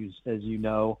Fund, as you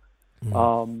know,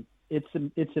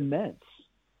 it's immense.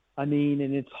 I mean,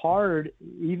 and it's hard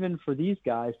even for these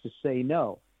guys to say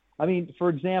no. I mean, for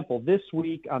example, this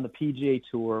week on the PGA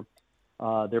Tour,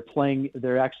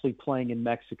 they're actually playing in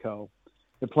Mexico.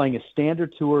 They're playing a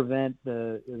standard tour event,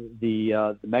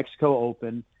 the Mexico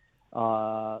Open.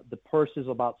 The purse is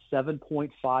about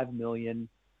 $7.5 million.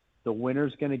 The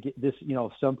winner's going to get this,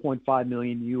 $7.5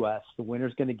 million US. The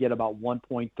winner's going to get about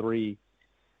 1.3.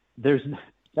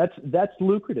 That's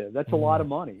lucrative. That's a lot of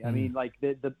money. I mean, like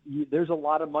there's a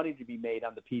lot of money to be made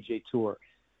on the PGA Tour.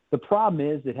 The problem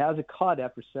is it has a cut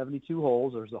after 72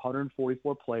 holes. There's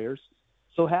 144 players,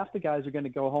 so half the guys are going to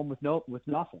go home with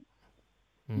nothing.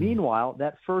 Meanwhile,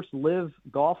 that first Live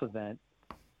Golf event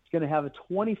is going to have a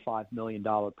 $25 million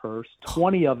purse,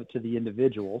 20 of it to the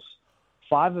individuals.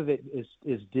 5 of it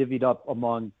is divvied up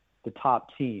among the top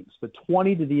teams, but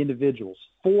 20 to the individuals,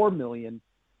 $4 million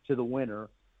to the winner,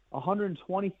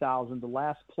 $120,000 to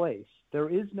last place. There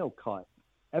is no cut.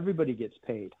 Everybody gets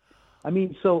paid. I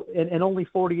mean, so and only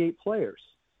 48 players.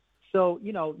 So,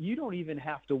 you don't even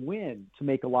have to win to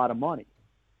make a lot of money.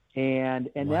 And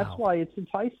that's why it's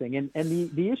enticing. And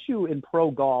the issue in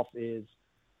pro golf is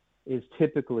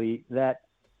typically that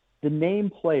the name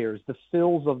players, the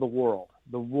Phils of the world,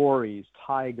 the Rorys,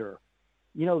 Tiger,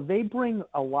 they bring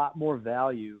a lot more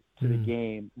value to the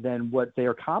game than what they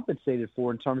are compensated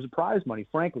for in terms of prize money,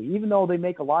 frankly. Even though they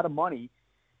make a lot of money,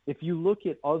 if you look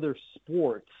at other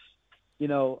sports,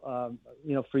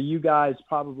 for you guys,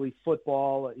 probably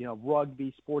football,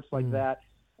 rugby, sports like that,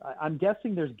 I'm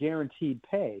guessing there's guaranteed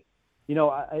pay.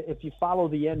 If you follow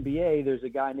the NBA, there's a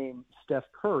guy named Steph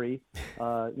Curry,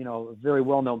 a very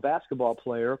well-known basketball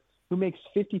player who makes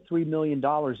 $53 million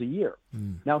a year.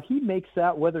 Now, he makes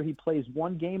that whether he plays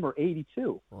one game or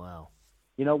 82. Wow.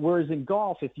 Whereas in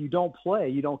golf, if you don't play,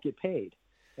 you don't get paid.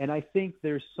 And I think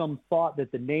there's some thought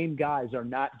that the name guys are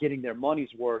not getting their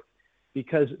money's worth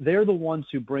because they're the ones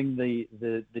who bring the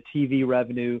TV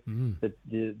revenue,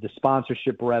 the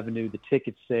sponsorship revenue, the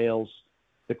ticket sales,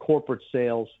 the corporate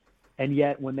sales. And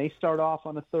yet when they start off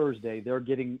on a Thursday, they're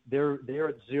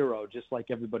at zero, just like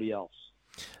everybody else.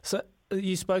 So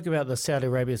you spoke about the Saudi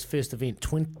Arabia's first event,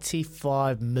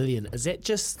 25 million. Is that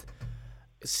just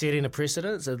setting a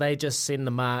precedent? Are they just setting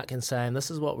the mark and saying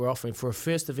this is what we're offering for a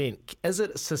first event? Is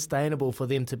it sustainable for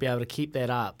them to be able to keep that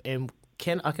up? And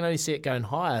I can only see it going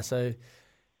higher. So,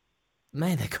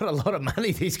 man, they've got a lot of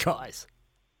money, these guys.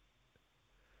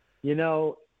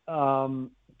 They're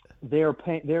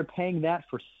paying that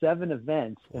for 7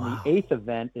 events, and the 8th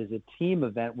event is a team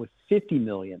event with $50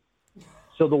 million.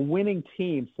 So the winning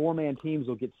team, 4-man teams,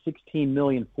 will get $16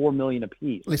 million, $4 million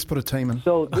apiece. Let's put a team in.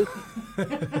 So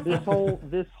this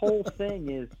whole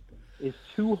thing is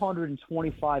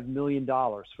 $225 million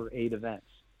for 8 events.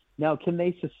 Now, can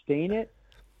they sustain it?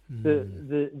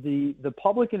 The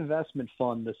public investment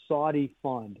fund, the Saudi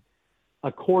fund,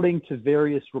 according to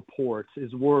various reports,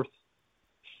 is worth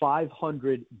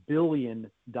 $500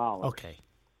 billion. Okay.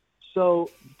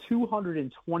 So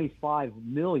 $225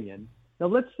 million. Now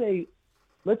let's say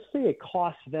it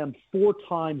costs them 4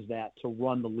 times that to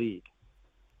run the league.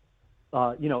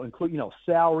 Include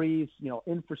salaries,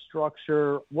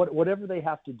 infrastructure, whatever they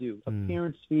have to do,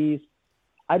 appearance fees.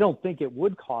 I don't think it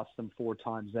would cost them 4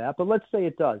 times that, but let's say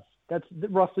it does. That's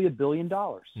roughly $1 billion.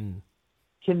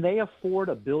 Can they afford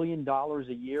 $1 billion a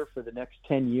year for the next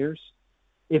 10 years?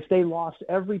 If they lost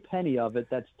every penny of it,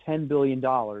 that's $10 billion.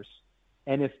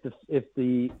 And if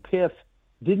the PIF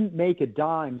didn't make a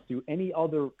dime through any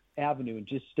other avenue and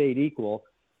just stayed equal,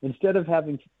 instead of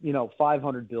having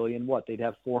 $500 billion, they'd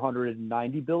have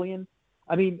 $490 billion.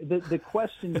 I mean, the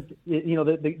question,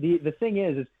 the thing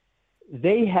is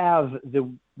they have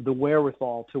the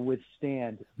wherewithal to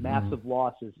withstand massive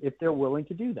losses if they're willing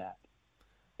to do that.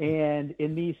 And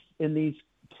in these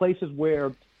places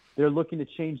where they're looking to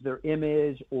change their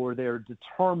image or they're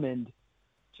determined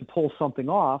to pull something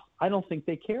off, I don't think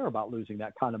they care about losing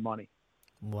that kind of money.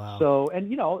 Wow. So,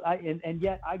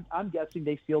 yet I'm guessing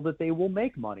they feel that they will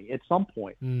make money at some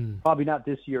point. Probably not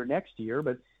this year, next year,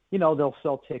 but they'll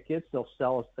sell tickets, they'll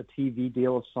sell a TV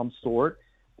deal of some sort,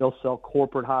 they'll sell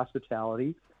corporate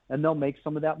hospitality, and they'll make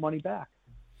some of that money back.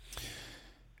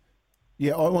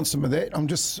 Yeah, I want some of that.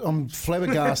 I'm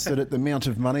flabbergasted at the amount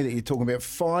of money that you're talking about.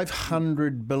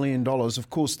 $500 billion. Of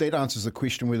course, that answers the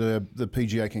question whether the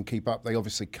PGA can keep up. They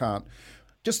obviously can't.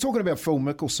 Just talking about Phil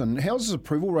Mickelson, how's his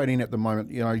approval rating at the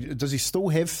moment? Does he still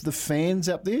have the fans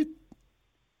out there?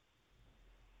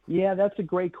 Yeah, that's a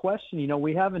great question.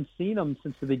 We haven't seen him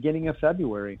since the beginning of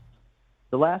February.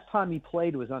 The last time he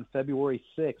played was on February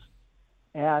 6th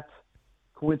at,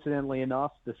 coincidentally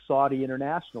enough, the Saudi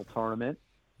International Tournament,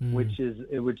 which is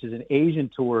an Asian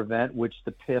Tour event, which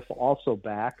the PIF also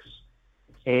backs.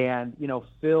 And,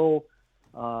 Phil,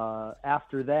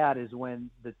 after that is when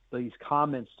these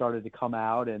comments started to come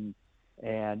out, and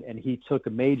he took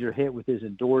a major hit with his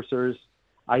endorsers.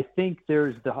 I think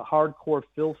there's the hardcore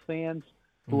Phil fans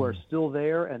who are still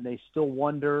there, and they still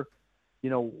wonder,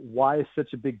 why is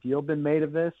such a big deal been made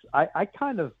of this? I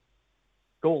kind of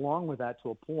go along with that to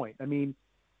a point. I mean,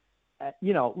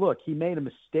 look, he made a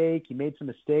mistake. He made some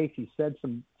mistakes. He said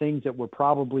some things that were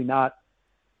probably not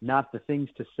the things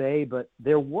to say, but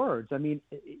they're words. I mean,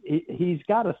 he's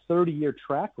got a 30-year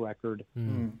track record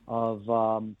of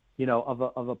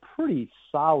a pretty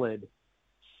solid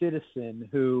citizen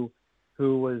who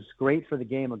was great for the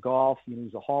game of golf. He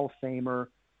was a Hall of Famer.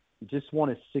 He just won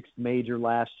his 6th major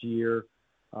last year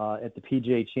at the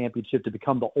PGA Championship to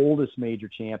become the oldest major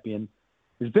champion.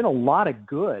 There's been a lot of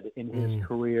good in his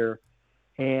career,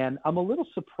 and I'm a little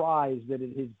surprised that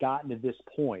it has gotten to this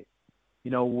point,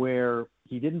 where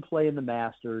he didn't play in the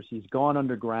Masters. He's gone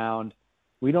underground.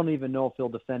 We don't even know if he'll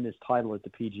defend his title at the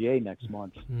PGA next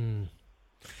month.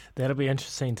 That'll be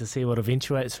interesting to see what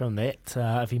eventuates from that.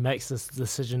 If he makes this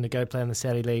decision to go play in the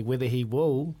Saudi League, whether he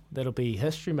will, that'll be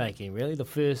history-making, really. The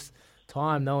first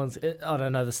time I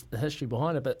don't know the history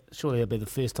behind it, but surely it'll be the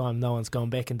first time no one's gone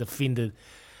back and defended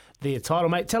their title.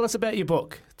 Mate, tell us about your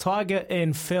book, Tiger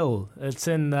and Phil. It's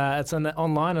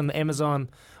online on the Amazon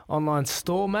online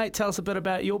store, mate. Tell us a bit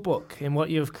about your book and what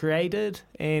you've created,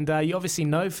 and you obviously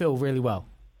know Phil really well.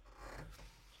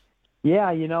 Yeah,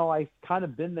 I've kind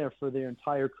of been there for their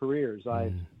entire careers.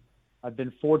 I've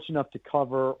been fortunate enough to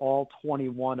cover all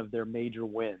 21 of their major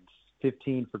wins,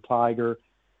 15 for Tiger,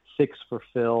 6 for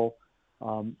Phil.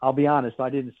 I'll be honest,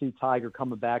 I didn't see Tiger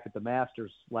coming back at the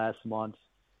Masters last month,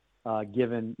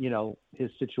 given, his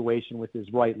situation with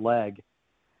his right leg.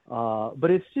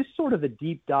 But it's just sort of a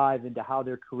deep dive into how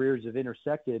their careers have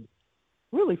intersected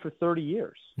really for 30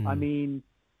 years. I mean,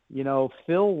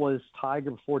 Phil was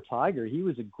Tiger before Tiger. He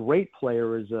was a great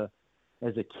player as a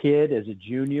kid, as a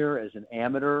junior, as an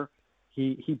amateur.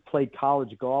 He played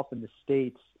college golf in the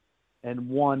States and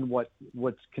won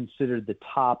what's considered the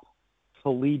top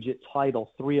collegiate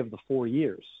title 3 of the 4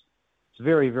 years. It's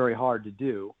very, very hard to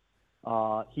do.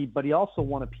 But he also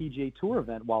won a PGA Tour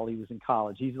event while he was in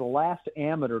college. He's the last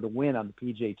amateur to win on the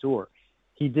PGA Tour.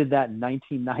 He did that in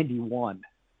 1991.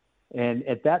 And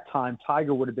at that time,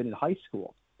 Tiger would have been in high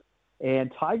school.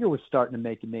 And Tiger was starting to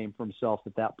make a name for himself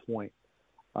at that point.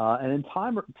 And then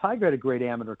Tiger had a great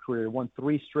amateur career, won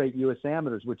 3 straight U.S.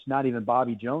 amateurs, which not even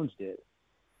Bobby Jones did.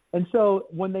 And so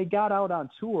when they got out on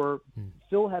tour,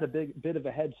 Phil had a bit of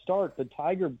a head start, but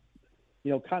Tiger,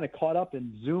 kind of caught up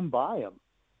and zoomed by him,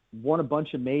 won a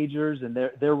bunch of majors, and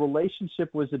their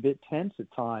relationship was a bit tense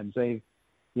at times. They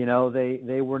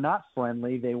were not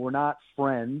friendly. They were not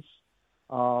friends.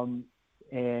 And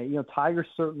Tiger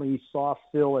certainly saw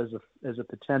Phil as a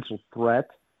potential threat.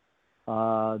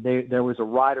 There was a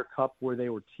Ryder Cup where they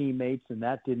were teammates, and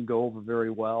that didn't go over very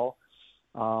well.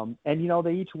 And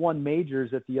they each won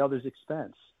majors at the other's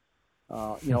expense.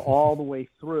 All the way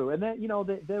through. And then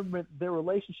their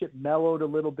relationship mellowed a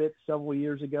little bit several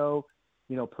years ago.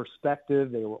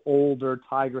 Perspective. They were older.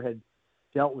 Tiger had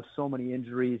dealt with so many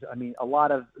injuries. I mean, a lot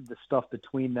of the stuff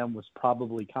between them was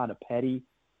probably kind of petty.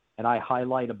 And I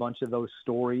highlight a bunch of those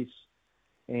stories,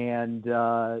 and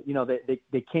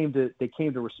they came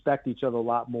to respect each other a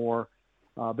lot more.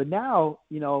 But now,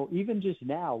 even just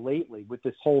now, lately, with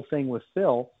this whole thing with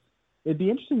Phil, it'd be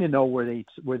interesting to know where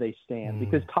they stand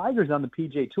because Tiger's on the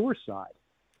PGA Tour side,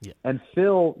 and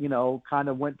Phil, kind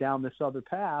of went down this other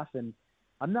path, and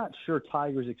I'm not sure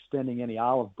Tiger's extending any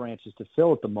olive branches to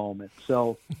Phil at the moment.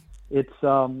 So it's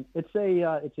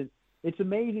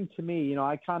amazing to me.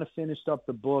 I kind of finished up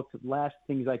the book. The last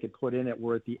things I could put in it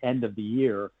were at the end of the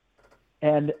year.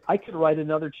 And I could write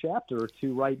another chapter or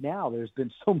 2 right now. There's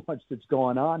been so much that's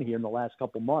going on here in the last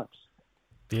couple months.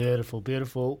 Beautiful,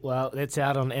 beautiful. Well, that's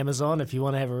out on Amazon if you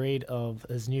want to have a read of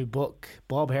his new book,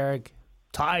 Bob Harig,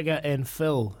 Tiger and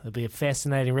Phil. It'll be a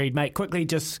fascinating read. Mate, quickly,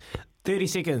 just 30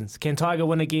 seconds. Can Tiger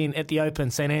win again at the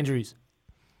Open, St. Andrews?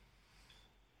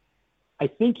 I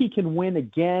think he can win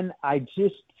again. I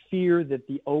just fear that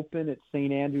the Open at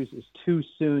St. Andrews is too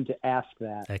soon to ask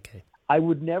that. Okay. I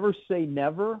would never say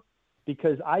never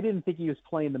because I didn't think he was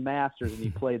playing the Masters, and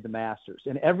he played the Masters.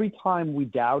 And every time we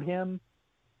doubt him,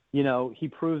 he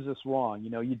proves us wrong.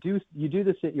 You do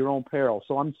this at your own peril.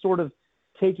 So I'm sort of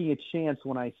taking a chance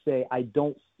when I say I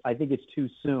think it's too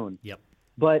soon. Yep.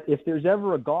 But if there's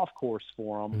ever a golf course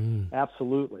for him,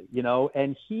 absolutely,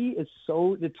 and he is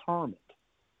so determined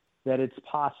that it's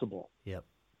possible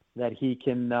that he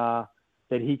can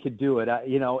do it,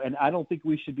 and I don't think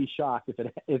we should be shocked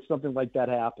if something like that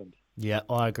happened. Yeah,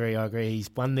 I agree.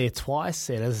 He's won there twice.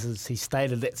 He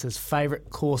stated that's his favourite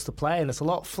course to play, and it's a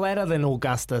lot flatter than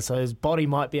Augusta, so his body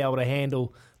might be able to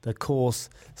handle the course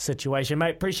situation.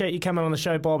 Mate, appreciate you coming on the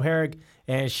show, Bob Herrig,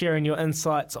 and sharing your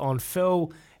insights on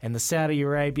Phil and the Saudi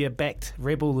Arabia-backed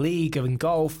Rebel League in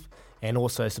golf, and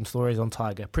also some stories on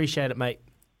Tiger. Appreciate it, mate.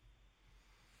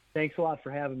 Thanks a lot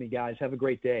for having me, guys. Have a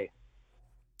great day.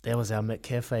 That was our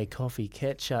McCafe Coffee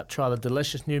Catch-Up. Try the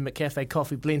delicious new McCafe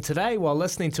Coffee Blend today while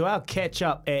listening to our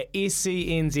catch-up at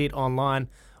SCNZ Online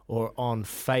or on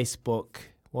Facebook.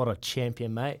 What a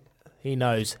champion, mate. He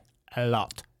knows a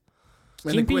lot.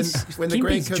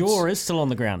 Kempy's jaw is still on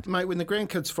the ground. Mate, when the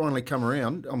grandkids finally come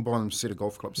around, I'm buying them a set of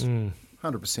golf clubs.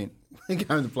 100%. They're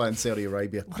going to play in Saudi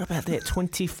Arabia. What about that?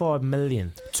 $25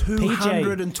 million.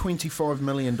 $225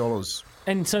 million.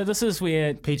 And so this is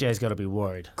where PJ's got to be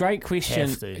worried. Great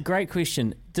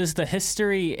question. Does the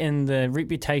history and the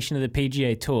reputation of the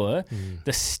PGA Tour,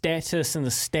 the status and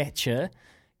the stature,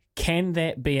 can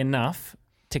that be enough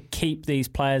to keep these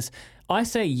players? I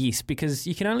say yes, because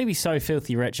you can only be so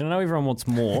filthy rich, and I know everyone wants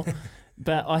more,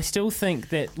 but I still think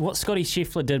that what Scotty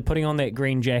Scheffler did, putting on that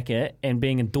green jacket and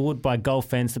being adored by golf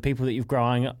fans, the people that you've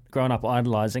grown up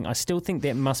idolising, I still think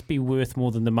that must be worth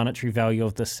more than the monetary value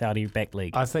of the Saudi-backed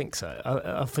league. I think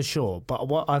so, for sure. But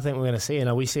what I think we're going to see,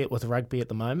 and we see it with rugby at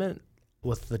the moment,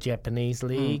 with the Japanese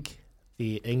league,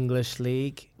 the English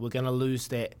league, we're going to lose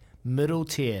that middle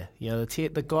tier,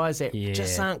 the guys that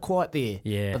just aren't quite there,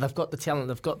 but they've got the talent,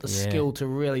 they've got the skill to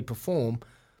really perform,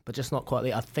 but just not quite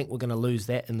there. I think we're going to lose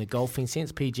that in the golfing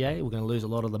sense. PGA, we're going to lose a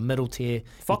lot of the middle tier.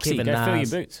 Foxy, go fill your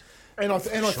boots. And I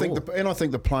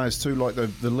think the players too, like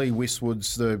the Lee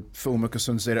Westwoods, the Phil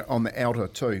Mickelsons that are on the outer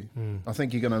too. I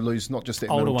think you're going to lose not just that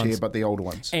older middle tier, but the older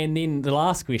ones. And then the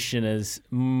last question is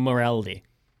morality.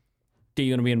 Do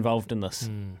you want to be involved in this?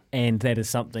 And that is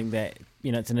something that,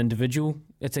 it's an individual.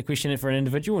 It's a question for an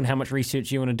individual and how much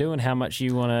research you want to do and how much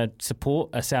you want to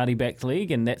support a Saudi-backed league,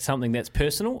 and that's something that's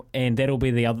personal, and that'll be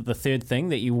the third thing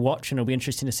that you watch, and it'll be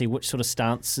interesting to see which sort of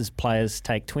stances players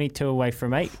take. 22 away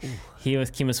from 8 here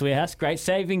with Chemist Warehouse. Great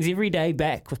savings every day.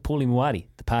 Back with Paulie Mwati,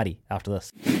 the party after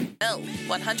this.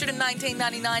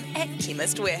 $119.99 at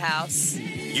Chemist Warehouse.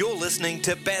 You're listening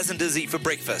to Baz and Dizzy for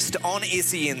breakfast on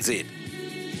SENZ.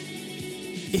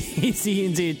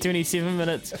 SENZ, 27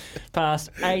 minutes past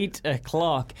 8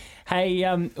 o'clock. Hey,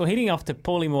 we're heading off to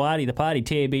Paulie Mwati, the party,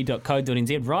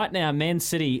 tab.co.nz. Right now, Man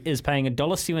City is paying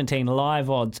 $1.17 live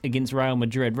odds against Real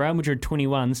Madrid. Real Madrid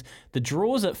 21s. The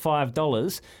draw's at $5. I'll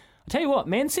tell you what,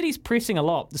 Man City's pressing a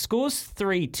lot. The score's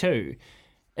 3-2.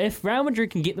 If Real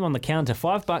Madrid can get them on the counter,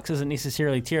 $5 isn't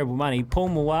necessarily terrible money. Paul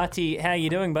Mwati, how are you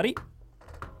doing, buddy?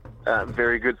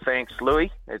 Very good, thanks,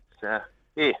 Louis. It's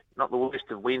not the worst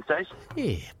of Wednesdays.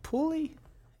 Yeah, Paulie.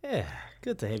 Yeah,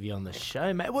 good to have you on the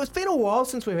show, mate. Well, it's been a while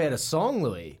since we've had a song,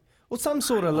 Louis. Or some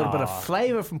sort of little bit of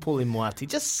flavour from Paulie Mwati.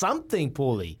 Just something,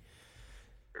 Paulie.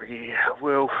 Yeah,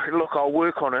 well, look, I'll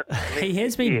work on it. He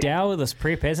has been down with this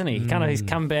prep, hasn't he? He's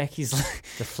come back, he's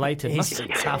deflated. Must be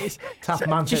tough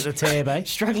month at the tab, eh?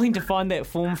 Struggling to find that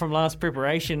form from last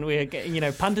preparation where,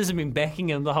 punters have been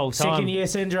backing him the whole time. Second year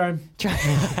syndrome.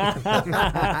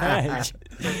 I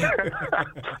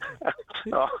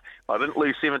didn't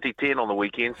lose 70-10 on the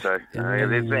weekend, so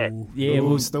there's that. Yeah,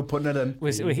 we're still putting it in.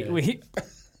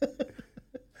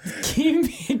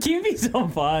 Kiwi's on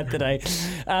fire today.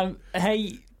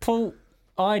 Hey, Paul,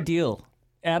 Ideal,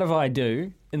 out of I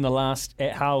Do in the last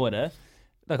at Harwater.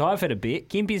 Look, I've had a bet.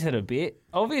 Kempy's had a bet.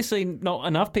 Obviously, not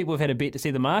enough people have had a bet to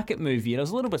see the market move yet. I was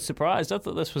a little bit surprised. I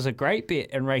thought this was a great bet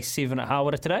in race 7 at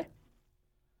Harwater today.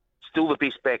 Still the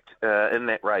best backed in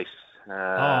that race.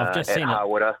 I've just seen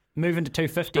Harwater. It. Moving to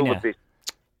 250 Still now. The best.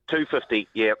 250,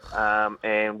 yep.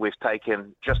 And we've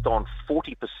taken just on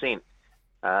 40%.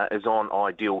 Is on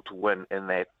Ideal to win in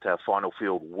that final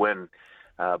field win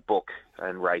book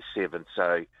in race 7.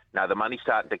 So now the money's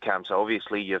starting to come. So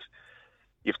obviously you've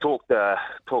talked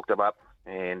them up,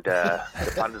 and the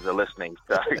punters are listening.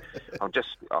 So I'm just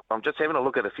having a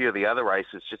look at a few of the other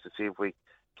races just to see if we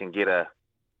can get a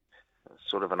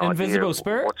sort of an Invisible idea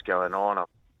Spirit? of what's going on.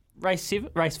 Race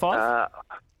 5.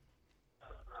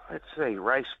 Let's see,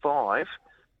 race 5.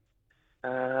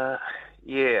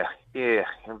 Yeah,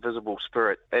 Invisible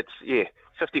Spirit. It's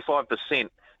 55%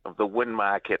 of the win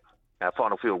market,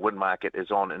 final field win market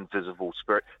is on Invisible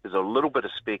Spirit. There's a little bit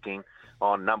of specking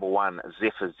on number 1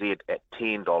 Zephyr Z at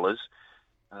 $10.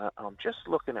 I'm just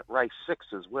looking at race 6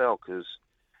 as well because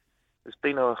there's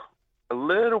been a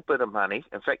little bit of money.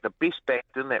 In fact, the best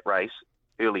backed in that race,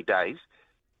 early days,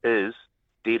 is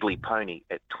Deadly Pony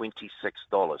at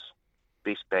 $26.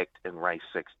 Best backed in race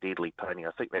 6, Deadly Pony.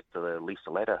 I think that's the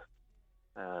Lisa Ladder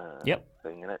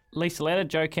thing in it. Lisa Ladder,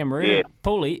 Joe Cameron. Yeah.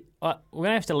 Paulie, we're going to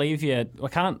have to leave you. I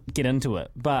can't get into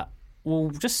it, but we'll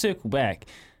just circle back.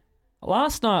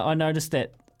 Last night I noticed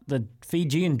that the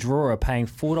Fijian drawer are paying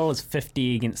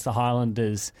 $4.50 against the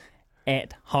Highlanders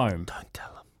at home. Don't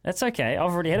tell them. That's okay.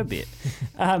 I've already had a bet.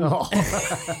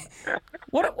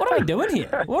 What are we doing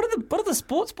here? What are the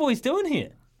sports boys doing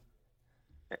here?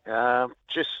 I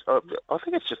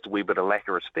think it's just a wee bit of lack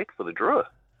of respect for the drawer.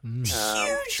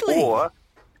 Hugely.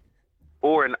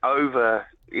 Or an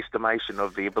overestimation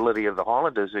of the ability of the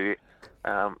Highlanders, who,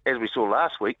 as we saw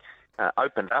last week,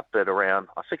 opened up at around,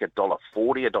 I think, $1.40,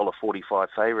 $1.45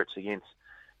 favourites against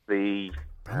the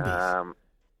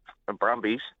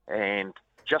Brumbies. And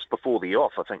just before the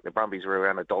off, I think the Brumbies were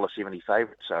around $1.70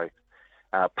 favourites. So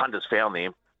punters found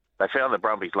them. They found the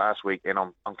Brumbies last week, and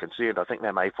I'm concerned. I think they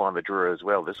may find the Drua as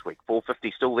well this week.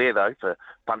 $4.50 still there, though, for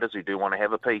punters who do want to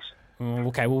have a piece.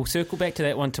 Okay, we'll circle back to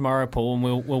that one tomorrow, Paul, and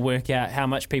we'll work out how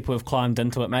much people have climbed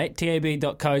into it, mate.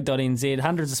 tab.co.nz,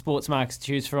 hundreds of sports markets to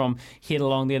choose from. Head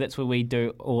along there. That's where we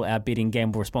do all our betting.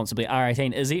 Gamble responsibly.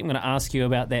 R18 Izzy, I'm going to ask you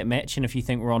about that match and if you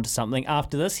think we're onto something.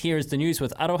 After this, here is the news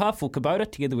with Aroha for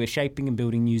Kubota. Together we're shaping and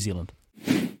building New Zealand.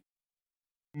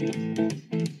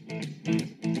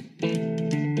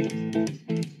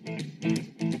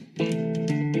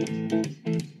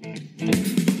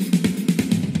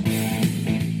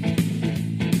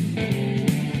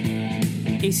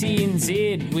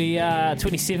 SENZ, we are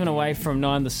 27 away from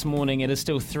 9 this morning. It is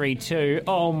still 3-2.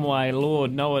 Oh my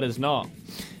lord, no it is not.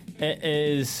 It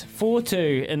is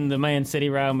 4-2 in the Man City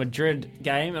Real Madrid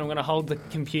game, and I'm going to hold the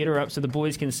computer up so the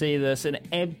boys can see this. An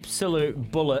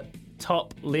absolute bullet,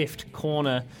 top left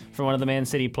corner from one of the Man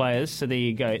City players. So there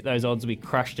you go. Those odds will be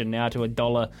crushed in now to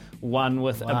 $1.01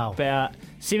 with about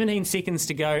 17 seconds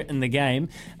to go in the game.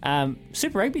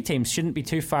 Super Rugby teams shouldn't be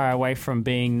too far away from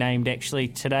being named actually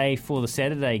today for the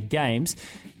Saturday games.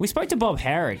 We spoke to Bob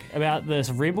Harrig about this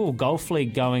Rebel Golf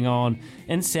League going on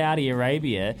in Saudi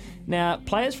Arabia. Now,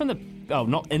 players from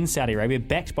not in Saudi Arabia,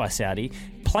 backed by Saudi,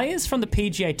 players from the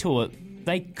PGA Tour,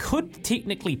 they could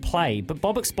technically play, but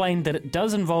Bob explained that it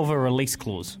does involve a release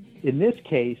clause. In this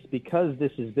case, because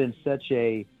this has been such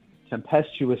a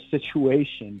tempestuous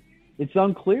situation, it's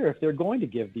unclear if they're going to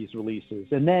give these releases.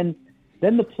 And then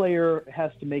the player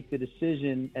has to make the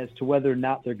decision as to whether or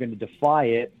not they're going to defy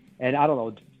it and, I don't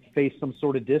know, face some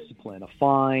sort of discipline, a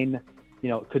fine,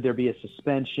 could there be a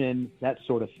suspension, that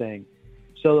sort of thing.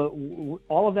 So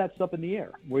all of that's up in the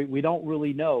air. We don't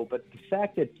really know. But the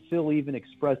fact that Phil even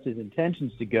expressed his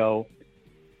intentions to go,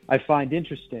 I find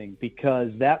interesting, because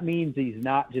that means he's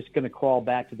not just going to crawl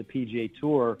back to the PGA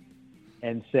Tour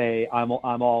and say, I'm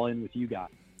all in with you guys.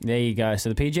 There you go.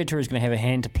 So the PGA Tour is going to have a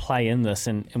hand to play in this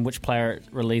and which player it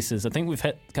releases. I think we've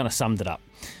kind of summed it up.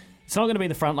 It's not going to be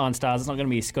the frontline stars. It's not going to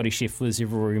be Scotty Schefflers,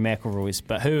 Rory McIlroys.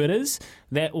 But who it is,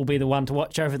 that will be the one to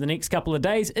watch over the next couple of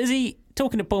days. Izzy,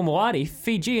 talking to Paul Moati,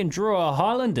 Fijian draw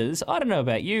Highlanders. I don't know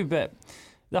about you, but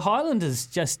the Highlanders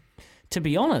just, to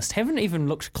be honest, haven't even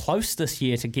looked close this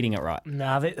year to getting it right.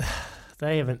 No,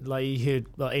 they haven't. Like you heard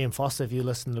Ian Foster, if you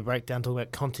listen to the breakdown, talking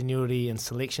about continuity and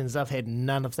selections, they've had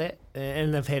none of that.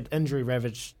 And they've had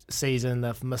injury-ravaged season.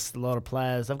 They've missed a lot of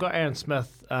players. They've got Aaron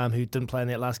Smith, who didn't play in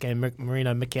that last game,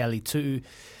 Marino Mikaele too,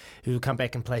 who will come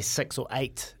back and play 6 or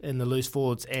 8 in the loose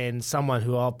forwards, and someone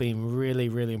who I've been really,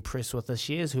 really impressed with this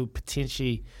year, who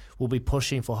potentially will be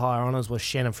pushing for higher honours, with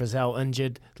Shannon Frizzell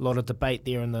injured. A lot of debate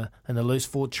there in the loose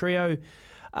forward trio.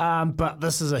 But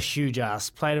this is a huge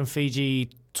ask. Played in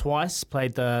Fiji twice,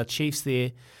 played the Chiefs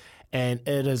there, and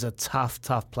it is a tough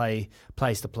place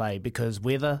to play, because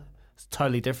weather is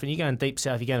totally different. You're going deep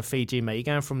south, you're going to Fiji, mate. You're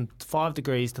going from 5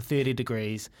 degrees to 30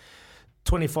 degrees.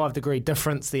 25-degree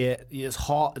difference there. It's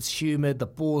hot, it's humid, the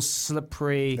ball's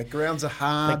slippery. The grounds are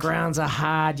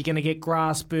hard. You're going to get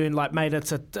grass burn. Mate,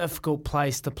 it's a difficult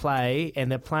place to play, and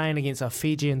they're playing against a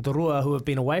Fijian Drua who have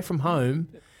been away from home.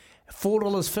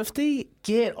 $4.50?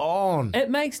 Get on. It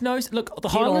makes no sense. Look, the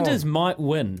Highlanders might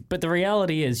win, but the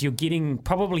reality is you're getting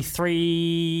probably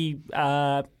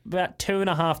about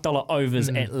 $2.50 overs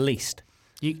at least.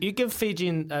 You give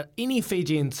any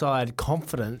Fijian side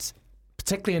confidence,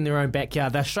 particularly in their own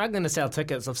backyard. They're struggling to sell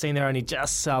tickets. I've seen they're only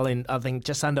just selling, I think,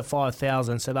 just under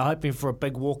 5,000, so they're hoping for a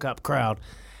big walk-up crowd.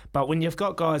 But when you've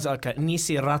got guys like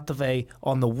Nisi Ratave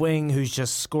on the wing who's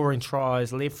just scoring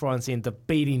tries, left, right and centre,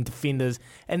 beating defenders,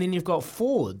 and then you've got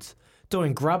forwards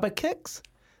doing grubber kicks,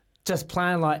 just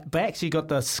playing like backs. You got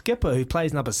the skipper who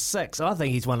plays number 6. I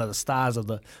think he's one of the stars of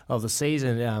the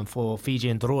season for Fiji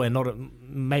and Drua, and not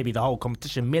maybe the whole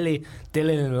competition. Mele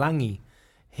Delelangi,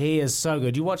 he is so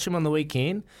good. You watch him on the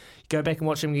weekend. Go back and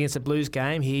watch him against the Blues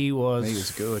game. He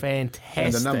was good. Fantastic.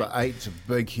 And the number 8's a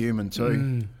big human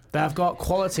too. They've got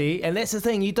quality, and that's the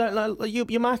thing. You don't know.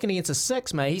 You're marking against a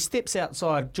 6, mate. He steps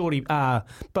outside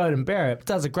Bowden Barrett,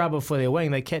 does a grubber for their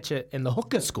wing. They catch it in the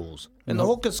hooker schools. The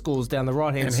hooker schools down the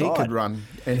right-hand side.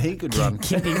 And he could run.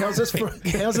 How's this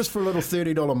for a little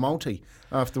 $30 multi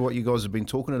after what you guys have been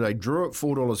talking today? Drew at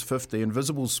 $4.50.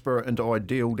 Invisible Spirit into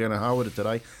Ideal down at Harwood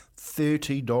today,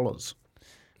 $30.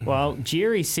 Well,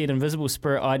 Jerry said Invisible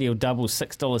Spirit Ideal double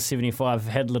 $6.75.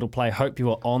 Had a little play. Hope you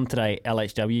were on today,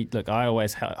 LHW. Look, I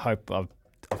always hope I've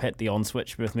hit the on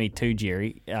switch with me too,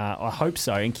 Jerry. I hope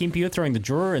so. And Kempe, you're throwing the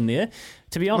drawer in there.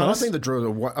 To be honest, I think the draw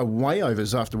are way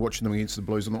overs after watching them against the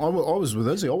Blues. And I was with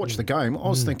Izzy. I watched the game. I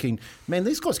was thinking, man,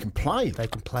 these guys can play. They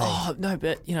can play. Oh no,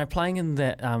 but playing in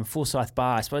that Forsyth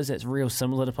bar, I suppose that's real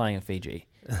similar to playing in Fiji.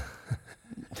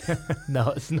 No,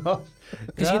 it's not.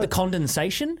 Because you get the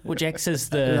condensation, which acts as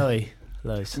the...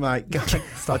 Loose. Mate,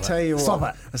 I tell you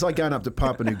what, it's like going up to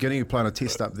Papua New Guinea, playing a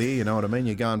test up there, you know what I mean?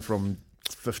 You're going from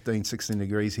 15, 16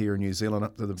 degrees here in New Zealand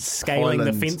up to the scaling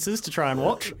Highlands. The fences to try and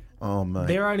watch. Oh, mate.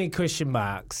 They're only question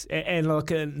marks. And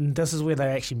look, and this is where they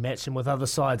actually match them with other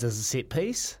sides as a set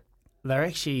piece. They're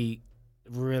actually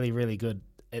really, really good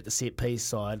at the set piece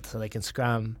side, so they can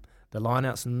scrum. The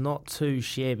lineout's not too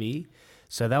shabby.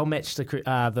 So they'll match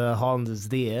the Highlanders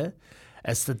there.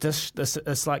 It's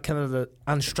it's like kind of the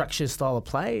unstructured style of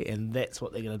play, and that's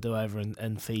what they're going to do over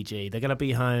in Fiji. They're going to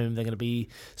be home. They're going to be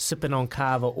sipping on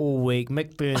kava all week.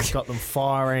 Mick Burns got them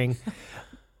firing.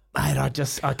 Mate, I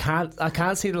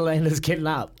can't see the Landers getting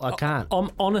up. I can't.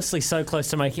 I'm honestly so close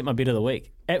to making it my bet of the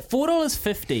week. At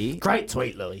 $4.50. Great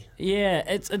tweet, Louis. Yeah,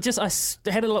 I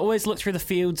had to always look through the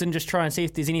fields and just try and see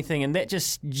if there's anything, and that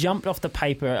just jumped off the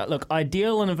paper. Look,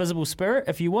 Ideal and Invisible Spirit,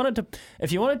 if you wanted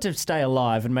to stay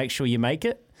alive and make sure you make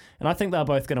it, and I think they're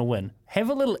both going to win, have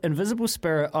a little Invisible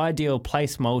Spirit Ideal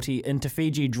place multi into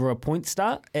Fiji, draw a point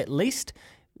start at least.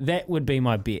 That would be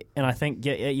my bet. And I think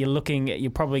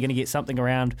you're probably going to get something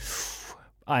around,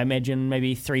 I imagine,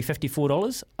 maybe $3.50,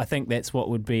 $4. I think that's what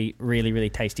would be really,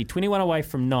 really tasty. 21 away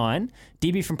from 9.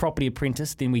 Debbie from Property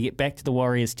Apprentice. Then we get back to the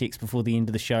Warriors text before the end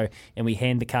of the show, and we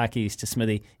hand the car keys to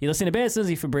Smithy. You're listening to Baz and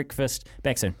Izzy for breakfast.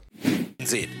 Back soon.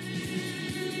 Z.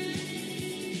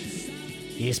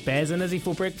 Yes, Baz and Izzy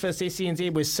for breakfast.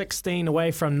 SENZ, we're 16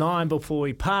 away from 9 before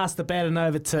we pass the baton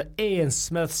over to Ian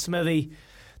Smith. Smithy,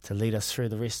 to lead us through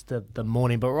the rest of the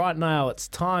morning. But right now, it's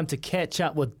time to catch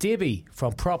up with Debbie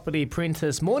from Property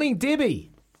Apprentice. Morning,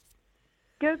 Debbie.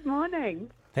 Good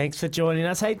morning. Thanks for joining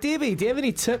us. Hey, Debbie, do you have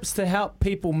any tips to help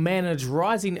people manage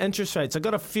rising interest rates? I've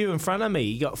got a few in front of me.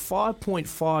 You got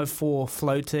 5.54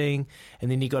 floating, and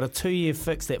then you got a 2-year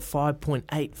fixed at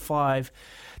 5.85.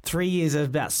 3 years at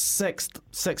about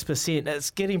 6%. It's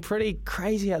getting pretty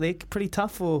crazy out there, pretty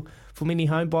tough for many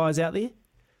home buyers out there.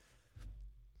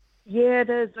 Yeah, it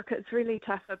is. Look, it's really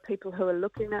tough for people who are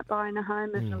looking at buying a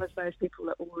home as well as those people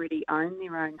that already own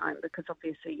their own home, because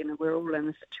obviously, we're all in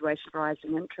a situation of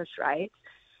rising interest rates.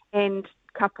 And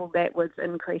couple that with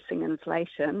increasing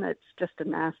inflation, it's just a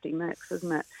nasty mix,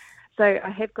 isn't it? So I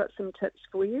have got some tips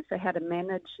for you for how to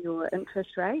manage your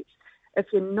interest rates. If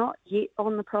you're not yet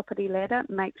on the property ladder,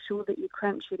 make sure that you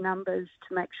crunch your numbers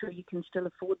to make sure you can still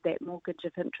afford that mortgage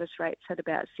if interest rates at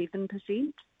about 7%.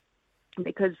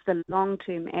 Because the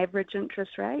long-term average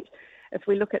interest rate, if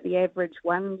we look at the average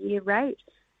 1-year rate,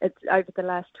 it's over the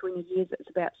last 20 years, it's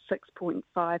about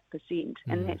 6.5%,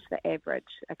 and that's the average,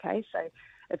 okay? So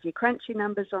if you crunch your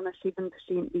numbers on a 7%,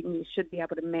 then you should be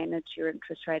able to manage your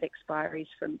interest rate expiries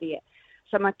from there.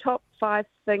 So my top 5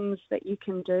 things that you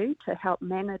can do to help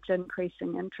manage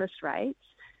increasing interest rates,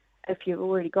 if you've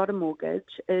already got a mortgage,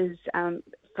 is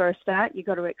for a start, you've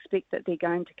got to expect that they're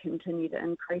going to continue to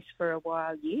increase for a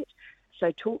while yet.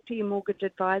 So talk to your mortgage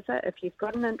advisor. If you've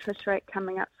got an interest rate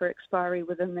coming up for expiry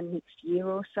within the next year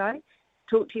or so,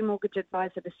 talk to your mortgage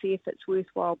advisor to see if it's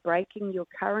worthwhile breaking your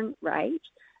current rate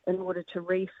in order to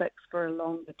refix for a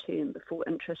longer term before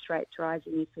interest rates rise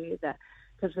any further.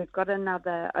 Because we've got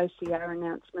another OCR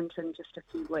announcement in just a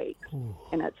few weeks,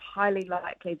 and it's highly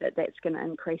likely that that's going to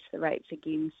increase the rates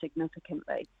again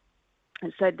significantly.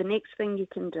 And so the next thing you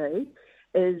can do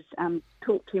is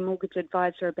talk to your mortgage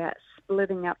advisor about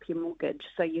splitting up your mortgage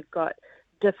so you've got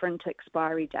different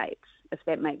expiry dates, if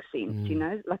that makes sense.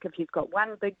 Like if you've got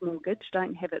one big mortgage,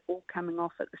 don't have it all coming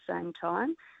off at the same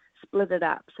time. Split it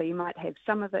up. So you might have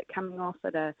some of it coming off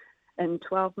at a 6 month, some of it coming off at a 12 month, and then the rest of it coming off at a 24 month. And that way you can in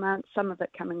 12 months, some of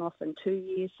it coming off in 2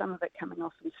 years, some of it coming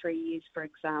off in 3 years, for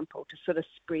example, to sort of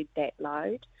spread that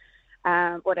load.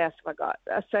 What else have I got?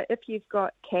 So if you've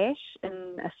got cash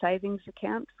in a savings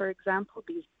account, for example,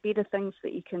 there's better things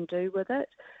that you can do with it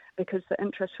because the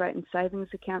interest rate in savings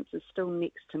accounts is still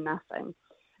next to nothing.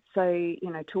 So,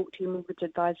 talk to your mortgage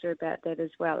advisor about that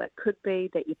as well. It could be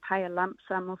that you pay a lump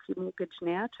sum off your mortgage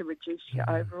now to reduce your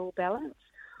overall balance,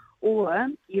 or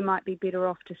you might be better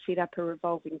off to set up a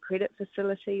revolving credit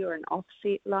facility or an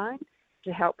offset loan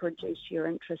to help reduce your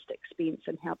interest expense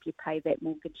and help you pay that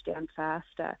mortgage down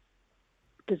faster.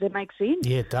 Does that make sense?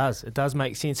 Yeah, it does. It does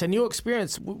make sense. In your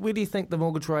experience, where do you think the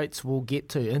mortgage rates will get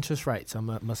to? Interest rates, I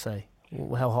must say.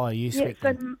 How high are you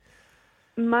expecting?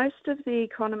 Most of the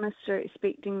economists are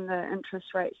expecting the interest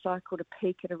rate cycle to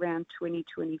peak at around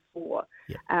 2024.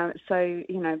 Yep. So,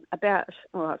 about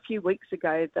a few weeks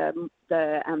ago,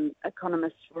 the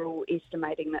economists were all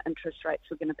estimating that interest rates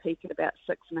were going to peak at about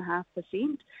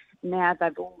 6.5%. Now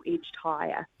they've all edged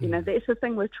higher. That's the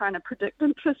thing with trying to predict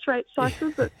interest rate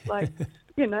cycles. It's like,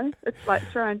 it's like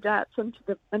throwing darts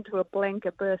into a blank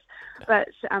abyss. But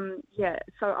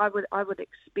so I would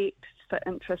expect for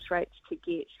interest rates to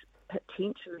get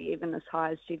potentially even as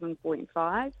high as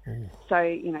 7.5.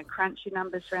 So, crunch your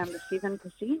numbers around the 7%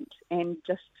 and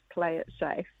just play it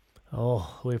safe.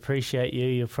 Oh, we appreciate you.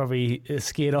 You're probably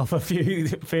scared off a few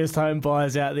first home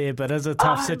buyers out there, but it's a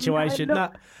tough situation.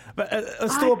 But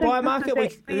it's still a buy market.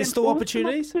 There's still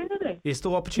opportunities. There's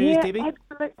still opportunities, Debbie.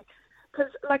 Absolutely.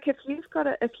 Because, if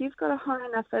you've got a high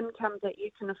enough income that you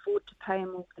can afford to pay a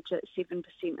mortgage at 7%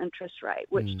 interest rate,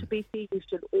 which to be fair, you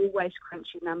should always crunch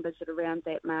your numbers at around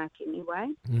that mark anyway.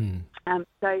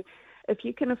 So, if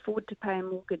you can afford to pay a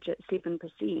mortgage at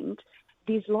 7%,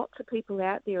 there's lots of people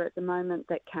out there at the moment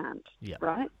that can't.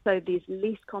 Right? So there's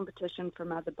less competition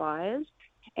from other buyers,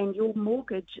 and your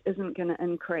mortgage isn't going to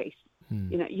increase.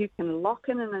 You can lock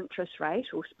in an interest rate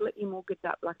or split your mortgage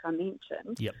up like I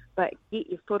mentioned, but get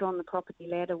your foot on the property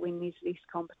ladder when there's less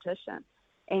competition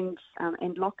and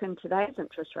lock in today's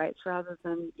interest rates rather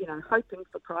than, hoping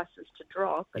for prices to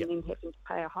drop and then having to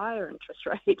pay a higher interest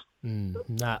rate.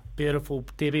 Beautiful.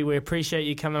 Debbie, we appreciate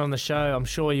you coming on the show. I'm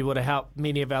sure you would have helped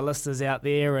many of our listeners out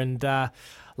there. And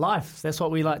life, that's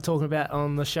what we like talking about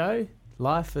on the show.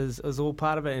 Life is all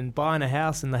part of it, and buying a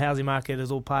house in the housing market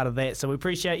is all part of that. So we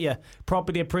appreciate you,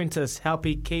 Property Apprentice,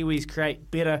 helping Kiwis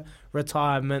create better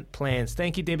retirement plans.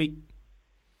 Thank you, Debbie.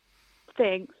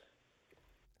 Thanks.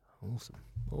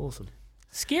 Awesome.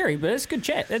 Scary, but it's good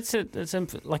chat. It's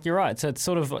like you're right. So it's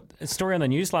sort of a story on the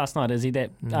news last night, Izzy,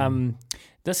 that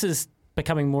this is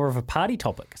becoming more of a party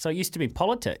topic. So it used to be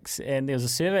politics, and there was a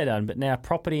survey done, but now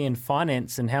property and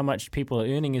finance and how much people are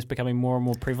earning is becoming more and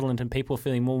more prevalent, and people are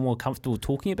feeling more and more comfortable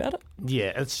talking about it.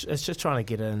 Yeah, it's just trying to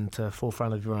get into the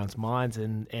forefront of everyone's minds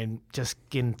and just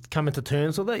coming to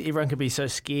terms with it. Everyone can be so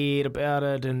scared about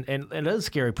it, and it is a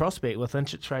scary prospect with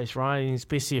interest rates rising,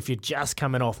 especially if you're just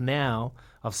coming off now.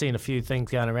 I've seen a few things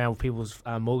going around with people's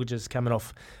mortgages coming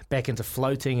off back into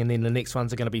floating, and then the next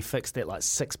ones are going to be fixed at like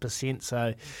 6%.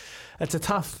 So it's a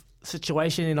tough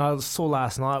situation. And I saw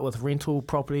last night with rental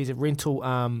properties, rental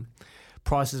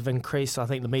prices have increased. I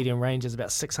think the median range is about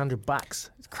 $600.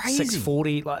 It's crazy.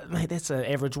 $640. Like, mate, that's an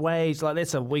average wage. Like,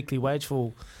 that's a weekly wage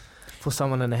for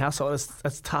someone in the household.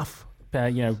 It's tough.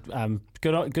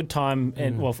 Good time,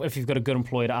 and well, if you've got a good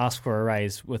employer, to ask for a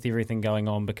raise with everything going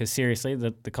on, because seriously,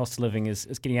 the cost of living is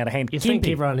getting out of hand. You think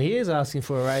everyone here is asking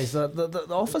for a raise? The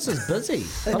office is busy.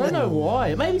 I don't know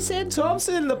why. Maybe Sam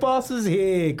Thompson, the boss, is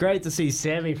here. Great to see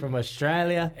Sammy from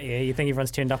Australia. Yeah, you think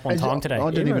everyone's turned up on time today?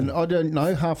 I don't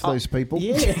know half those people.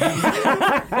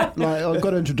 Yeah, I've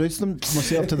got to introduce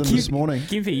myself to them this morning.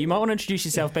 Gimpy, you might want to introduce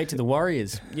yourself back to the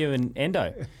Warriors. You and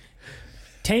Endo.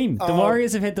 Team, the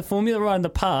Warriors have had the formula right in the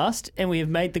past, and we have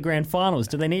made the grand finals.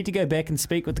 Do they need to go back and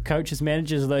speak with the coaches,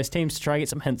 managers of those teams to try and get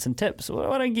some hints and tips?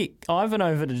 Why don't you get Ivan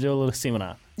over to do a little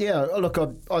seminar? Yeah, look,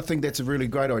 I think that's a really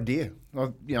great idea.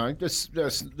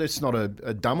 That's not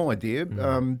a dumb idea,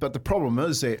 but the problem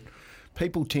is that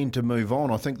people tend to move on.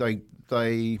 I think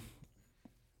their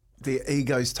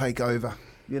egos take over.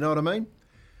 You know what I mean?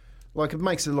 Like, it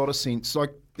makes a lot of sense.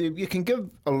 Like, you can give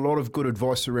a lot of good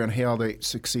advice around how that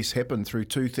success happened through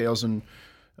 2000,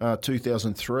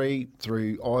 2003,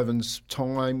 through Ivan's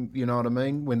time, you know what I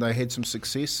mean, when they had some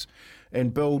success.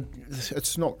 And build,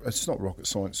 it's not rocket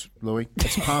science, Louis.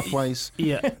 It's pathways.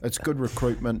 Yeah, it's good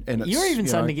recruitment, and you're even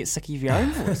starting to get sick of your own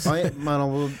voice.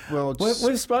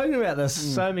 We've spoken about this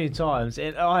so many times,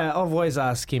 and I've always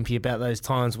asked Kempy about those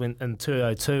times when in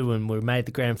 2002 when we made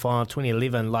the grand final,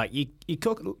 2011. Like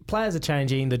players are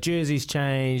changing, the jerseys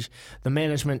change, the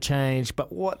management change,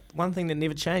 but one thing that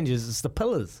never changes is the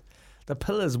pillars. the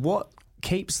pillars. What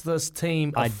keeps this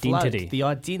team Identity. afloat? The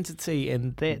identity,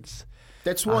 and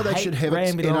That's why they should have an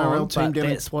rambling NRL on, team but down.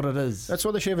 that's what it is. That's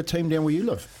why they should have a team down where you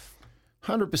live.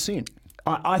 100%.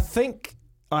 I think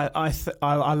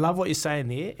I love what you're saying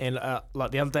there, and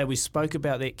like the other day we spoke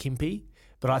about that, Kempy.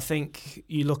 But I think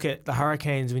you look at the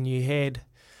Hurricanes when you had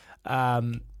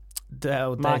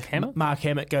Mark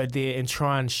Hammett go there and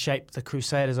try and shape the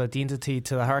Crusaders' identity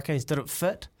to the Hurricanes. Didn't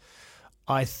fit.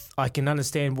 I can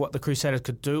understand what the Crusaders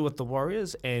could do with the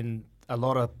Warriors and a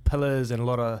lot of pillars and a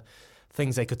lot of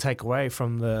things they could take away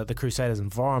from the Crusaders'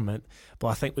 environment. But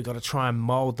I think we've got to try and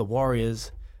mould the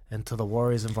Warriors into the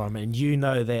Warriors' environment. And you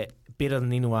know that better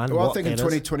than anyone. Well, I think in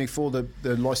 2024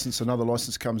 another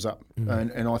license comes up,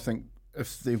 and I think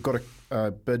if they've got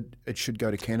a bid, it should go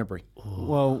to Canterbury.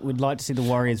 Well, we'd like to see the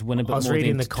Warriors win a bit more. I was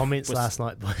reading the comments last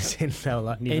night, boys, and they were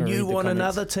like, and you want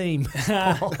another team.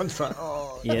 Yeah,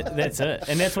 that's it.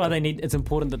 And that's why they need. It's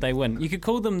important that they win. You could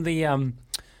call them the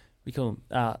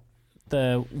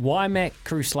Waimak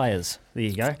Crusaders. There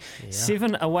you go. Yeah.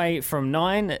 7 away from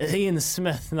 9. Ian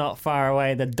Smith not far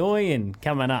away. The Doyen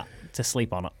coming up to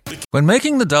sleep on it. When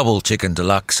making the double chicken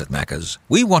deluxe at Macca's,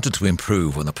 we wanted to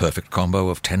improve on the perfect combo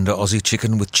of tender Aussie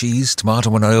chicken with cheese,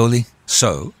 tomato and aioli.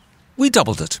 So, we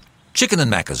doubled it. Chicken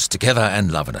and Macca's together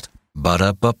and loving it.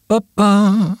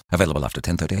 Ba-da-ba-ba-ba. Available after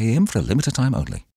 10:30 a.m. for a limited time only.